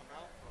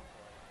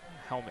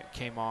 Helmet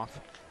came off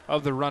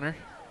of the runner.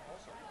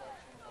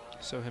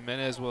 So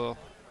Jimenez will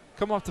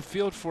come off the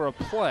field for a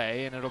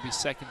play, and it'll be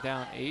 2nd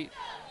down, 8.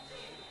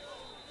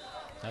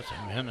 That's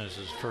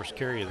Jimenez's first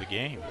carry of the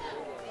game.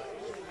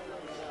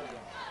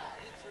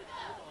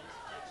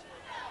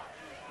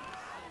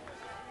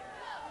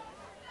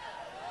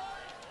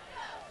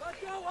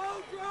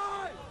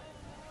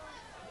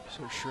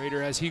 So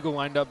Schrader has Hegel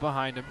lined up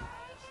behind him.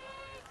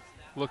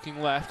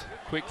 Looking left,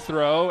 quick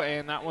throw,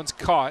 and that one's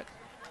caught.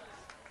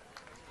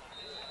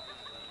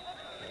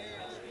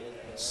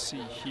 Let's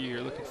see here,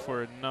 looking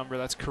for a number.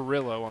 That's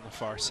Carrillo on the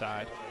far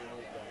side.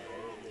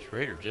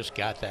 Schrader just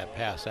got that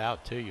pass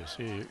out too. You'll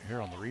see it here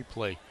on the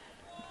replay.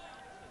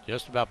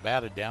 Just about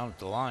batted down at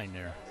the line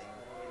there.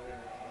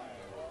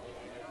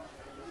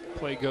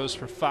 Play goes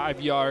for 5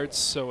 yards,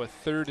 so a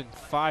 3rd and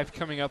 5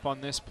 coming up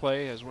on this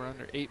play as we're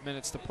under 8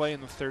 minutes to play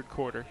in the 3rd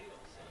quarter.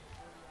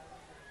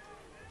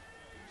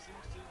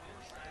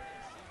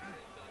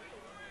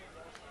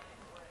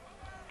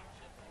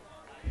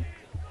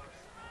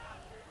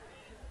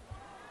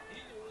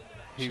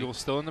 Eagles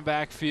still in the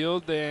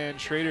backfield, and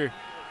Schrader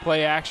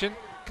play action.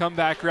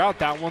 Comeback route,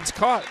 that one's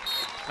caught.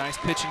 Nice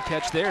pitch and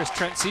catch there as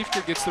Trent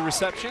Siefker gets the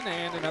reception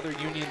and another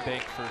Union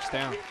Bank first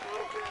down.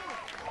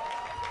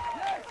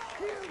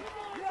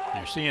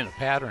 You're seeing a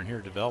pattern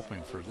here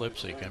developing for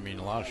Leipsic. I mean,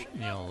 a lot of,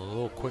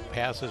 little quick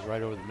passes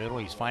right over the middle.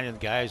 He's finding the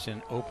guys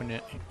in open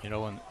it, in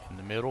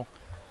the middle.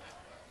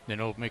 Then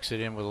he'll mix it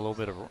in with a little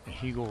bit of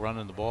Hegel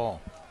running the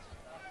ball.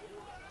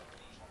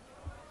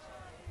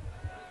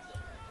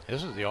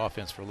 This is the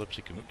offense for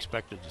Leipsic I'm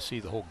expected to see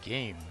the whole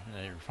game. And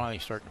they're finally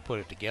starting to put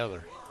it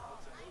together.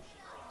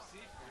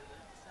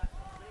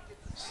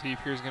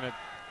 Siefker's going to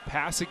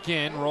pass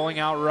again, rolling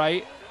out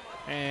right,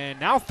 and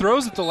now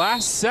throws at the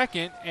last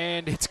second,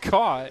 and it's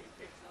caught.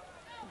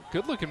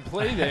 Good looking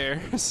play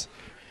there.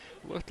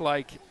 Looked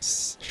like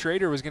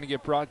Schrader was going to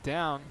get brought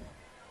down.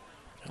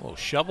 A little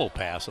shovel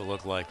pass, it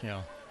looked like,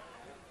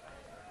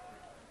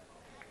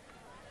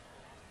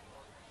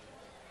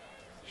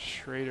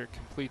 Schrader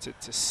completes it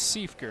to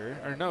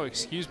Siefker, or no,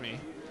 excuse me,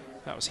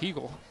 that was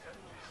Hegel.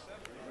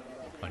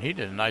 And he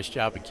did a nice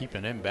job of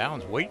keeping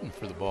inbounds, waiting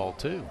for the ball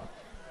too.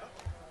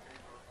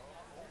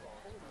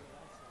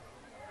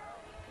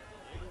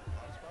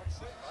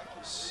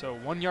 So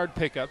 1 yard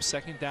pickup,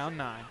 2nd down,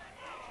 9.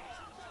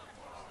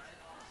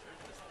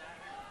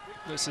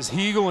 This is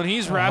Hegel, and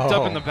he's wrapped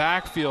up in the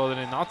backfield,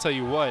 and I'll tell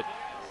you what,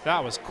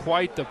 that was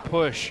quite the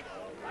push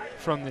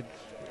from the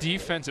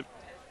defensive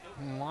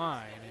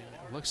line.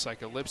 And it looks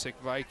like a Leipsic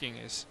Viking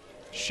is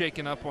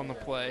shaken up on the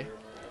play.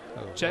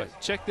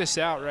 Check this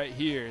out right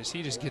here as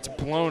he just gets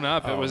blown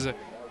up. It was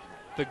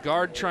the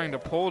guard trying to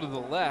pull to the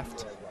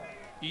left,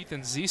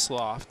 Ethan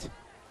Ziesloft.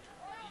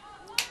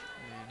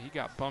 And he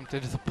got bumped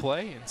into the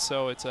play, and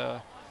so it's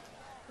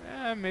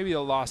maybe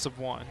a loss of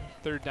 1.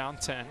 3rd down,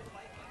 10.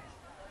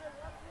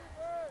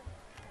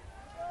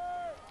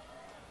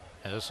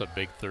 Yeah, this is a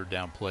big 3rd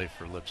down play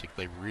for Leipsic.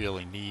 They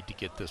really need to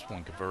get this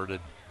one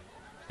converted.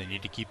 They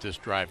need to keep this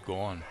drive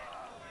going.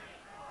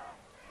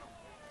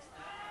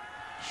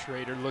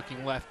 Schrader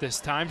looking left this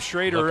time.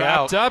 Schrader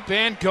wrapped up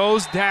and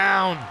goes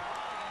down.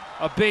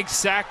 A big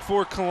sack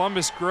for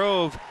Columbus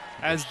Grove.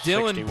 as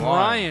Dylan 61.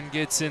 Bryan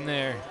gets in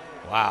there.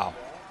 Wow.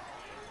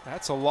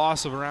 That's a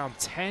loss of around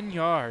 10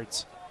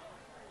 yards.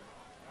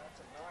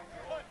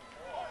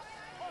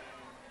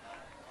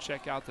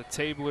 Check out the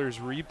Tablers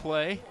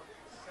replay.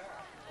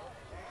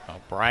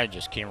 Bryan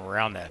just came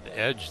around that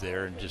edge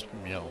there and just,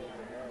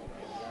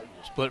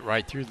 split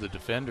right through the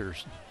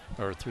defenders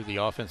or through the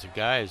offensive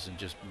guys and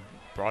just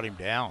brought him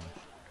down.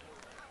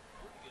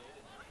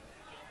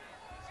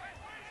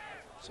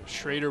 So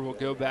Schrader will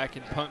go back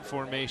in punt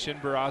formation.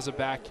 Barraza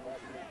back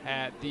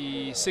at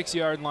the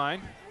 6-yard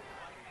line.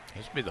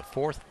 This will be the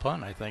 4th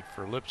punt, I think,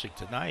 for Leipsic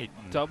tonight.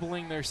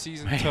 Doubling their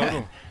season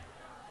total.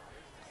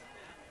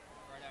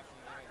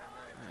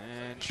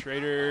 And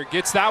Schrader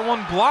gets that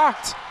one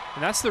blocked.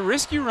 And that's the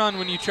risky run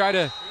when you try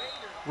to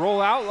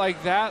roll out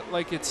like that,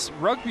 like it's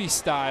rugby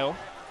style.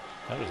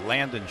 That was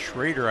Landon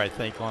Schrader, I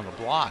think, on the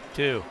block,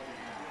 too.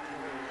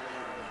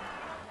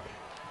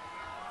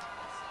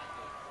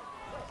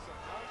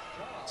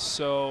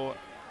 So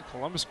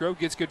Columbus Grove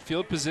gets good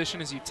field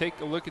position as you take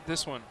a look at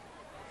this one.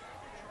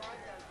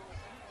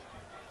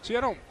 See,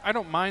 I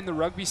don't mind the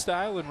rugby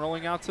style and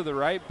rolling out to the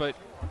right, but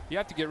you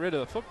have to get rid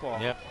of the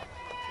football. Yep.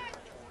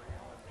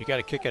 You got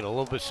to kick it a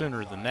little bit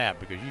sooner than that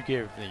because you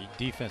give the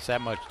defense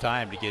that much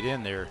time to get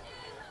in there,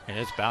 and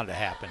it's bound to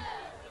happen.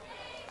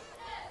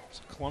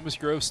 So Columbus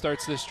Grove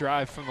starts this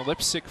drive from the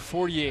Leipsic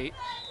 48.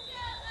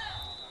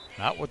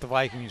 Not what the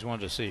Vikings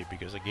wanted to see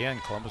because, again,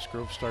 Columbus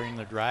Grove starting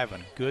the drive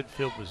in good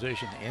field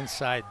position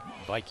inside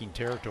Viking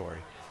territory.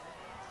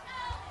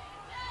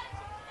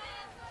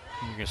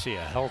 You're going to see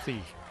a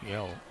healthy,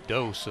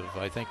 dose of,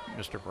 I think,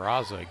 Mr.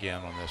 Barraza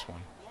again on this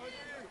one.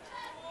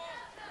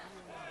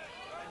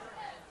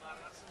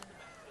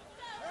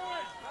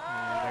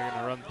 And they're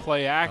going to run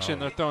play action.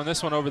 They're throwing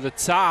this one over the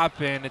top,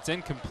 and it's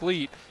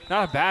incomplete.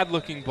 Not a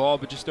bad-looking ball,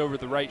 but just over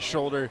the right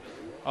shoulder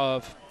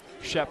of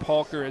Shep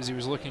Halker as he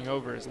was looking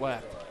over his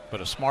left. But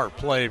a smart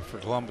play for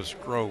Columbus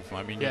Grove.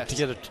 I mean, yes.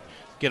 To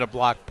get a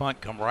block punt,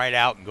 come right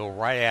out and go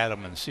right at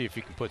him and see if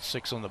you can put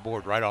 6 on the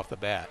board right off the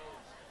bat.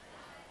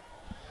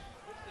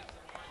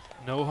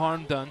 No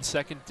harm done,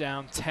 2nd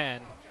down,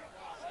 10.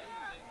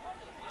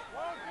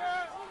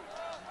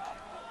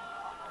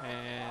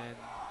 And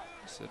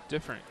it's a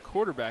different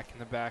quarterback in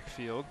the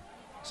backfield.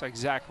 Looks like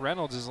Zach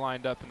Reynolds is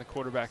lined up in the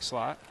quarterback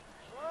slot.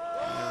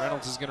 And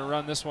Reynolds is going to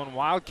run this one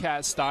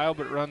Wildcat style,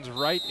 but runs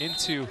right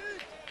into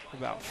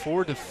about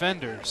 4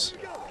 defenders.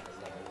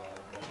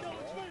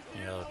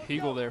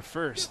 Hegel there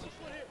first.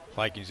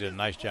 Vikings did a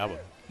nice job of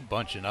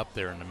bunching up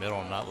there in the middle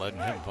and not letting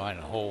him find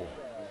a hole.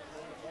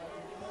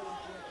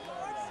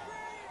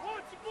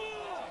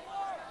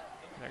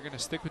 They're going to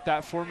stick with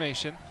that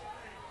formation.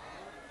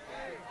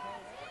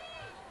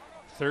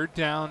 3rd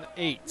down,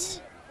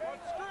 8.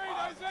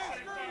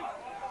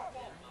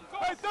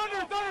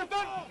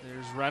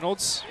 There's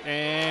Reynolds,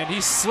 and he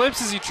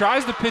slips as he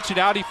tries to pitch it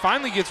out. He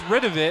finally gets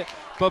rid of it,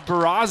 but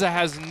Barraza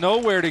has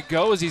nowhere to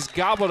go as he's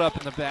gobbled up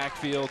in the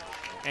backfield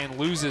and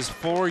loses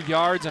 4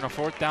 yards and a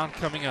 4th down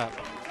coming up.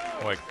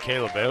 Boy,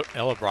 Caleb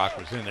Ellebrock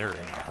was in there in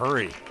a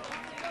hurry.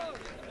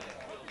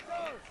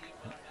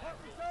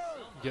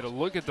 Get a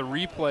look at the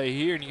replay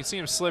here, and you can see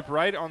him slip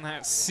right on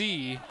that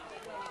C.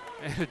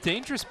 And a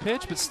dangerous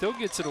pitch, but still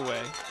gets it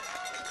away.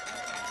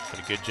 But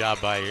a good job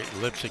by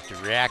Leipsic to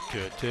react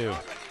to it, too.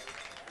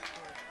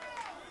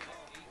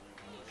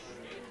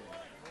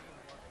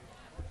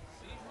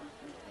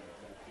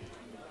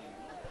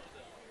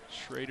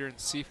 Schrader and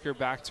Siefker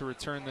back to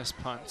return this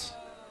punt.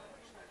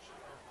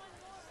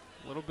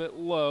 A little bit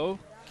low.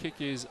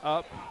 Kick is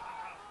up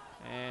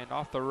and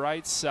off the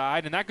right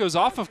side. And that goes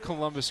off of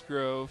Columbus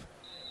Grove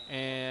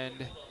and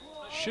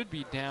should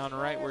be down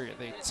right where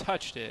they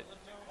touched it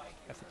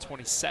at the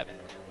 27.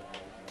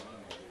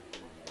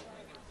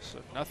 So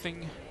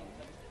nothing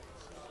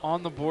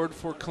on the board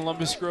for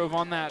Columbus Grove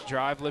on that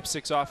drive.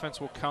 Leipzig's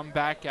offense will come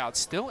back out.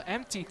 Still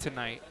empty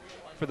tonight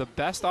for the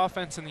best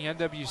offense in the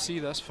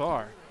NWC thus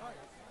far.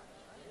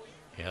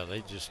 Yeah,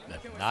 they just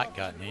have not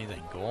gotten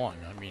anything going.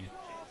 I mean,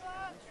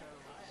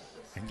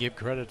 and give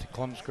credit to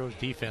Columbus Grove's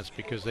defense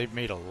because they've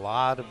made a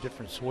lot of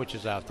different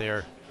switches out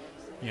there,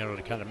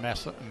 to kind of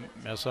mess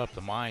up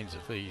the minds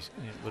of these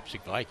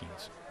Leipsic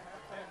Vikings.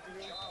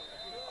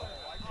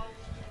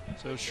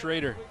 So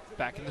Schrader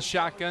back in the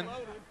shotgun.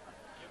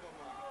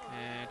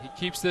 And he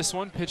keeps this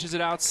one, pitches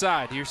it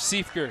outside. Here's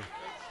Siefker.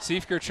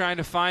 Siefker trying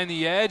to find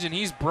the edge, and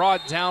he's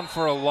brought down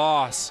for a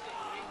loss.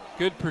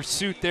 Good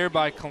pursuit there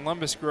by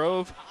Columbus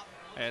Grove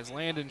as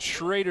Landon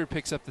Schrader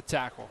picks up the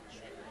tackle.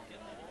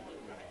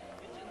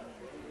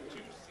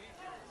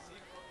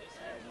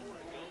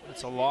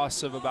 It's a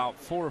loss of about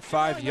 4 or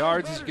 5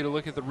 yards as you get a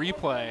look at the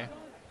replay.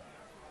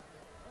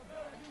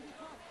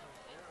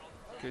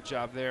 Good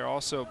job there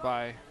also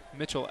by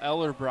Mitchell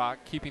Ellerbrock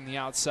keeping the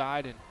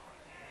outside and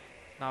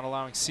not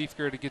allowing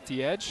Siefker to get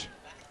the edge.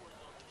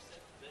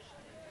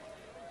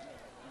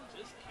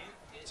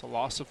 It's a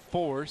loss of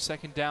 4,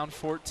 2nd down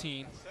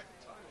 14.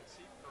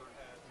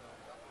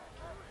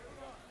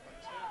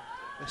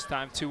 This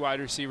time 2 wide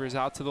receivers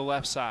out to the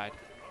left side.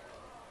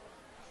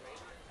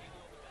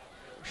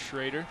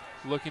 Schrader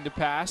looking to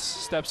pass,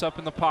 steps up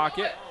in the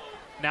pocket,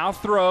 now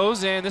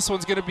throws, and this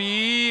one's going to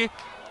be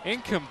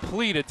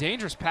incomplete. A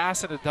dangerous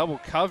pass and a double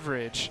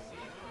coverage,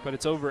 but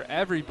it's over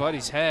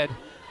everybody's head,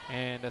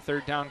 and a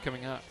third down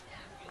coming up.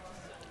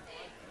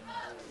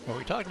 Well,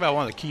 we talked about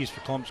one of the keys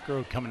for Columbus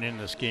Grove coming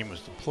into this game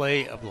was the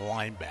play of the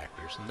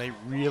linebackers, and they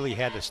really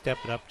had to step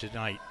it up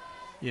tonight,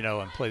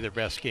 and play their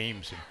best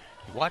games. And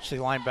you watch the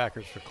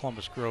linebackers for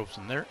Columbus Groves,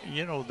 and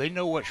they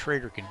know what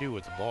Schrader can do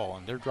with the ball,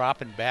 and they're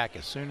dropping back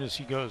as soon as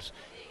he goes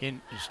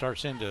in and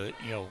starts into,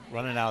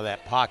 running out of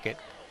that pocket.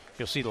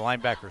 You'll see the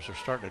linebackers are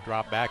starting to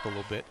drop back a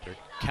little bit. They're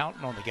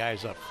counting on the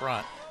guys up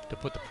front to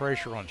put the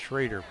pressure on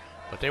Schrader,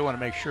 but they want to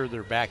make sure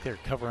they're back there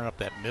covering up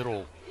that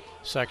middle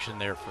section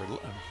there for,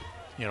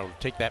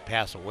 take that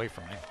pass away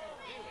from him.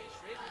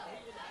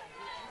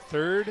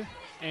 3rd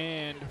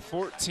and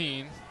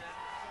 14.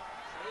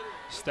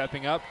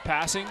 Stepping up,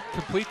 passing,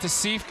 complete to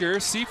Siefker.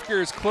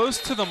 Siefker is close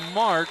to the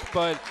mark,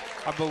 but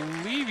I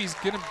believe he's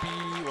going to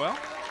be, well,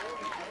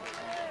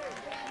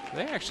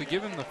 they actually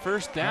give him the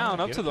first down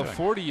up to the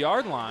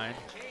 40-yard line.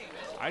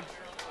 I'm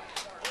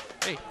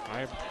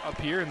up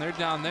here and they're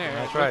down there.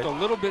 That's right. A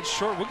little bit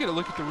short. We'll get a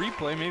look at the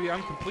replay. Maybe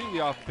I'm completely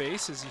off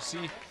base as you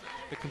see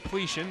the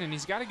completion, and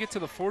he's got to get to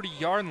the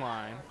 40-yard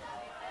line.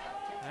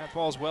 That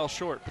ball's well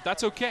short, but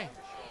that's okay.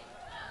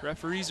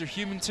 Referees are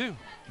human too.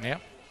 Yeah.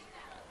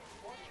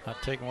 Not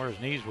taking where his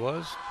knees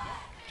was,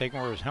 taking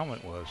where his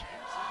helmet was.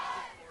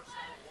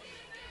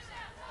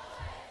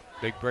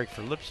 Big break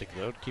for Leipsic,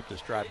 though, to keep this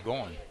drive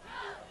going.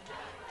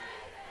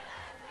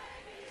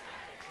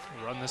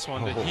 Run this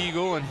one to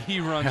Hegel, and he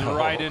runs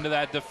right into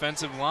that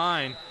defensive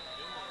line.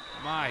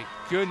 My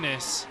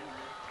goodness.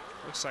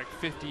 Looks like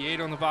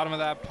 58 on the bottom of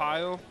that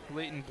pile.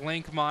 Leighton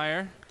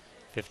Blankmeyer.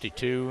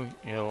 52,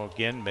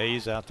 again,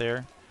 Mays out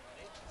there.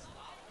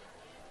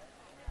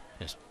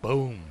 Just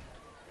boom.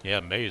 Yeah,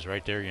 Mays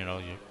right there, you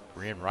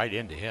ran right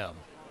into him.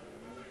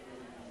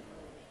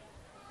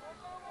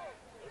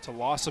 It's a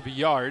loss of a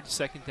yard.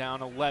 2nd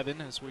down, 11,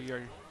 as we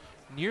are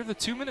near the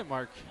 2-minute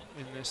mark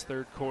in this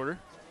 3rd quarter.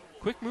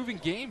 Quick moving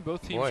game.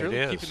 Both teams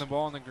really keeping the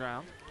ball on the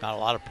ground. Not a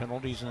lot of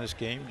penalties in this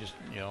game, just,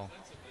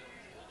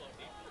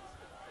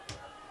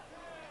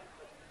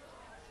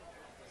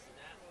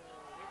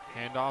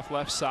 Handoff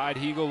left side.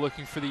 Hegel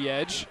looking for the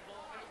edge.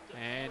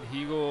 And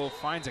Hegel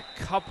finds a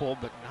couple,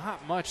 but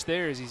not much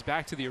there as he's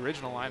back to the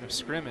original line of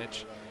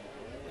scrimmage.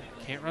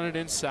 Can't run it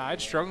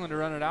inside, struggling to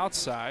run it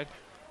outside.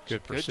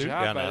 Good pursuit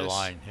down that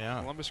line, yeah.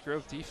 Columbus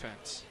Grove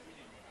defense.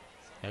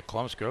 Yeah,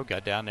 Columbus Grove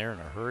got down there in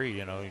a hurry,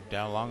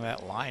 down along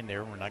that line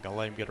there. We're not going to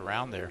let him get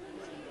around there.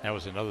 That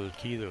was another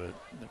key that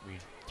we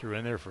threw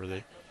in there for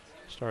the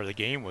start of the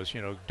game was,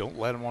 don't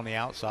let them on the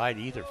outside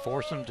either.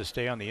 Force them to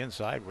stay on the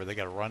inside where they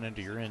got to run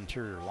into your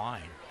interior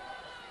line.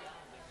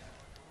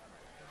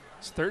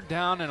 It's 3rd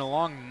down and a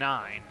long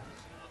 9.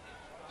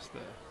 It's the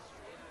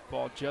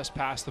ball just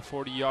past the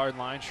 40-yard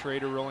line.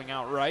 Schrader rolling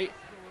out right.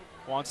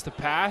 Wants to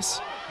pass.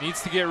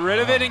 Needs to get rid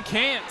of it and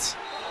can't.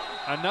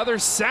 Another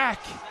sack.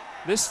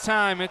 This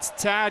time it's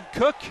Tad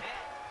Cook.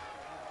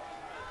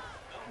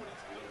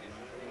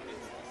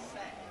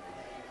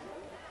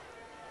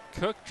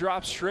 Cook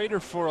drops Schrader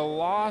for a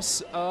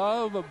loss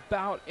of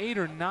about 8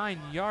 or 9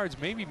 yards,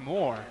 maybe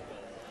more.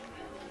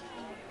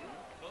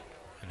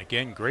 And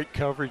again, great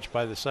coverage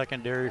by the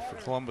secondary for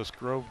Columbus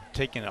Grove,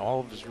 taking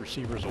all of his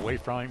receivers away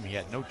from him. He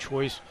had no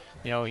choice.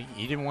 He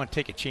didn't want to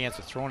take a chance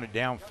of throwing it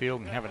downfield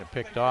and having it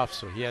picked off,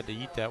 so he had to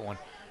eat that one.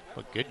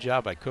 But good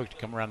job by Cook to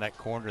come around that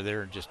corner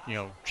there and just,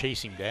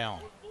 chase him down.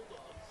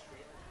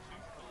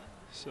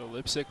 So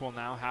Leipsic will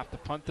now have to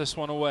punt this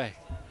one away.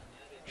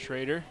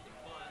 Schrader,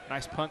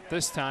 nice punt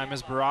this time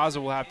as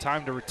Barraza will have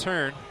time to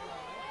return.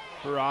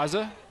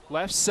 Barraza,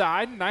 left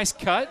side, nice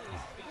cut.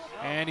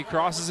 And he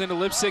crosses into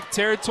Leipsic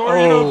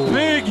territory and a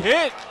big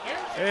hit.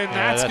 And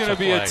that's going to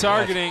be a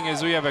targeting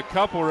as we have a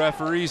couple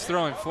referees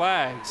throwing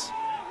flags.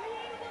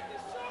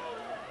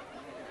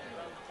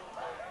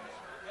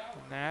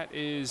 And that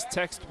is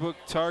textbook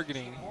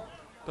targeting.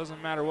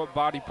 Doesn't matter what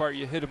body part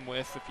you hit him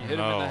with if you hit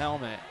him in the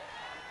helmet.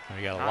 And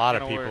we got a lot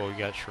of people. We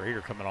got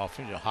Schrader coming off,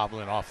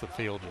 hobbling off the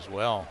field as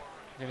well.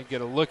 Going to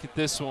get a look at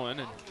this one,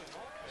 and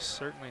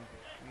certainly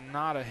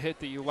not a hit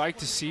that you like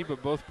to see,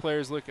 but both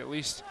players look at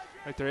least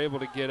like they're able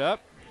to get up.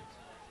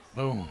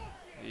 Boom.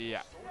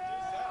 Yeah.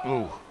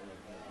 Ooh.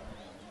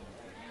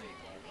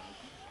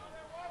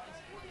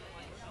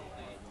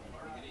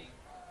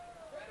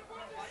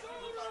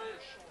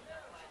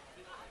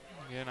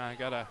 Again, I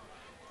got a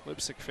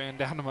Leipsic fan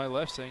down to my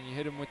left saying you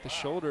hit him with the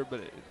shoulder, but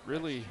it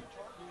really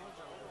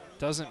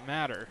doesn't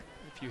matter.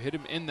 If you hit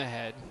him in the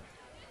head,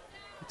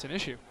 it's an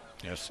issue.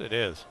 Yes, it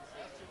is.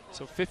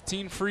 So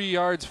 15 free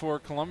yards for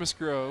Columbus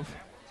Grove.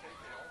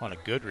 On a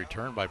good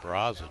return by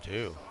Barraza,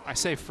 too. I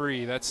say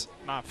free. That's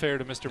not fair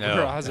to Mr.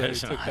 Barraza who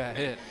took that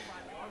hit.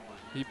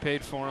 He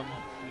paid for him,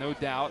 no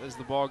doubt, as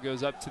the ball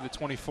goes up to the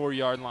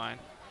 24-yard line.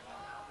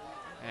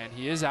 And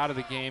he is out of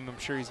the game. I'm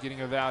sure he's getting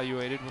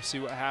evaluated. We'll see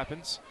what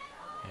happens.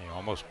 Yeah,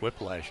 almost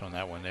whiplash on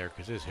that one there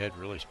because his head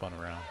really spun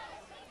around.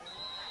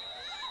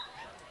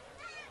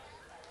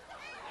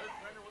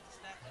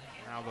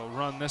 Now they'll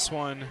run this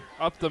one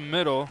up the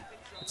middle.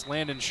 It's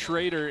Landon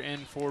Schrader in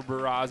for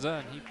Barraza,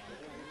 and he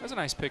has a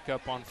nice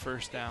pickup on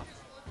first down.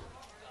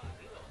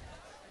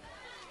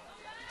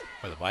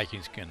 Well, the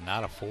Vikings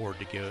cannot afford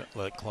to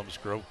let Columbus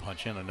Grove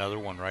punch in another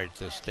one right at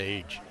this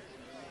stage.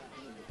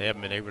 They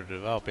haven't been able to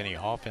develop any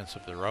offense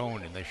of their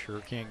own, and they sure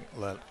can't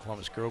let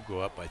Columbus Grove go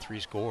up by 3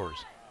 scores.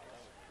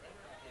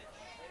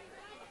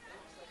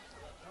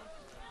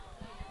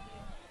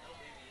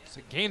 It's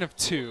a gain of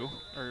 2,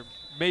 or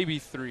maybe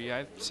 3.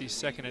 I see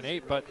 2nd and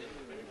 8, but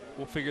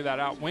we'll figure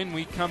that out when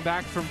we come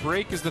back from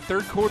break as the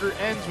third quarter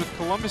ends with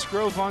Columbus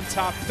Grove on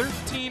top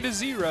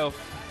 13-0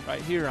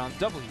 right here on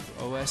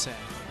WOSA.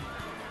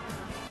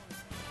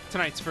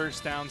 Tonight's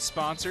first down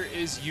sponsor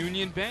is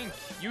Union Bank.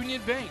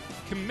 Union Bank,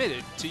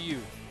 committed to you.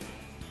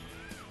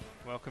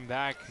 Welcome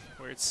back,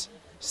 where it's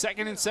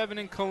 2nd and 7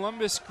 in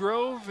Columbus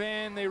Grove,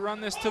 and they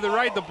run this to the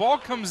right. The ball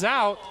comes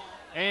out,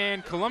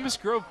 and Columbus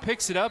Grove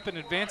picks it up and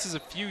advances a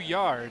few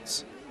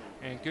yards.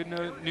 And good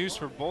news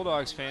for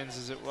Bulldogs fans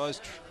as it was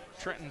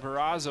Trenton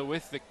Barraza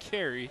with the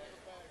carry.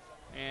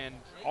 And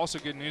also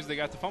good news, they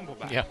got the fumble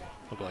back. Yeah,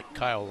 looked like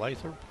Kyle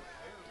Lathrop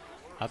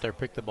out there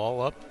picked the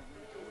ball up.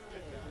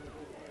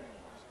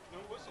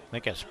 I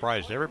think that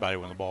surprised everybody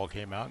when the ball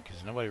came out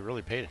because nobody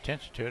really paid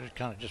attention to it. It's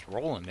kind of just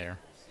rolling there.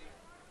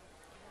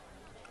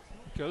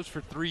 Goes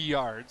for 3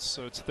 yards,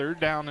 so it's 3rd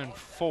down and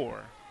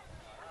 4.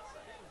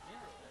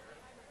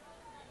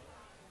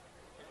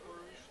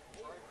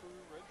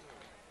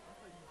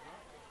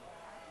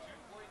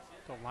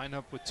 They'll line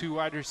up with 2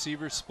 wide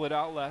receivers split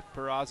out left.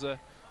 Barraza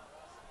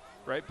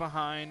right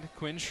behind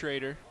Quinn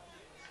Schrader.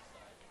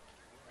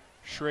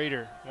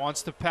 Schrader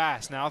wants to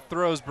pass, now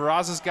throws.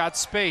 Barraza's got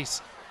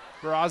space.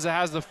 Barraza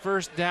has the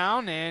first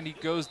down, and he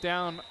goes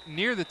down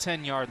near the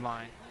 10-yard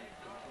line.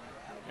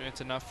 And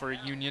it's enough for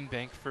a Union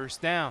Bank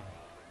first down.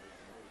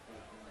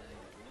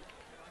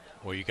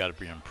 Well, you got to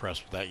be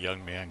impressed with that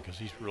young man because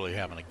he's really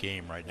having a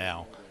game right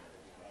now.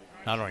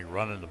 Not only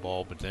running the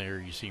ball, but there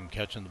you see him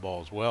catching the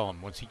ball as well.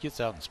 And once he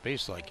gets out in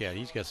space like that,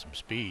 he's got some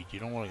speed. You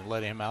don't want to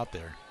let him out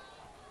there.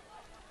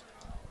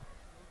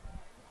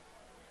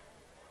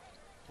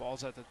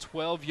 Ball's at the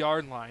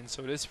 12-yard line,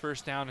 so it is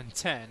first down and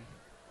 10.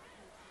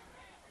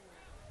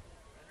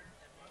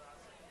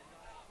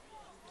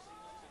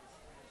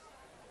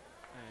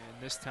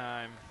 And this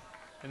time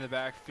in the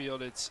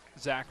backfield, it's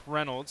Zach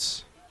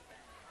Reynolds.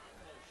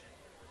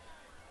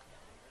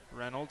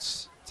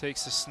 Reynolds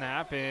takes the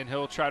snap, and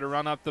he'll try to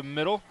run up the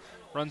middle.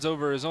 Runs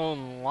over his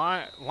own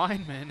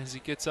lineman as he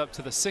gets up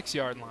to the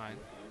 6-yard line.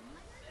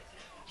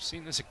 We've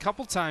seen this a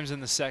couple times in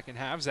the second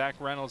half. Zach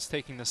Reynolds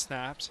taking the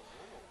snaps,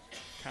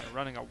 kind of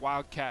running a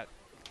Wildcat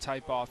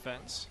type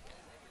offense.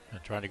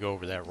 And trying to go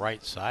over that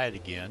right side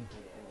again.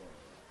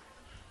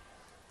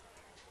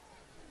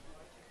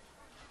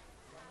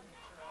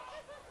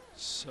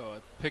 So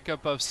a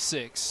pickup of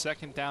 6,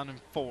 2nd down and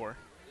 4.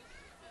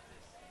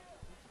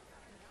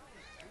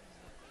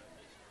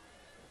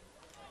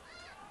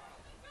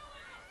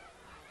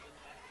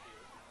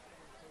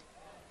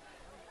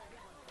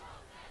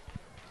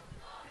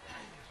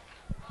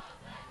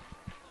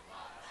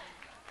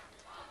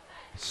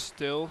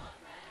 Still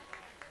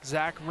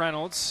Zach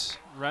Reynolds.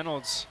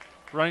 Reynolds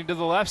running to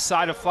the left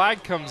side. A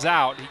flag comes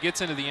out. He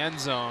gets into the end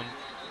zone.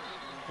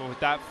 But with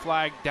that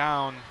flag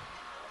down,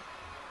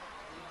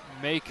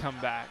 may come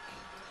back.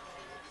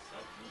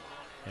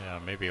 Yeah,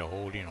 maybe a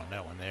holding on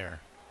that one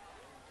there.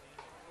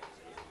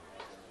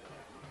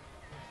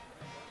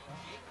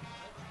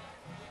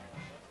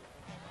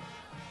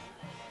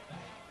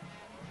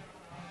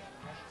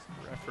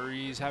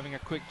 Referees having a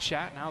quick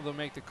chat. Now they'll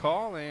make the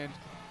call, and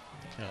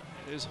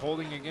it is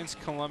holding against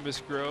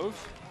Columbus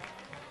Grove.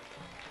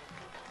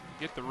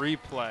 Get the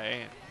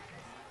replay.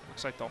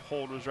 Looks like the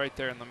hold was right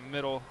there in the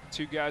middle.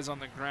 2 guys on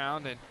the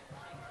ground, and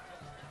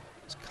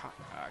it's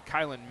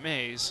Kylan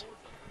Mays.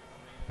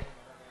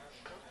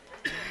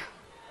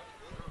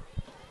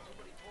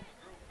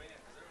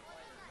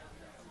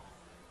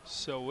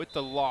 So with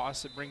the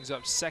loss, it brings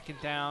up 2nd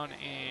down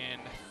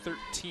and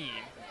 13,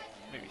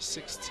 maybe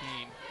 16.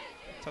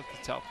 Tough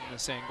to tell from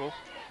this angle.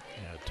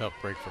 Yeah, tough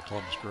break for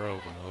Columbus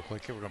Grove, and it looked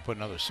like they were going to put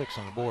another 6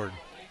 on the board.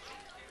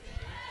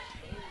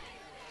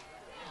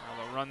 Now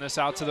they'll run this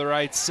out to the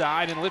right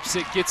side, and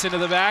Leipsic gets into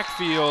the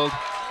backfield.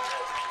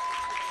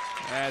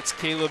 That's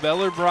Caleb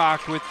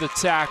Ellerbrock with the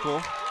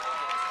tackle.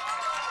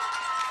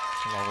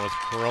 Along with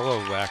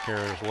Perillo back there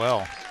as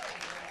well.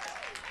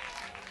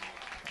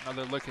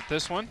 Another look at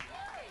this one.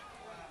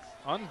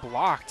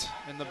 Unblocked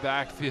in the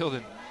backfield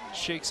and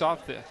shakes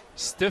off the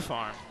stiff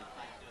arm.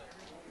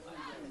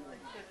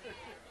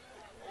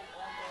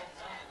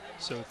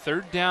 So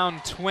 3rd down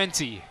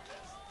 20.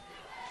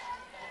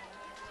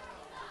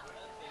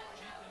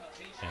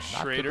 And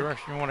not the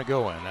direction you want to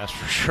go in, that's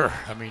for sure.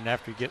 I mean,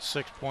 after you get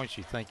 6 points,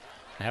 you think,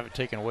 have it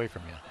taken away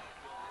from you.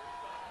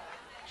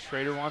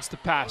 Schrader wants to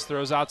pass,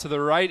 throws out to the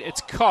right.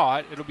 It's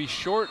caught. It'll be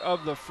short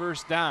of the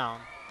first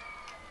down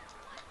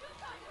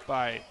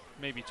by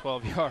maybe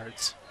 12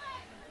 yards.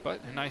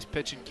 But a nice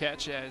pitch and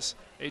catch as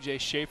A.J.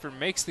 Schaefer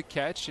makes the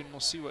catch, and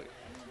we'll see what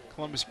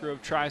Columbus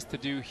Grove tries to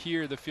do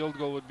here. The field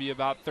goal would be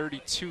about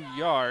 32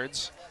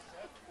 yards.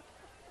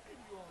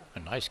 A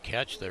nice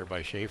catch there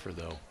by Schaefer,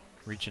 though.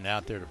 Reaching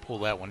out there to pull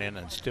that one in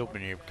and still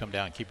being able to come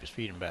down and keep his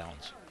feet in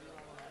bounds.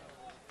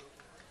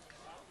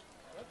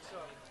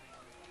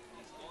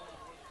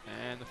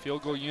 And the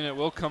field goal unit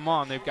will come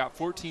on. They've got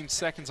 14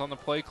 seconds on the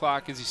play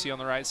clock, as you see on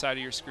the right side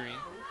of your screen.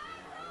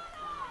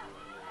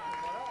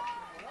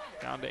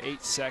 Down to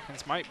 8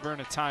 seconds. Might burn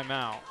a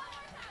timeout.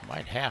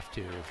 Might have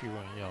to if you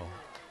want, you know.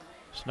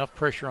 It's enough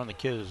pressure on the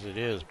kid as it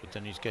is, but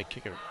then he's got to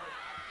kick it.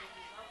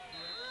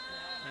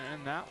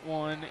 And that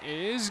one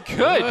is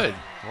good.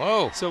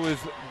 Whoa. So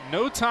with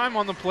no time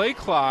on the play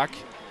clock,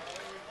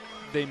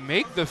 they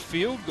make the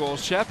field goal.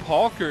 Shep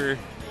Halker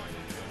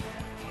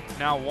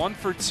now 1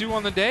 for 2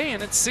 on the day,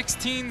 and it's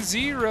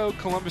 16-0.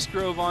 Columbus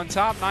Grove on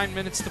top. 9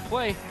 minutes to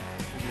play.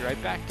 We'll be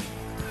right back.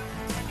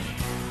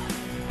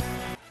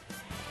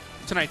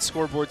 Tonight's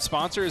scoreboard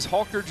sponsor is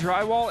Halker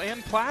Drywall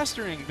and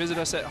Plastering. Visit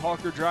us at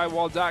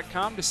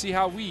halkerdrywall.com to see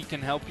how we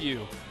can help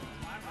you.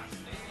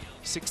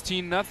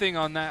 16-0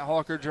 on that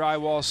Halker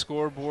Drywall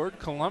scoreboard.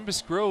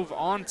 Columbus Grove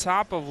on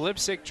top of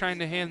Leipsic, trying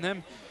to hand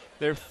them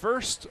their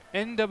first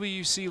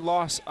NWC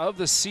loss of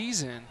the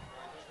season.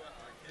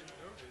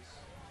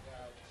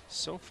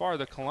 So far,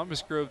 the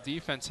Columbus Grove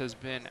defense has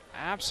been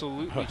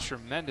absolutely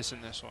tremendous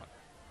in this one.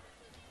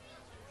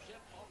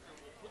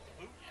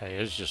 Hey,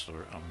 it's just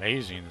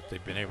amazing that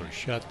they've been able to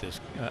shut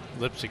this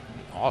Leipsic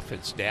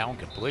offense down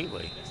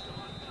completely.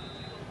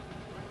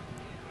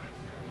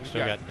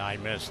 Still got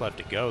 9 minutes left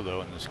to go,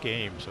 though, in this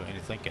game, so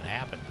anything can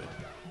happen. But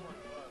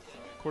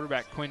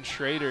quarterback Quinn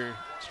Schrader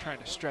is trying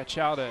to stretch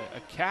out a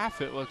calf,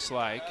 it looks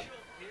like,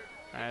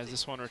 as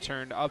this one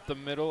returned up the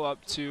middle,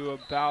 up to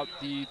about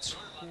the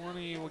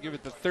 20, we'll give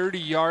it the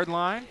 30-yard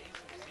line.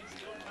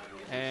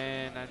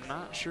 And I'm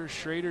not sure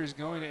Schrader is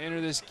going to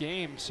enter this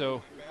game,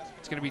 so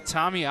it's going to be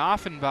Tommy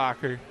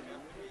Offenbacher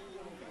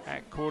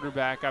at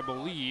quarterback, I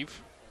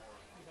believe.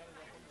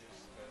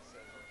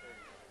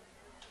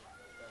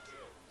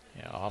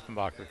 yeah,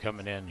 Offenbacher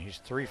coming in. He's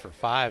 3 for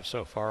 5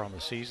 so far on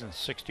the season,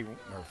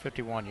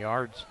 51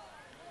 yards,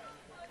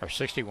 or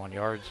 61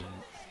 yards, and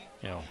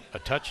you know, a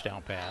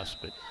touchdown pass.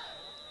 But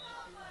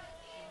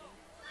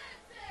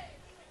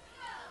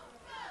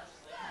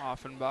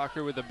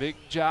Offenbacher with a big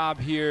job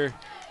here,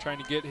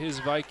 trying to get his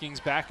Vikings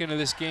back into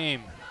this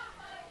game.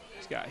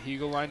 He's got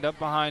Hegel lined up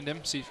behind him.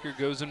 Seifker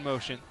goes in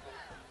motion.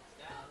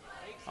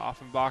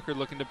 Offenbacher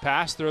looking to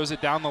pass, throws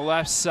it down the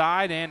left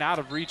side and out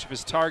of reach of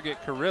his target,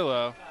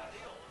 Carrillo.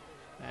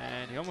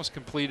 And he almost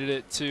completed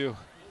it to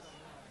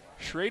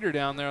Schrader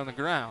down there on the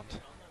ground.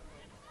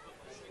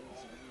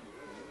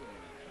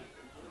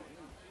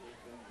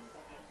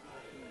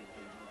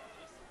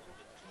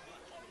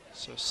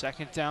 So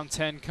second down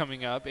 10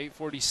 coming up,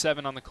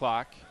 8:47 on the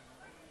clock.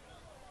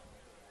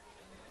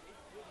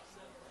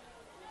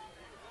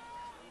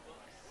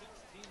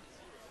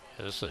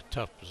 this is a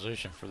tough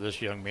position for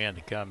this young man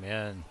to come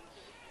in.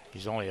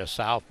 He's only a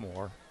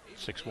sophomore,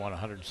 6'1",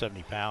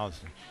 170 pounds.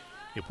 And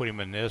you put him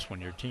in this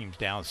when your team's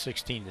down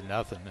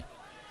 16-0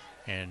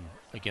 and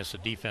against a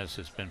defense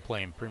that's been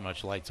playing pretty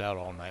much lights out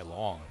all night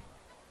long.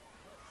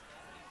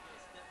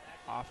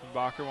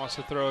 Offenbacher wants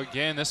to throw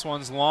again. This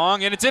one's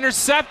long, and it's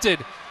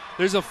intercepted.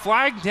 There's a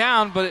flag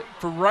down, but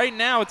for right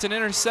now, it's an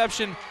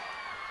interception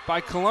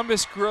by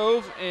Columbus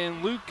Grove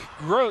and Luke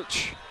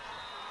Groch.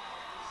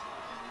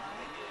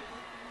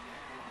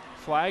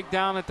 Flag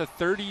down at the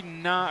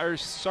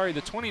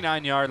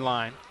 29-yard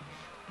line,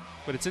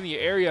 but it's in the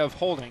area of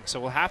holding, so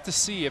we'll have to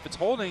see if it's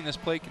holding. This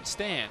play can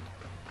stand.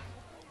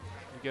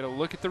 We get a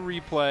look at the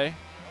replay.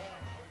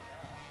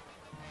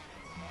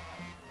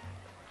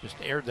 Just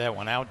aired that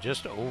one out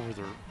just over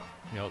the,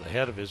 the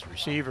head of his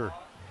receiver.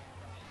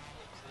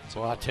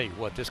 So I'll tell you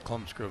what, this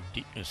Columbus Grove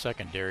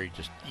secondary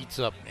just eats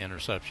up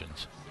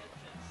interceptions.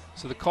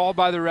 So the call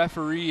by the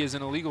referee is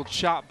an illegal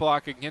chop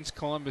block against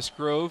Columbus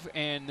Grove,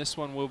 and this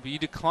one will be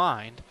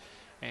declined.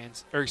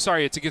 It's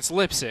against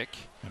Leipsic.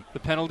 The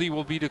penalty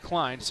will be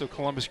declined, so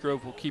Columbus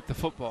Grove will keep the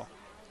football.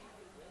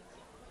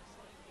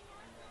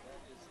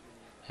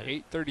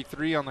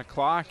 8:33 on the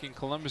clock, and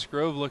Columbus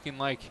Grove looking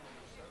like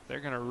they're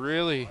going to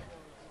really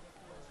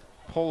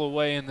pull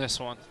away in this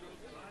one.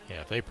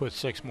 Yeah, if they put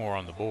 6 more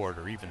on the board,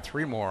 or even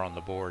 3 more on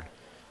the board,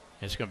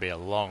 it's going to be a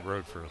long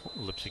road for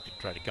Leipsic to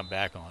try to come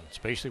back on,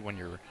 especially when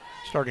your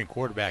starting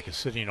quarterback is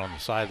sitting on the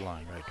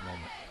sideline right at the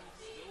moment.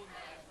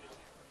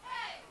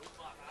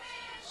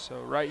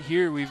 So right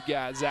here we've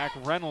got Zach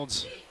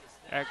Reynolds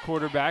at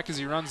quarterback as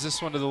he runs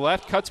this one to the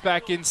left, cuts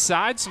back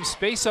inside, some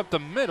space up the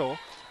middle.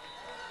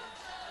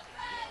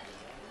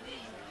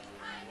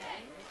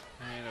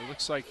 And it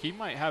looks like he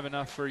might have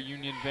enough for a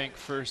Union Bank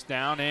first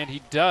down, and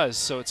he does.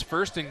 So it's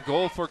first and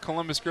goal for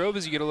Columbus Grove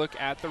as you get a look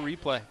at the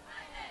replay.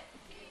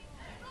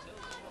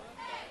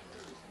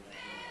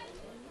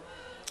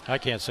 I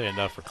can't say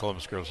enough for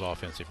Columbus Grove's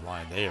offensive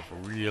line. They have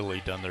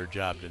really done their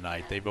job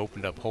tonight. They've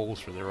opened up holes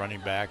for their running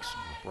backs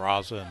with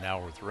Braza and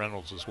now with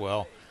Reynolds as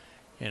well.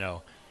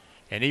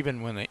 And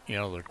even when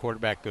their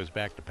quarterback goes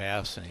back to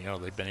pass, and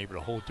they've been able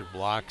to hold their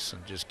blocks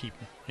and just keep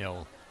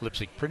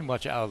Leipsic pretty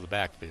much out of the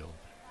backfield.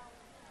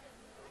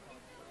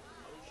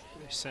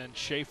 They send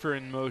Schaefer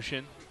in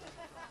motion.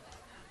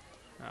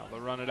 Now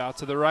they'll run it out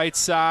to the right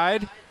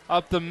side,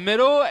 up the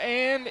middle,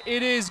 and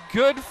it is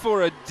good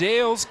for a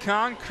Dale's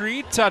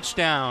Concrete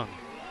touchdown.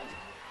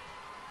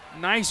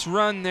 Nice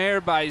run there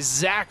by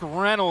Zach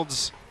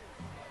Reynolds.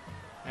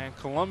 And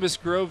Columbus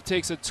Grove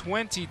takes a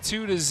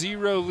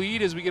 22-0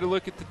 lead as we get a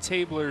look at the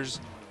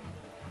Tablers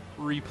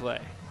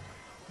replay.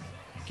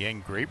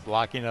 Again, great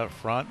blocking up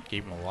front.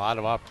 Gave him a lot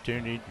of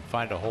opportunity to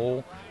find a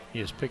hole. He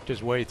has picked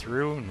his way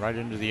through and right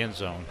into the end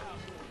zone.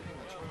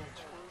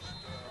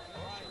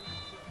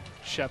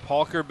 Shep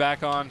Halker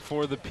back on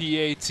for the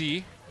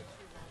PAT.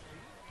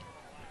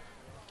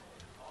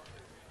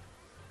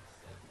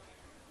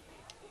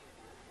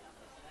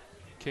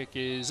 Kick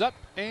is up,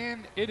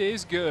 and it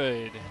is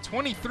good.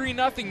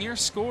 23-0 your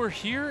score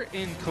here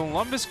in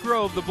Columbus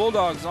Grove. The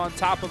Bulldogs on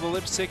top of the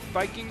Leipsic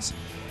Vikings.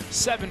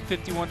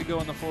 7:51 to go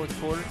in the fourth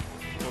quarter.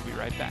 We'll be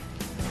right back.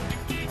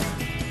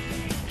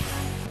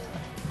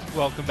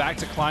 Welcome back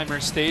to Clymer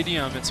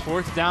Stadium. It's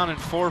 4th down and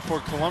 4 for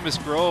Columbus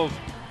Grove.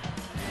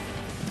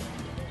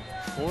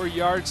 4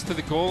 yards to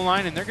the goal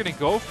line, and they're going to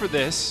go for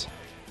this.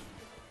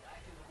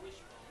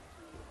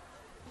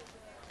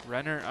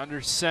 Renner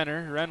under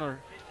center. Renner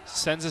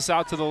sends us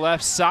out to the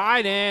left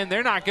side, and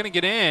they're not going to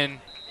get in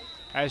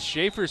as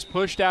Schaefer's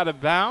pushed out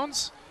of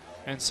bounds.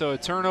 And so a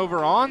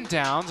turnover on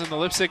downs, and the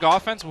Leipsic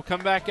offense will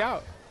come back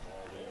out.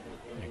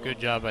 Good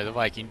job by the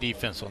Viking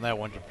defense on that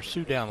one to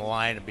pursue down the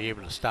line and be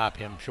able to stop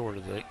him short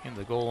of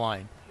the goal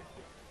line.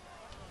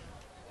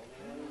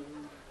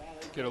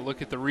 Get a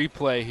look at the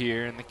replay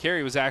here, and the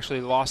carry was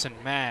actually Lawson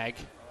Mag.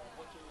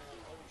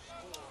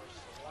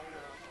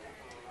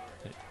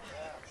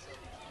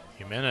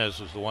 Jimenez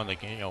was the one that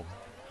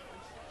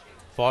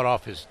fought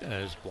off his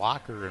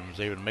blocker and was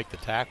able to make the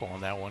tackle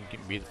on that one,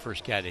 be the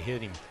first guy to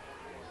hit him.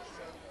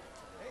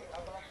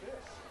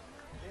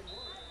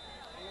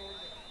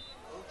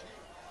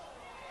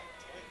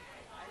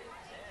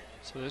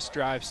 So this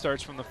drive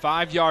starts from the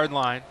 5-yard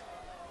line.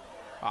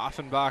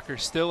 Offenbacher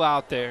still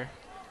out there.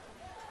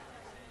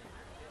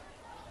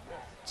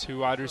 2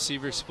 wide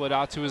receivers split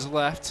out to his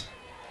left.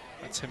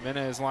 That's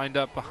Jimenez lined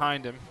up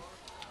behind him.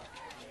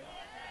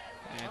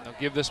 And they'll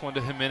give this one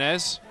to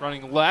Jimenez,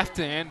 running left,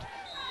 and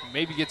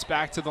maybe gets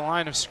back to the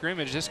line of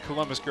scrimmage. This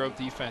Columbus Grove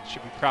defense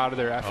should be proud of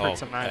their effort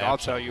tonight, absolutely. I'll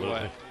tell you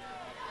what.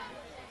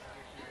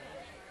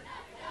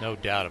 No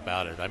doubt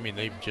about it. I mean,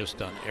 they've just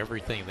done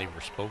everything they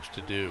were supposed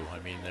to do. I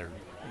mean, their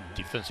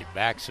defensive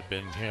backs have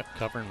been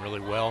covering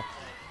really well.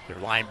 Their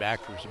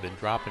linebackers have been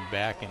dropping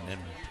back and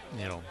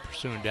then,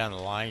 pursuing down the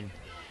line,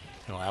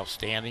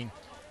 outstanding.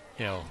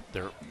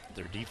 Their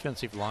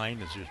defensive line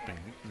has just been,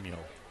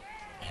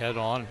 head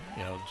on,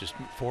 just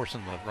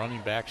forcing the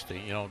running backs to,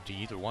 to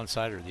either one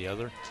side or the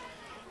other.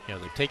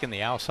 They've taken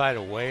the outside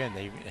away and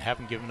they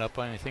haven't given up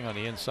anything on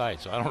the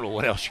inside. So I don't know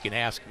what else you can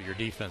ask of your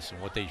defense than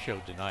what they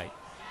showed tonight.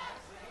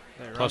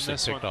 Plus they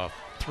picked off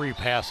 3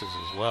 passes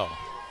as well.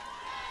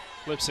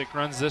 Leipsic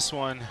runs this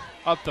one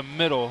up the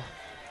middle.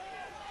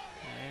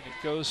 And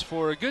it goes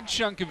for a good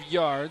chunk of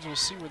yards. We'll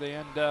see where they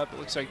end up. It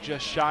looks like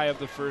just shy of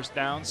the first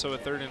down, so a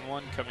 3rd and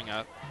 1 coming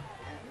up.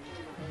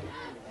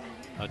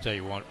 I'll tell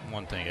you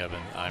one thing,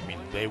 Evan. I mean,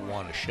 they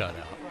want a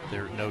shutout.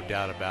 There's no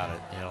doubt about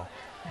it.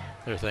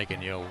 They're thinking,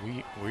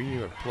 we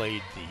have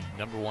played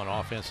the #1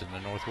 offense in the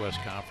Northwest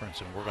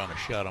Conference, and we're going to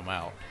shut them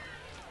out.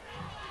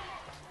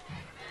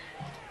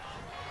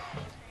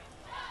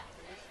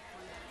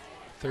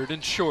 Third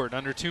and short,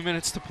 under 2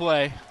 minutes to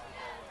play.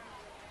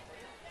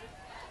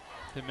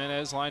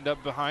 Jimenez lined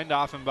up behind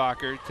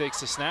Offenbacher, takes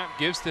the snap,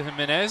 gives to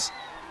Jimenez,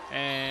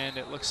 and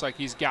it looks like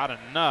he's got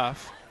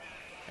enough.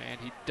 And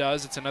he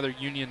does. It's another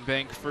Union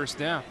Bank first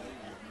down.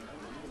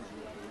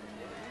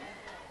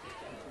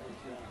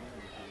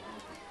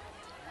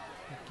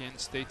 Again,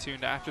 stay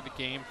tuned after the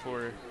game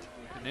for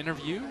an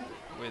interview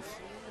with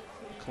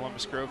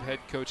Columbus Grove head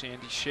coach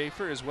Andy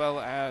Schaefer, as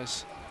well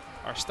as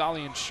our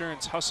Stolly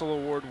Insurance Hustle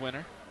Award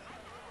winner.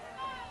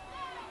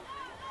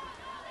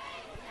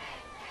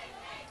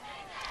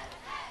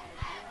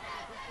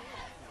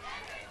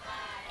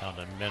 Down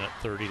to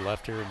 1:30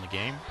 left here in the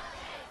game.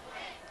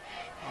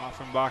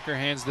 Offenbacher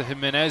hands to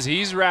Jimenez.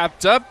 He's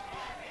wrapped up,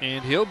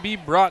 and he'll be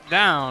brought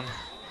down.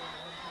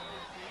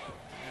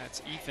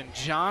 That's Ethan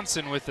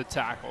Johnson with the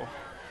tackle.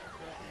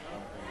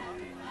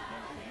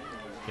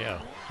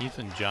 Yeah,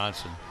 Ethan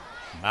Johnson,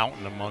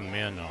 mountain among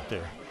men out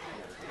there.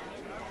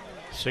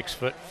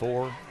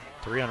 6'4",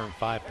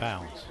 305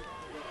 pounds.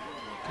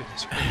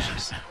 Goodness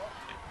gracious.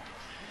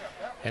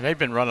 And they've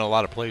been running a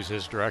lot of plays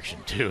his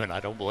direction too, and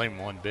I don't blame him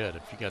one bit.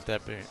 If you got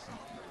that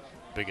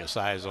big a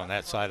size on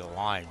that side of the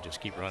line,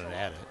 just keep running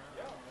at it.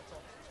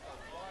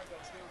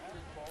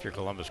 If you're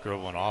Columbus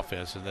Grove on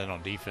offense, and then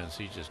on defense,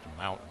 he's just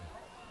a mountain.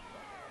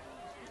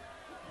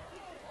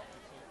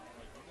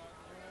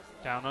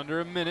 Down under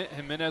a minute.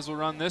 Jimenez will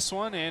run this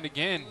one, and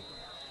again,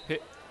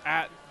 hit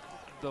at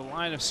the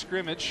line of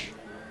scrimmage.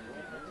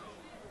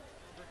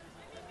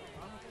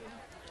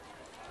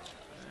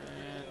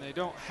 They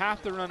don't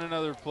have to run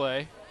another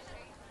play.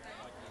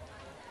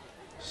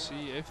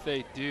 See if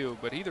they do,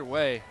 but either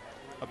way,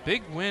 a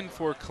big win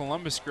for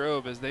Columbus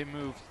Grove as they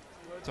move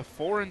to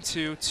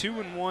 4-2,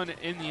 2-1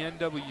 in the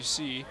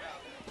NWC.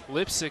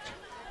 Leipsic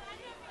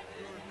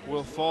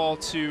will fall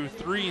to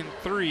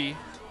 3-3,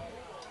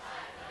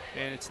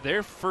 and it's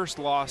their first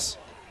loss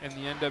in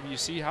the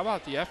NWC. How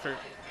about the effort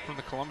from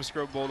the Columbus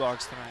Grove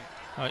Bulldogs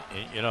tonight?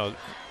 You know,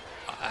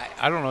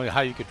 I don't know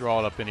how you could draw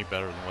it up any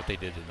better than what they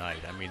did tonight.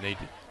 I mean, they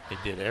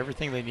did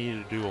everything they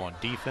needed to do on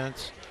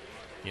defense.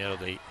 You know,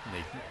 their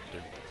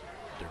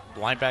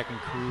linebacking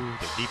crew,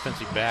 their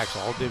defensive backs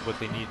all did what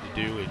they needed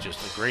to do. It's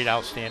just a great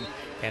outstanding,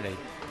 and they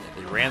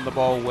ran the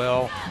ball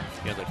well.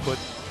 You know, they put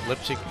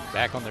Leipsic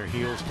back on their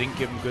heels, didn't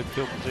give them good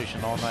field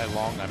position all night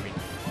long. I mean,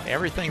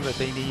 everything that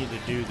they needed to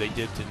do, they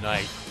did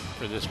tonight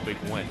for this big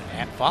win.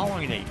 And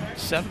following a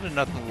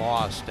 7-0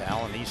 loss to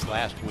Allen East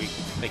last week,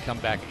 they come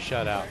back and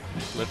shut out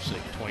Leipsic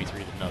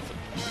 23-0.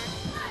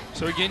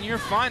 So again, your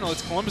final,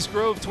 it's Columbus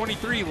Grove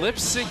 23,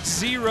 Leipsic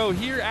 0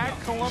 here at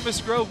Columbus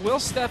Grove. We'll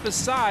step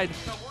aside,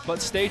 but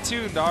stay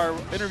tuned. Our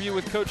interview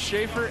with Coach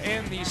Schaefer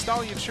and the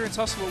Stolly Insurance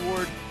Hustle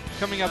Award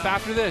coming up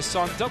after this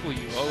on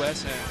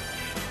WOSN.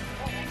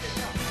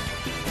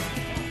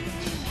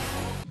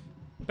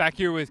 Back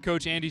here with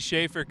Coach Andy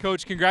Schaefer.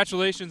 Coach,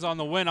 congratulations on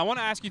the win. I want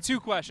to ask you two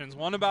questions,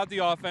 one about the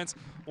offense,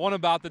 one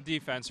about the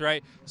defense,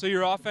 right? So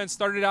your offense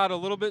started out a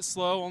little bit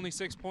slow, only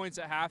 6 points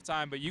at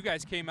halftime, but you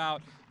guys came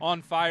out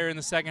on fire in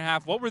the second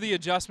half. What were the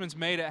adjustments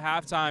made at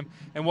halftime,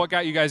 and what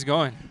got you guys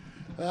going?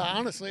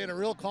 Honestly, in a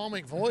real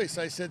calming voice,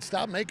 I said,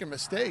 stop making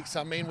mistakes.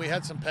 I mean, we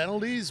had some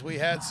penalties. We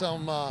had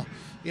some, an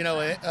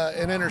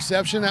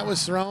interception that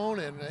was thrown,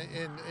 and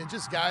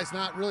just guys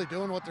not really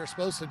doing what they're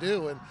supposed to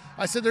do. And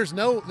I said, there's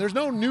no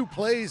new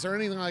plays or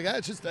anything like that.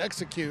 It's just to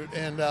execute.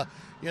 And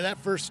that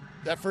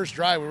first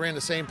drive, we ran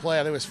the same play.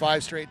 I think it was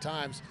 5 straight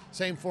times,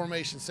 same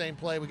formation, same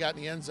play. We got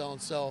in the end zone,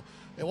 so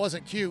it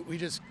wasn't cute. We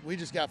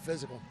just got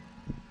physical.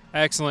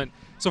 Excellent.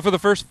 So for the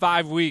first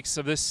 5 weeks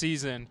of this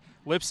season,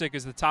 Leipsic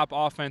is the top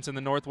offense in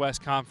the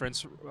Northwest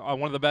Conference,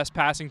 one of the best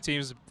passing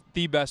teams,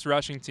 the best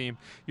rushing team.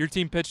 Your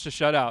team pitched a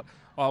shutout.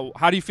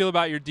 How do you feel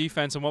about your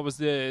defense, and what was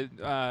the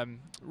Yeah,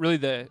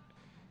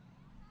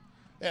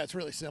 it's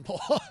really simple.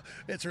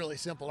 It's really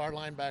simple. Our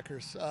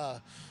linebackers,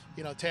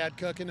 Tad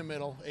Cook in the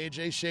middle,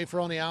 A.J. Schaefer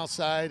on the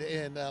outside,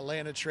 and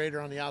Landon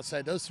Schrader on the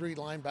outside. Those 3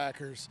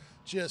 linebackers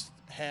just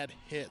had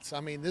hits.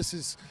 I mean,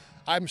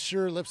 I'm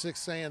sure Leipzig's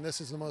saying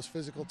this is the most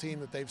physical team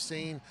that they've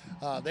seen.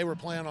 They were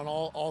playing on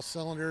all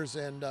cylinders,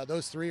 and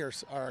those 3 are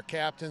our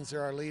captains,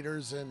 they're our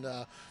leaders, and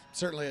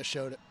certainly it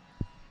showed it.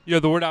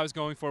 The word I was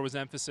going for was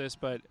emphasis,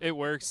 but it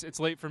works. It's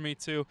late for me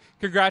too.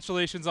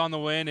 Congratulations on the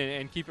win,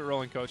 and keep it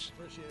rolling, Coach.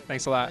 Appreciate it.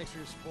 Thanks a lot. Thanks for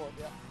your support.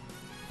 Yeah.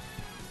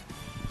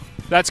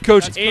 That's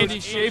Coach Andy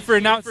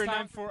Schaefer. Now it's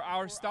time for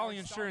our Stolly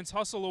Insurance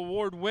Hustle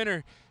Award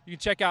winner. You can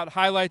check out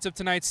highlights of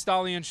tonight's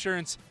Stolly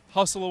Insurance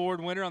Hustle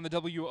Award winner on the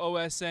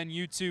WOSN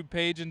YouTube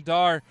page. And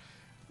Dar,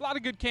 a lot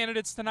of good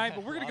candidates tonight,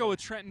 but we're going to go with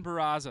Trenton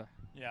Barraza.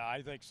 Yeah,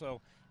 I think so.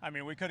 I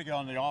mean, we could have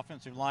gone the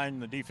offensive line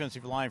and the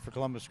defensive line for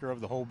Columbus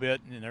Grove the whole bit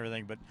and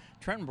everything, but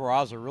Trenton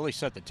Barraza really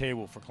set the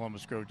table for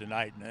Columbus Grove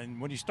tonight. And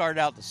when he started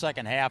out the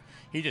second half,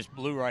 he just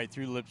blew right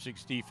through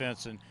Leipzig's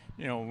defense and,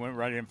 went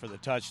right in for the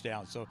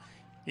touchdown. So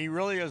he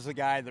really is the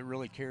guy that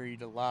really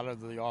carried a lot of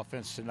the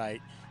offense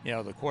tonight.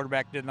 The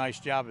quarterback did a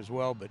nice job as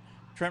well, but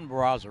Trenton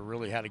Barraza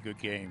really had a good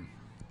game.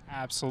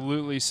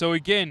 Absolutely. So,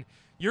 again,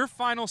 your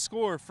final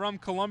score from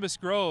Columbus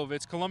Grove,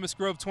 it's Columbus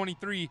Grove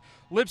 23,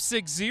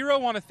 Leipsic 0. I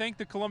want to thank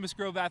the Columbus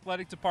Grove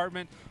Athletic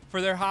Department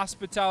for their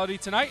hospitality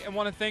tonight, and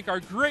want to thank our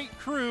great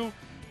crew,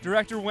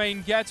 Director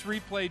Wayne Getz,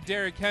 replay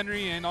Derek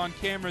Henry, and on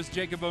cameras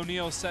Jacob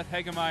O'Neill, Seth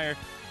Hegemeyer,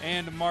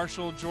 and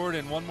Marshall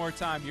Jordan. One more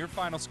time, your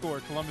final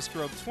score, Columbus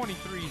Grove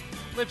 23,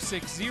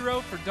 Leipsic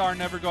 0. For Dar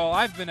Nevergall,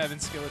 I've been Evan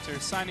Skilleter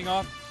signing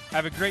off.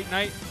 Have a great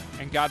night,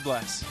 and God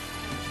bless.